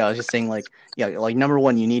was just saying, like, number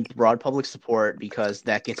one, you need broad public support because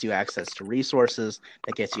that gets you access to resources,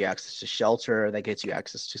 that gets you access to shelter, that gets you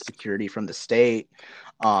access to security from the state,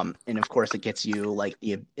 and of course it gets you, like,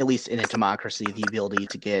 at least in a democracy, the ability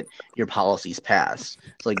to get your policies passed.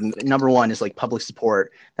 So, like, number one is, like, public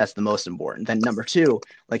support. That's the most important. Then number two,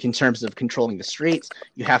 like, in terms of controlling the streets,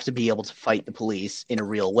 you have to be able to fight the police in a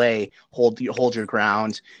real way, hold your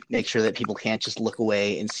ground, make sure that people can't just look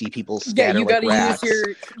away and see people scatter like rats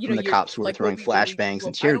from the cops who are throwing flashbangs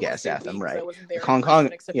and tear gas at them, right? I wasn't there Hong Kong,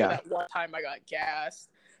 except for that one time I got gassed,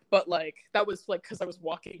 but like that was like because I was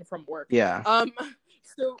walking from work. Yeah.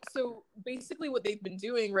 So basically what they've been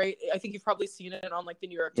doing, right? I think you've probably seen it on like the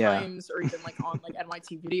New York Times or even like on like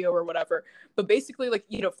NYT Video or whatever. But basically, like,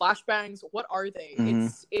 flashbangs, what are they? Mm-hmm.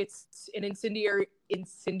 It's an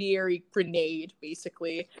incendiary grenade,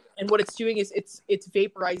 basically. And what it's doing is it's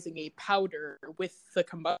vaporizing a powder with the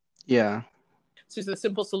combustion. Yeah. So the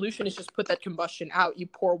simple solution is just put that combustion out. You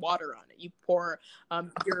pour water on it. You pour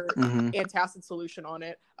your antacid solution on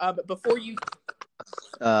it. But before you.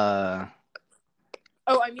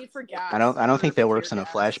 Oh, I mean for gas. I don't think that works in a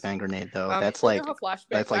flashbang grenade though. That's like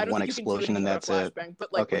one explosion and that's it.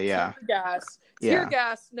 But like okay, yeah. Tear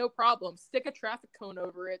gas, no problem. Stick a traffic cone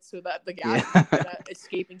over it so that the gas is gonna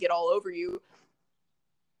escape and get all over you.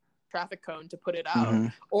 Traffic cone to put it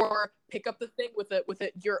out, or pick up the thing with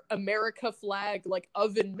it your America flag, like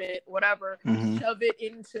oven mitt, whatever. Shove it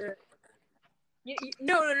into.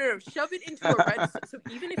 No. Shove it into a red. So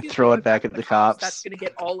even if you throw it back at the cops, that's gonna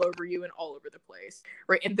get all over you and all over the place,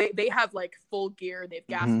 right? And they have like full gear. They have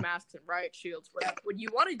gas masks and riot shields. Whatever. What you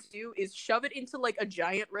want to do is shove it into like a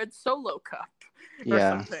giant red Solo cup or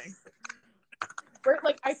something. Right?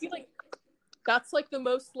 Like I feel like that's like the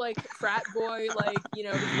most like frat boy, like, if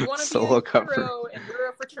you want to be a hero and you're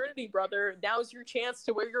a fraternity brother, now's your chance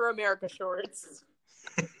to wear your America shorts.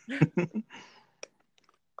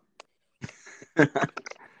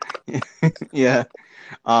 Yeah.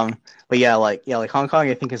 But like Hong Kong,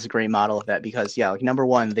 I think is a great model of that because like number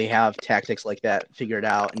one, they have tactics like that figured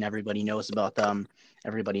out and everybody knows about them.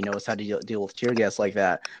 Everybody knows how to deal with tear gas like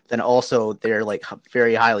that. Then also they're like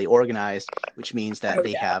very highly organized, which means that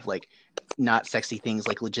they have like not sexy things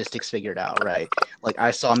like logistics figured out, right? Like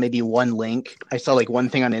I saw maybe one link. I saw like one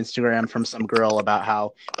thing on Instagram from some girl about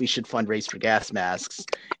how we should fundraise for gas masks.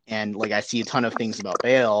 And like I see a ton of things about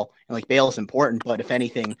bail, and like bail is important, but if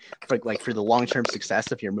anything, for the long-term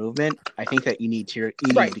success of your movement, I think that you need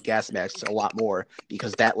the gas masks a lot more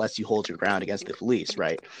because that lets you hold your ground against the police,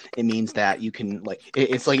 right? It means that you can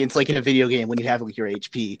it's like in a video game when you have like your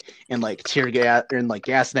HP and like tear gas and like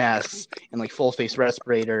gas masks and like full face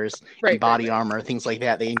respirators and body armor, things like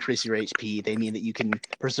that. They increase your HP. They mean that you can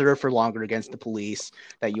preserve for longer against the police,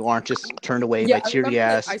 that you aren't just turned away by tear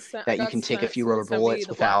gas, that you can take a few rubber bullets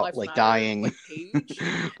without like dying. Page.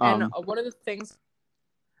 And one of the things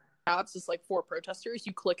apps is like for protesters,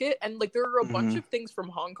 you click it and like there are a bunch of things from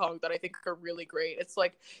Hong Kong that I think are really great. It's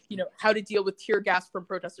like, how to deal with tear gas from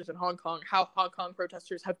protesters in Hong Kong, how Hong Kong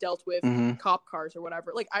protesters have dealt with cop cars or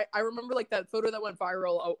whatever. Like I remember like that photo that went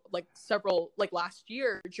viral last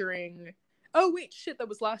year during that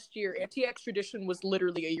was last year. Anti-extradition was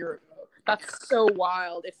literally a year ago. That's so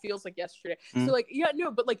wild. It feels like yesterday. So like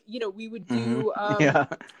but like we would do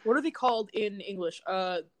what are they called in English?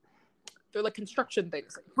 They're like construction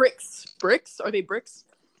things. Like bricks. Are they bricks?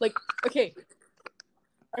 Like okay,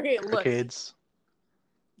 look. Arcades.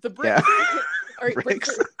 The bricks. Yeah. All right,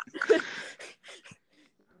 bricks.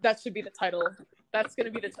 That should be the title. That's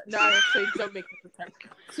gonna be the title. No, actually, don't make this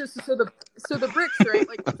the title. So the bricks, right?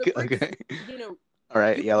 Like the bricks, okay. All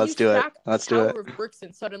right, let's do it. Let's do it. Of bricks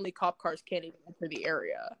and suddenly cop cars can't even enter the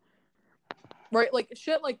area. Right, like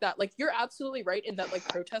shit like that. Like you're absolutely right in that like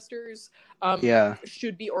protesters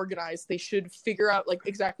should be organized. They should figure out like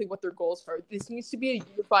exactly what their goals are. This needs to be a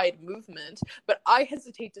unified movement. But I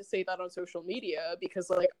hesitate to say that on social media because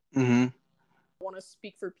like I want to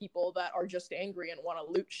speak for people that are just angry and want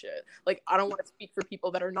to loot shit. Like I don't want to speak for people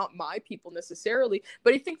that are not my people necessarily.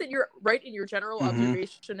 But I think that you're right in your general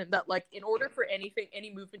observation and that like in order for any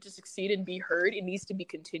movement to succeed and be heard, it needs to be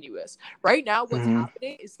continuous. Right now what's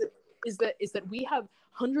happening is that we have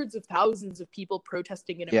hundreds of thousands of people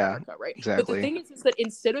protesting in America, right? Exactly. But the thing is that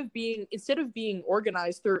instead of being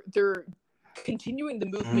organized, they're continuing the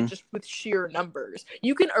movement just with sheer numbers.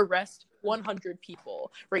 You can arrest 100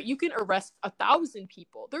 people, right? You can arrest 1,000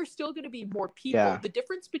 people. There's still going to be more people. Yeah. The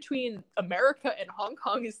difference between America and Hong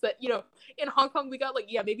Kong is that, in Hong Kong we got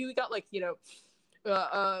maybe we got like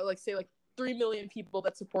say like 3 million people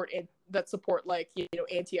that support like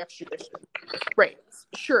anti-extradition, right?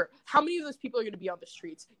 Sure. How many of those people are going to be on the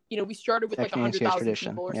streets? We started with like 100,000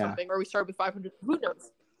 people or something, or we started with 500. Who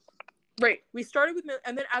knows? Right. We started with,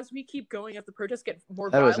 and then as we keep going, as the protests get more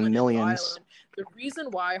violent, and violent, the reason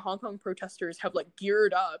why Hong Kong protesters have like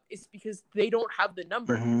geared up is because they don't have the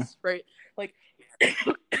numbers, right? Like,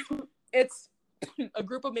 it's a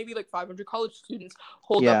group of maybe like 500 college students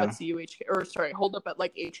hold up at hold up at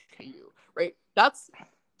like HKU, right? That's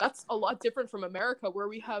a lot different from America, where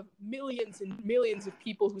we have millions and millions of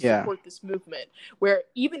people who support this movement, where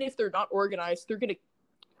even if they're not organized, they're going to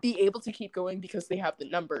be able to keep going because they have the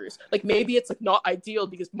numbers. Like, maybe it's like not ideal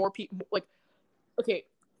because more people, like, okay,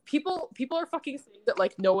 people are fucking saying that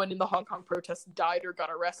like no one in the Hong Kong protests died or got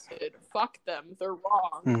arrested. Fuck them, they're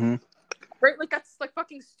wrong. Right? Like, that's like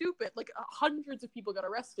fucking stupid. Like, hundreds of people got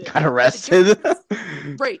arrested.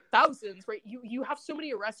 Right, thousands. Right, you have so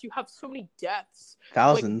many arrests, you have so many deaths,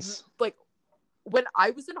 thousands. Like when I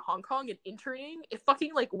was in Hong Kong and interning, it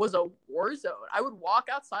fucking like was a war zone. I would walk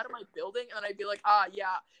outside of my building and I'd be like,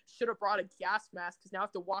 should have brought a gas mask because now I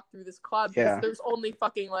have to walk through this cloud because there's only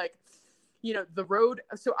fucking like, the road.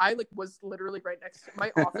 So I like was literally right next to,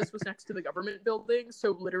 my office was next to the government building.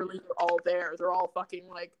 So literally they're all there. They're all fucking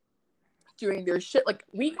like doing their shit. Like,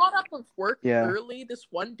 we got up of work early this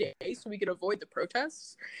one day so we could avoid the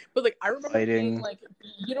protests, but like I remember being like,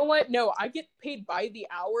 you know what, no, I get paid by the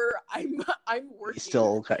hour. I'm working. You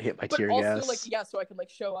still got hit by tear gas. Like, so I can like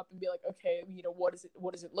show up and be like, okay, what does it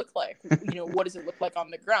look like? What does it look like on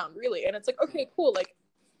the ground, really? And it's like, okay, cool. Like,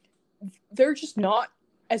 they're just not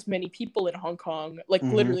as many people in Hong Kong. Like,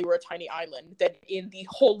 literally we're a tiny island, than in the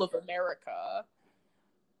whole of America.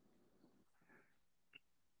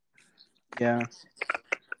 Yeah,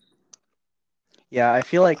 I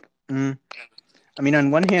feel like, I mean, on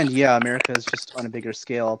one hand, America is just on a bigger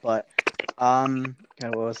scale, but, God,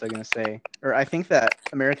 what was I going to say? Or I think that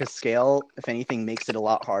America's scale, if anything, makes it a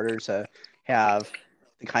lot harder to have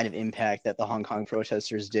the kind of impact that the Hong Kong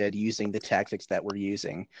protesters did using the tactics that we're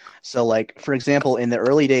using. So, like, for example, in the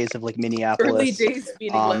early days of, like, Minneapolis,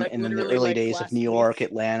 and in the early days of New York,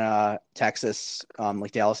 Atlanta, Texas,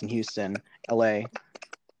 like Dallas and Houston, LA.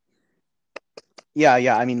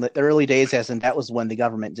 Yeah. I mean, the early days, as in that was when the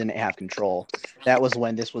government didn't have control. That was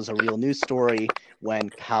when this was a real news story, when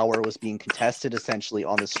power was being contested essentially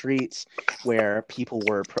on the streets, where people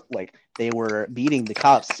were they were beating the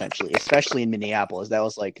cops essentially, especially in Minneapolis. That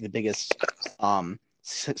was like the biggest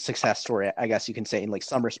success story, I guess you can say, in like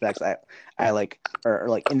some respects. I like, or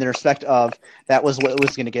like in the respect of that was what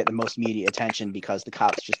was going to get the most media attention because the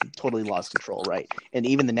cops just totally lost control, right? And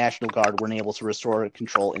even the National Guard weren't able to restore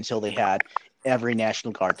control until they had every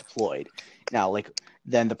National Guard deployed. Now, like,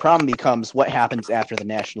 then the problem becomes what happens after the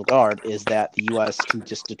National Guard is that the U.S. can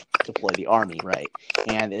just deploy the army, right?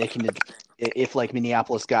 And it can, if like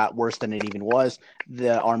Minneapolis got worse than it even was,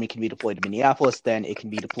 the army can be deployed to Minneapolis, then it can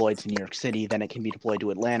be deployed to New York City, then it can be deployed to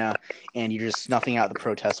Atlanta, and you're just snuffing out the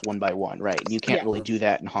protests one by one, right? You can't really do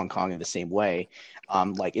that in Hong Kong in the same way,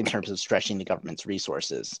 like in terms of stretching the government's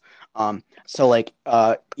resources. So like,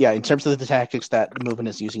 in terms of the tactics that the movement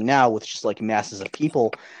is using now with just like masses of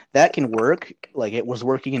people, that can work. Like, it was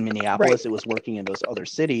working in Minneapolis, It was working in those other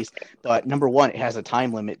cities, but number one, it has a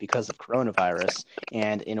time limit because of coronavirus,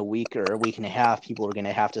 and in a week or a week and a half, people are going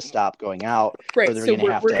to have to stop going out, or they're going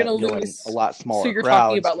to have to go in a lot smaller crowds. So you're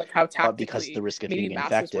talking about like how tactically because of the risk of maybe being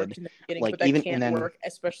infected. In the beginning, like, but that even can't and then work,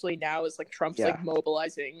 especially now as like Trump's like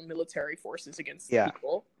mobilizing military forces against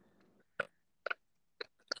people.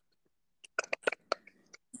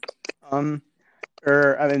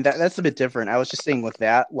 Or I mean that's a bit different. I was just saying with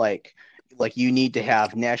that, like you need to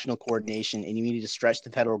have national coordination, and you need to stretch the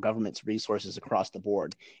federal government's resources across the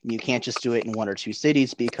board. And you can't just do it in one or two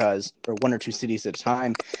cities or one or two cities at a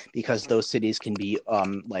time, because those cities can be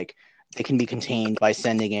they can be contained by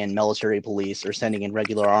sending in military police or sending in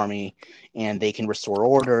regular army, and they can restore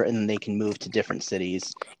order, and then they can move to different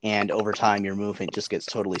cities. And over time, your movement just gets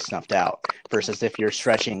totally snuffed out. Versus if you're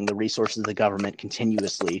stretching the resources of the government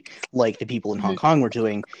continuously, like the people in Hong Kong were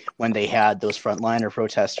doing when they had those frontliner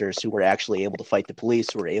protesters who were actually able to fight the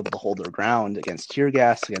police, who were able to hold their ground against tear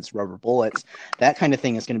gas, against rubber bullets. That kind of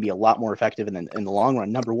thing is going to be a lot more effective in the long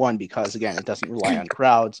run. Number one, because again, it doesn't rely on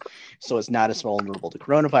crowds, so it's not as vulnerable to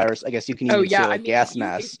coronavirus. I guess you can even say like gas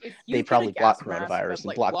masks. They probably block coronavirus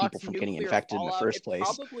and block people from getting infected in the first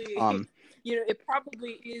place. it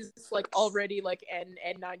probably is like already like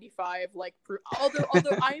N95 like although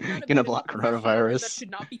I am not a Gonna medical block professional, coronavirus. that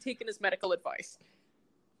should not be taken as medical advice.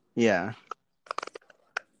 Yeah.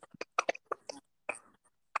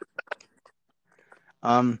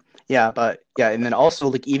 And then also,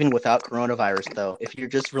 like, even without coronavirus, though, if you're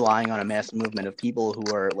just relying on a mass movement of people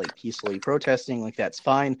who are like peacefully protesting, like, that's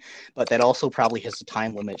fine, but that also probably has a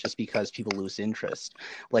time limit just because people lose interest.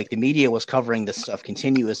 Like, the media was covering this stuff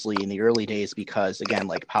continuously in the early days because, again,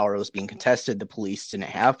 like, power was being contested, the police didn't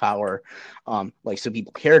have power, so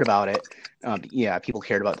people cared about it. People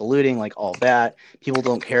cared about the looting, like, all that. People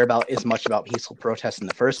don't care about as much about peaceful protests in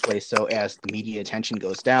the first place, so as the media attention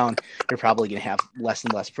goes down, you're probably going to have less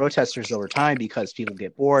and less protesters over time because people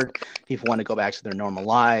get bored, people want to go back to their normal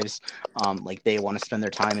lives, they want to spend their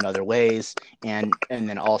time in other ways, and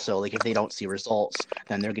then also, like, if they don't see results,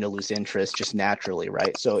 then they're going to lose interest just naturally,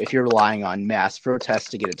 right? So if you're relying on mass protests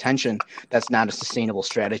to get attention, that's not a sustainable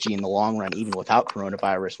strategy in the long run, even without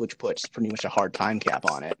coronavirus, which puts pretty much a hard time cap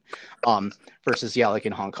on it. Versus, like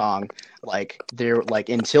in Hong Kong,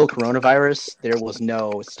 until coronavirus, there was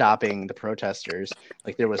no stopping the protesters.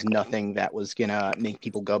 Like, there was nothing that was gonna make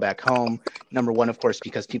people go back home. Number one, of course,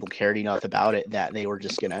 because people cared enough about it that they were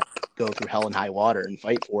just gonna go through hell and high water and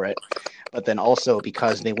fight for it. But then also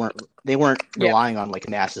because they weren't relying on like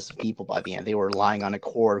masses of people by the end. They were relying on a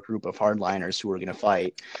core group of hardliners who were gonna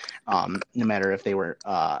fight, no matter if they were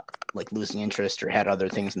losing interest or had other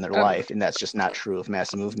things in their life, and that's just not true of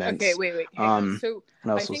mass movements. Okay, wait, hang on. So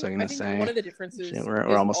what else was I gonna say? One of the differences Shit,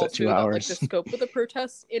 we're almost at 2 that, hours. like, the scope of the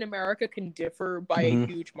protests in America can differ by a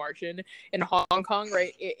huge margin. In Hong Kong,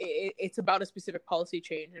 right, it's about a specific policy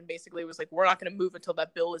change, and basically it was like, we're not going to move until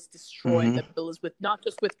that bill is destroyed. That bill is not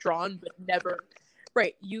just withdrawn, but never.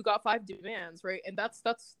 Right, you got 5 demands, right, and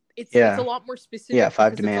it's a lot more specific. Yeah,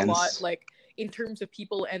 5 demands. It's a lot, like, in terms of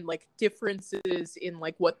people and like differences in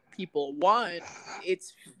like what people want,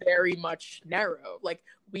 it's very much narrow. Like,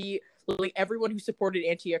 everyone who supported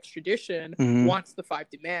anti-extradition wants the 5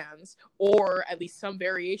 demands, or at least some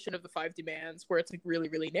variation of the 5 demands where it's like really,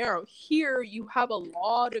 really narrow. Here you have a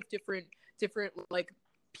lot of different like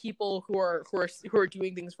people who are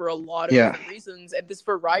doing things for a lot of different reasons, and this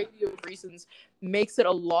variety of reasons makes it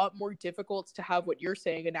a lot more difficult to have what you're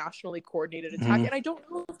saying, a nationally coordinated attack. And I don't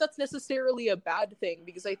know if that's necessarily a bad thing,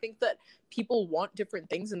 because I think that people want different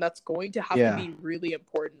things, and that's going to have to be really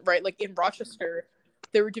important, right? Like in Rochester,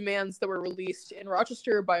 there were demands that were released in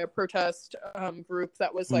Rochester by a protest group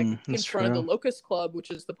that was like in front of the Locust Club, which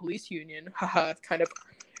is the police union. kind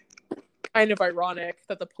of ironic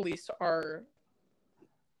that the police are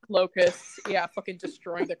locusts, fucking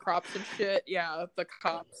destroying the crops and shit. The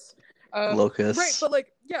cops, locusts, right? But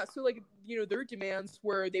like, so like, their demands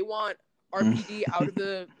where they want RPD out of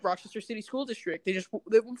the Rochester City School District. They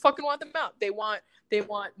fucking want them out. They want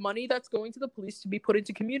money that's going to the police to be put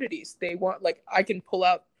into communities. They want, like, I can pull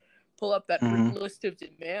up that list of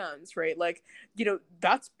demands, right? Like,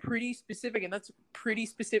 that's pretty specific, and that's pretty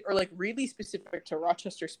specific, or like really specific to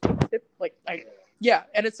Rochester specific. Like,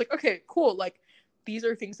 and it's like, okay, cool, like, these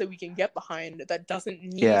are things that we can get behind, that doesn't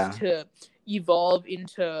need to evolve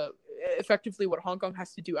into effectively what Hong Kong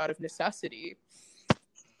has to do out of necessity.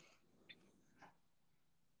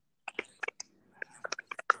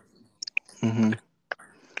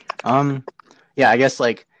 I guess,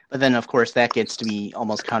 like, but then of course that gets to be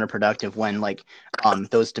almost counterproductive when like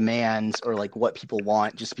those demands or like what people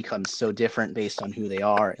want just becomes so different based on who they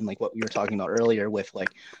are, and like what we were talking about earlier with like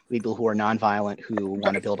people who are nonviolent who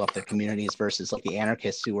want to build up their communities versus like the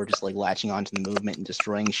anarchists who are just like latching onto the movement and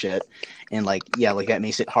destroying shit. And like that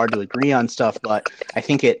makes it hard to agree on stuff, but I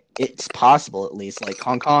think it's possible, at least. Like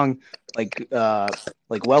Hong Kong, like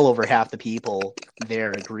well over half the people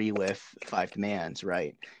there agree with 5 demands,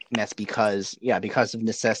 right? And that's because of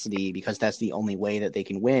necessity, because that's the only way that they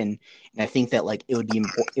can win. And I think that like it would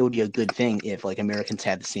be a good thing if like Americans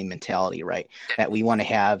had the same mentality, right? That we want to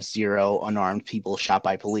have 0 unarmed people shot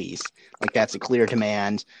by police. Like, that's a clear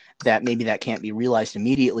demand that maybe that can't be realized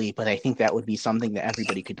immediately, but I think that would be something that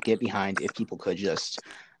everybody could get behind if people could just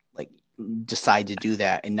like decide to do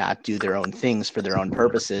that and not do their own things for their own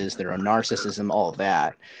purposes, their own narcissism, all of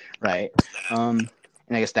that, right?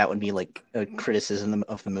 And I guess that would be like a criticism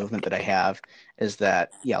of the movement that I have, is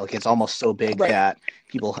that like it's almost so big that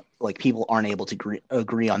people aren't able to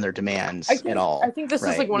agree on their demands at all. I think this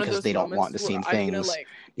is like one because of those they don't want the same things.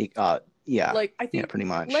 I think pretty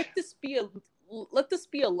much. Let this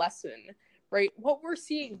be a lesson, right? What we're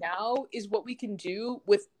seeing now is what we can do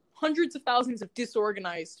with hundreds of thousands of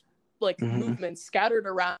disorganized movements scattered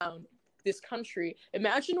around this country.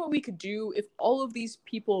 Imagine what we could do if all of these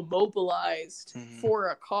people mobilized for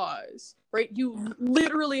a cause, right? You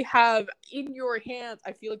literally have in your hands,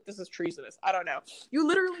 I feel like this is treasonous, I don't know. You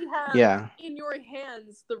literally have in your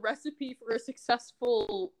hands the recipe for a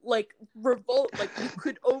successful, like, revolt. Like, you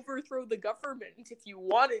could overthrow the government if you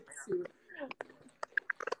wanted to.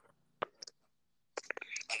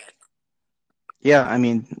 Yeah, I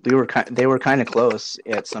mean, they were kind of close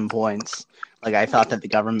at some points. Like, I thought that the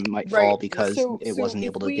government might fall because it wasn't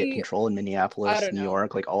able to get control in Minneapolis, New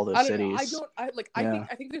York, like all those cities. I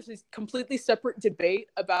think there's this completely separate debate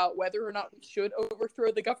about whether or not we should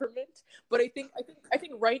overthrow the government. But I think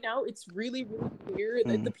right now it's really, really clear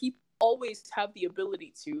that the people always have the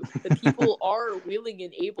ability to. The people are willing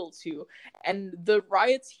and able to. And the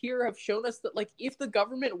riots here have shown us that, like, if the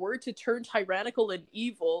government were to turn tyrannical and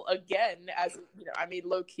evil again, as you know, I mean,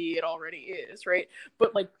 low key it already is, right?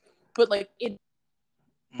 But it.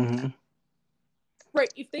 Right,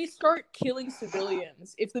 if they start killing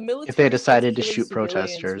civilians, if the military, if they decided to shoot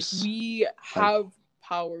protesters, we have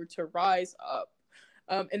power to rise up,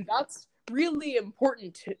 and that's really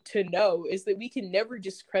important to know, is that we can never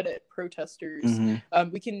discredit protesters.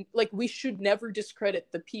 We should never discredit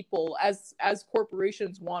the people as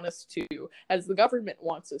corporations want us to, as the government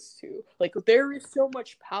wants us to. Like, there is so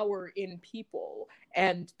much power in people,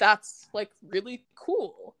 and that's, like, really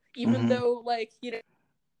cool, even though, like, you know,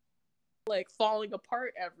 like, falling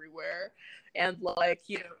apart everywhere, and, like,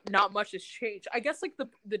 you know, not much has changed. I guess, like,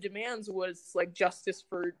 the demands was, like, justice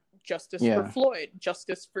for Floyd,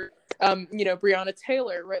 justice for you know, Breonna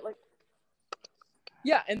Taylor, right? Like,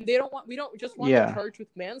 yeah, and we don't just want them charged with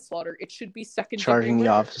manslaughter. It should be second-degree charging the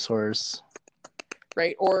murder, officers,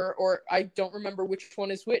 right? Or I don't remember which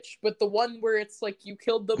one is which, but the one where it's like you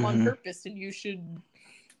killed them on purpose and you should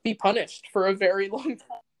be punished for a very long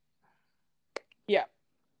time. Yeah.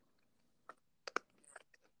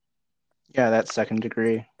 Yeah, that's second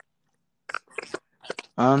degree.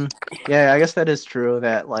 Yeah, I guess that is true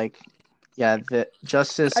that, like, yeah, the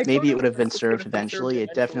justice, maybe it would have been served eventually.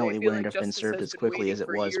 It definitely wouldn't have been served as quickly as it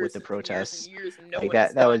was with the protests. Like,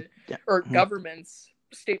 that would... Or governments,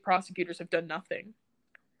 state prosecutors have done nothing.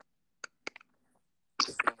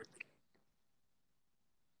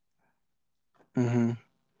 Well,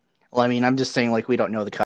 I mean, I'm just saying, like, we don't know the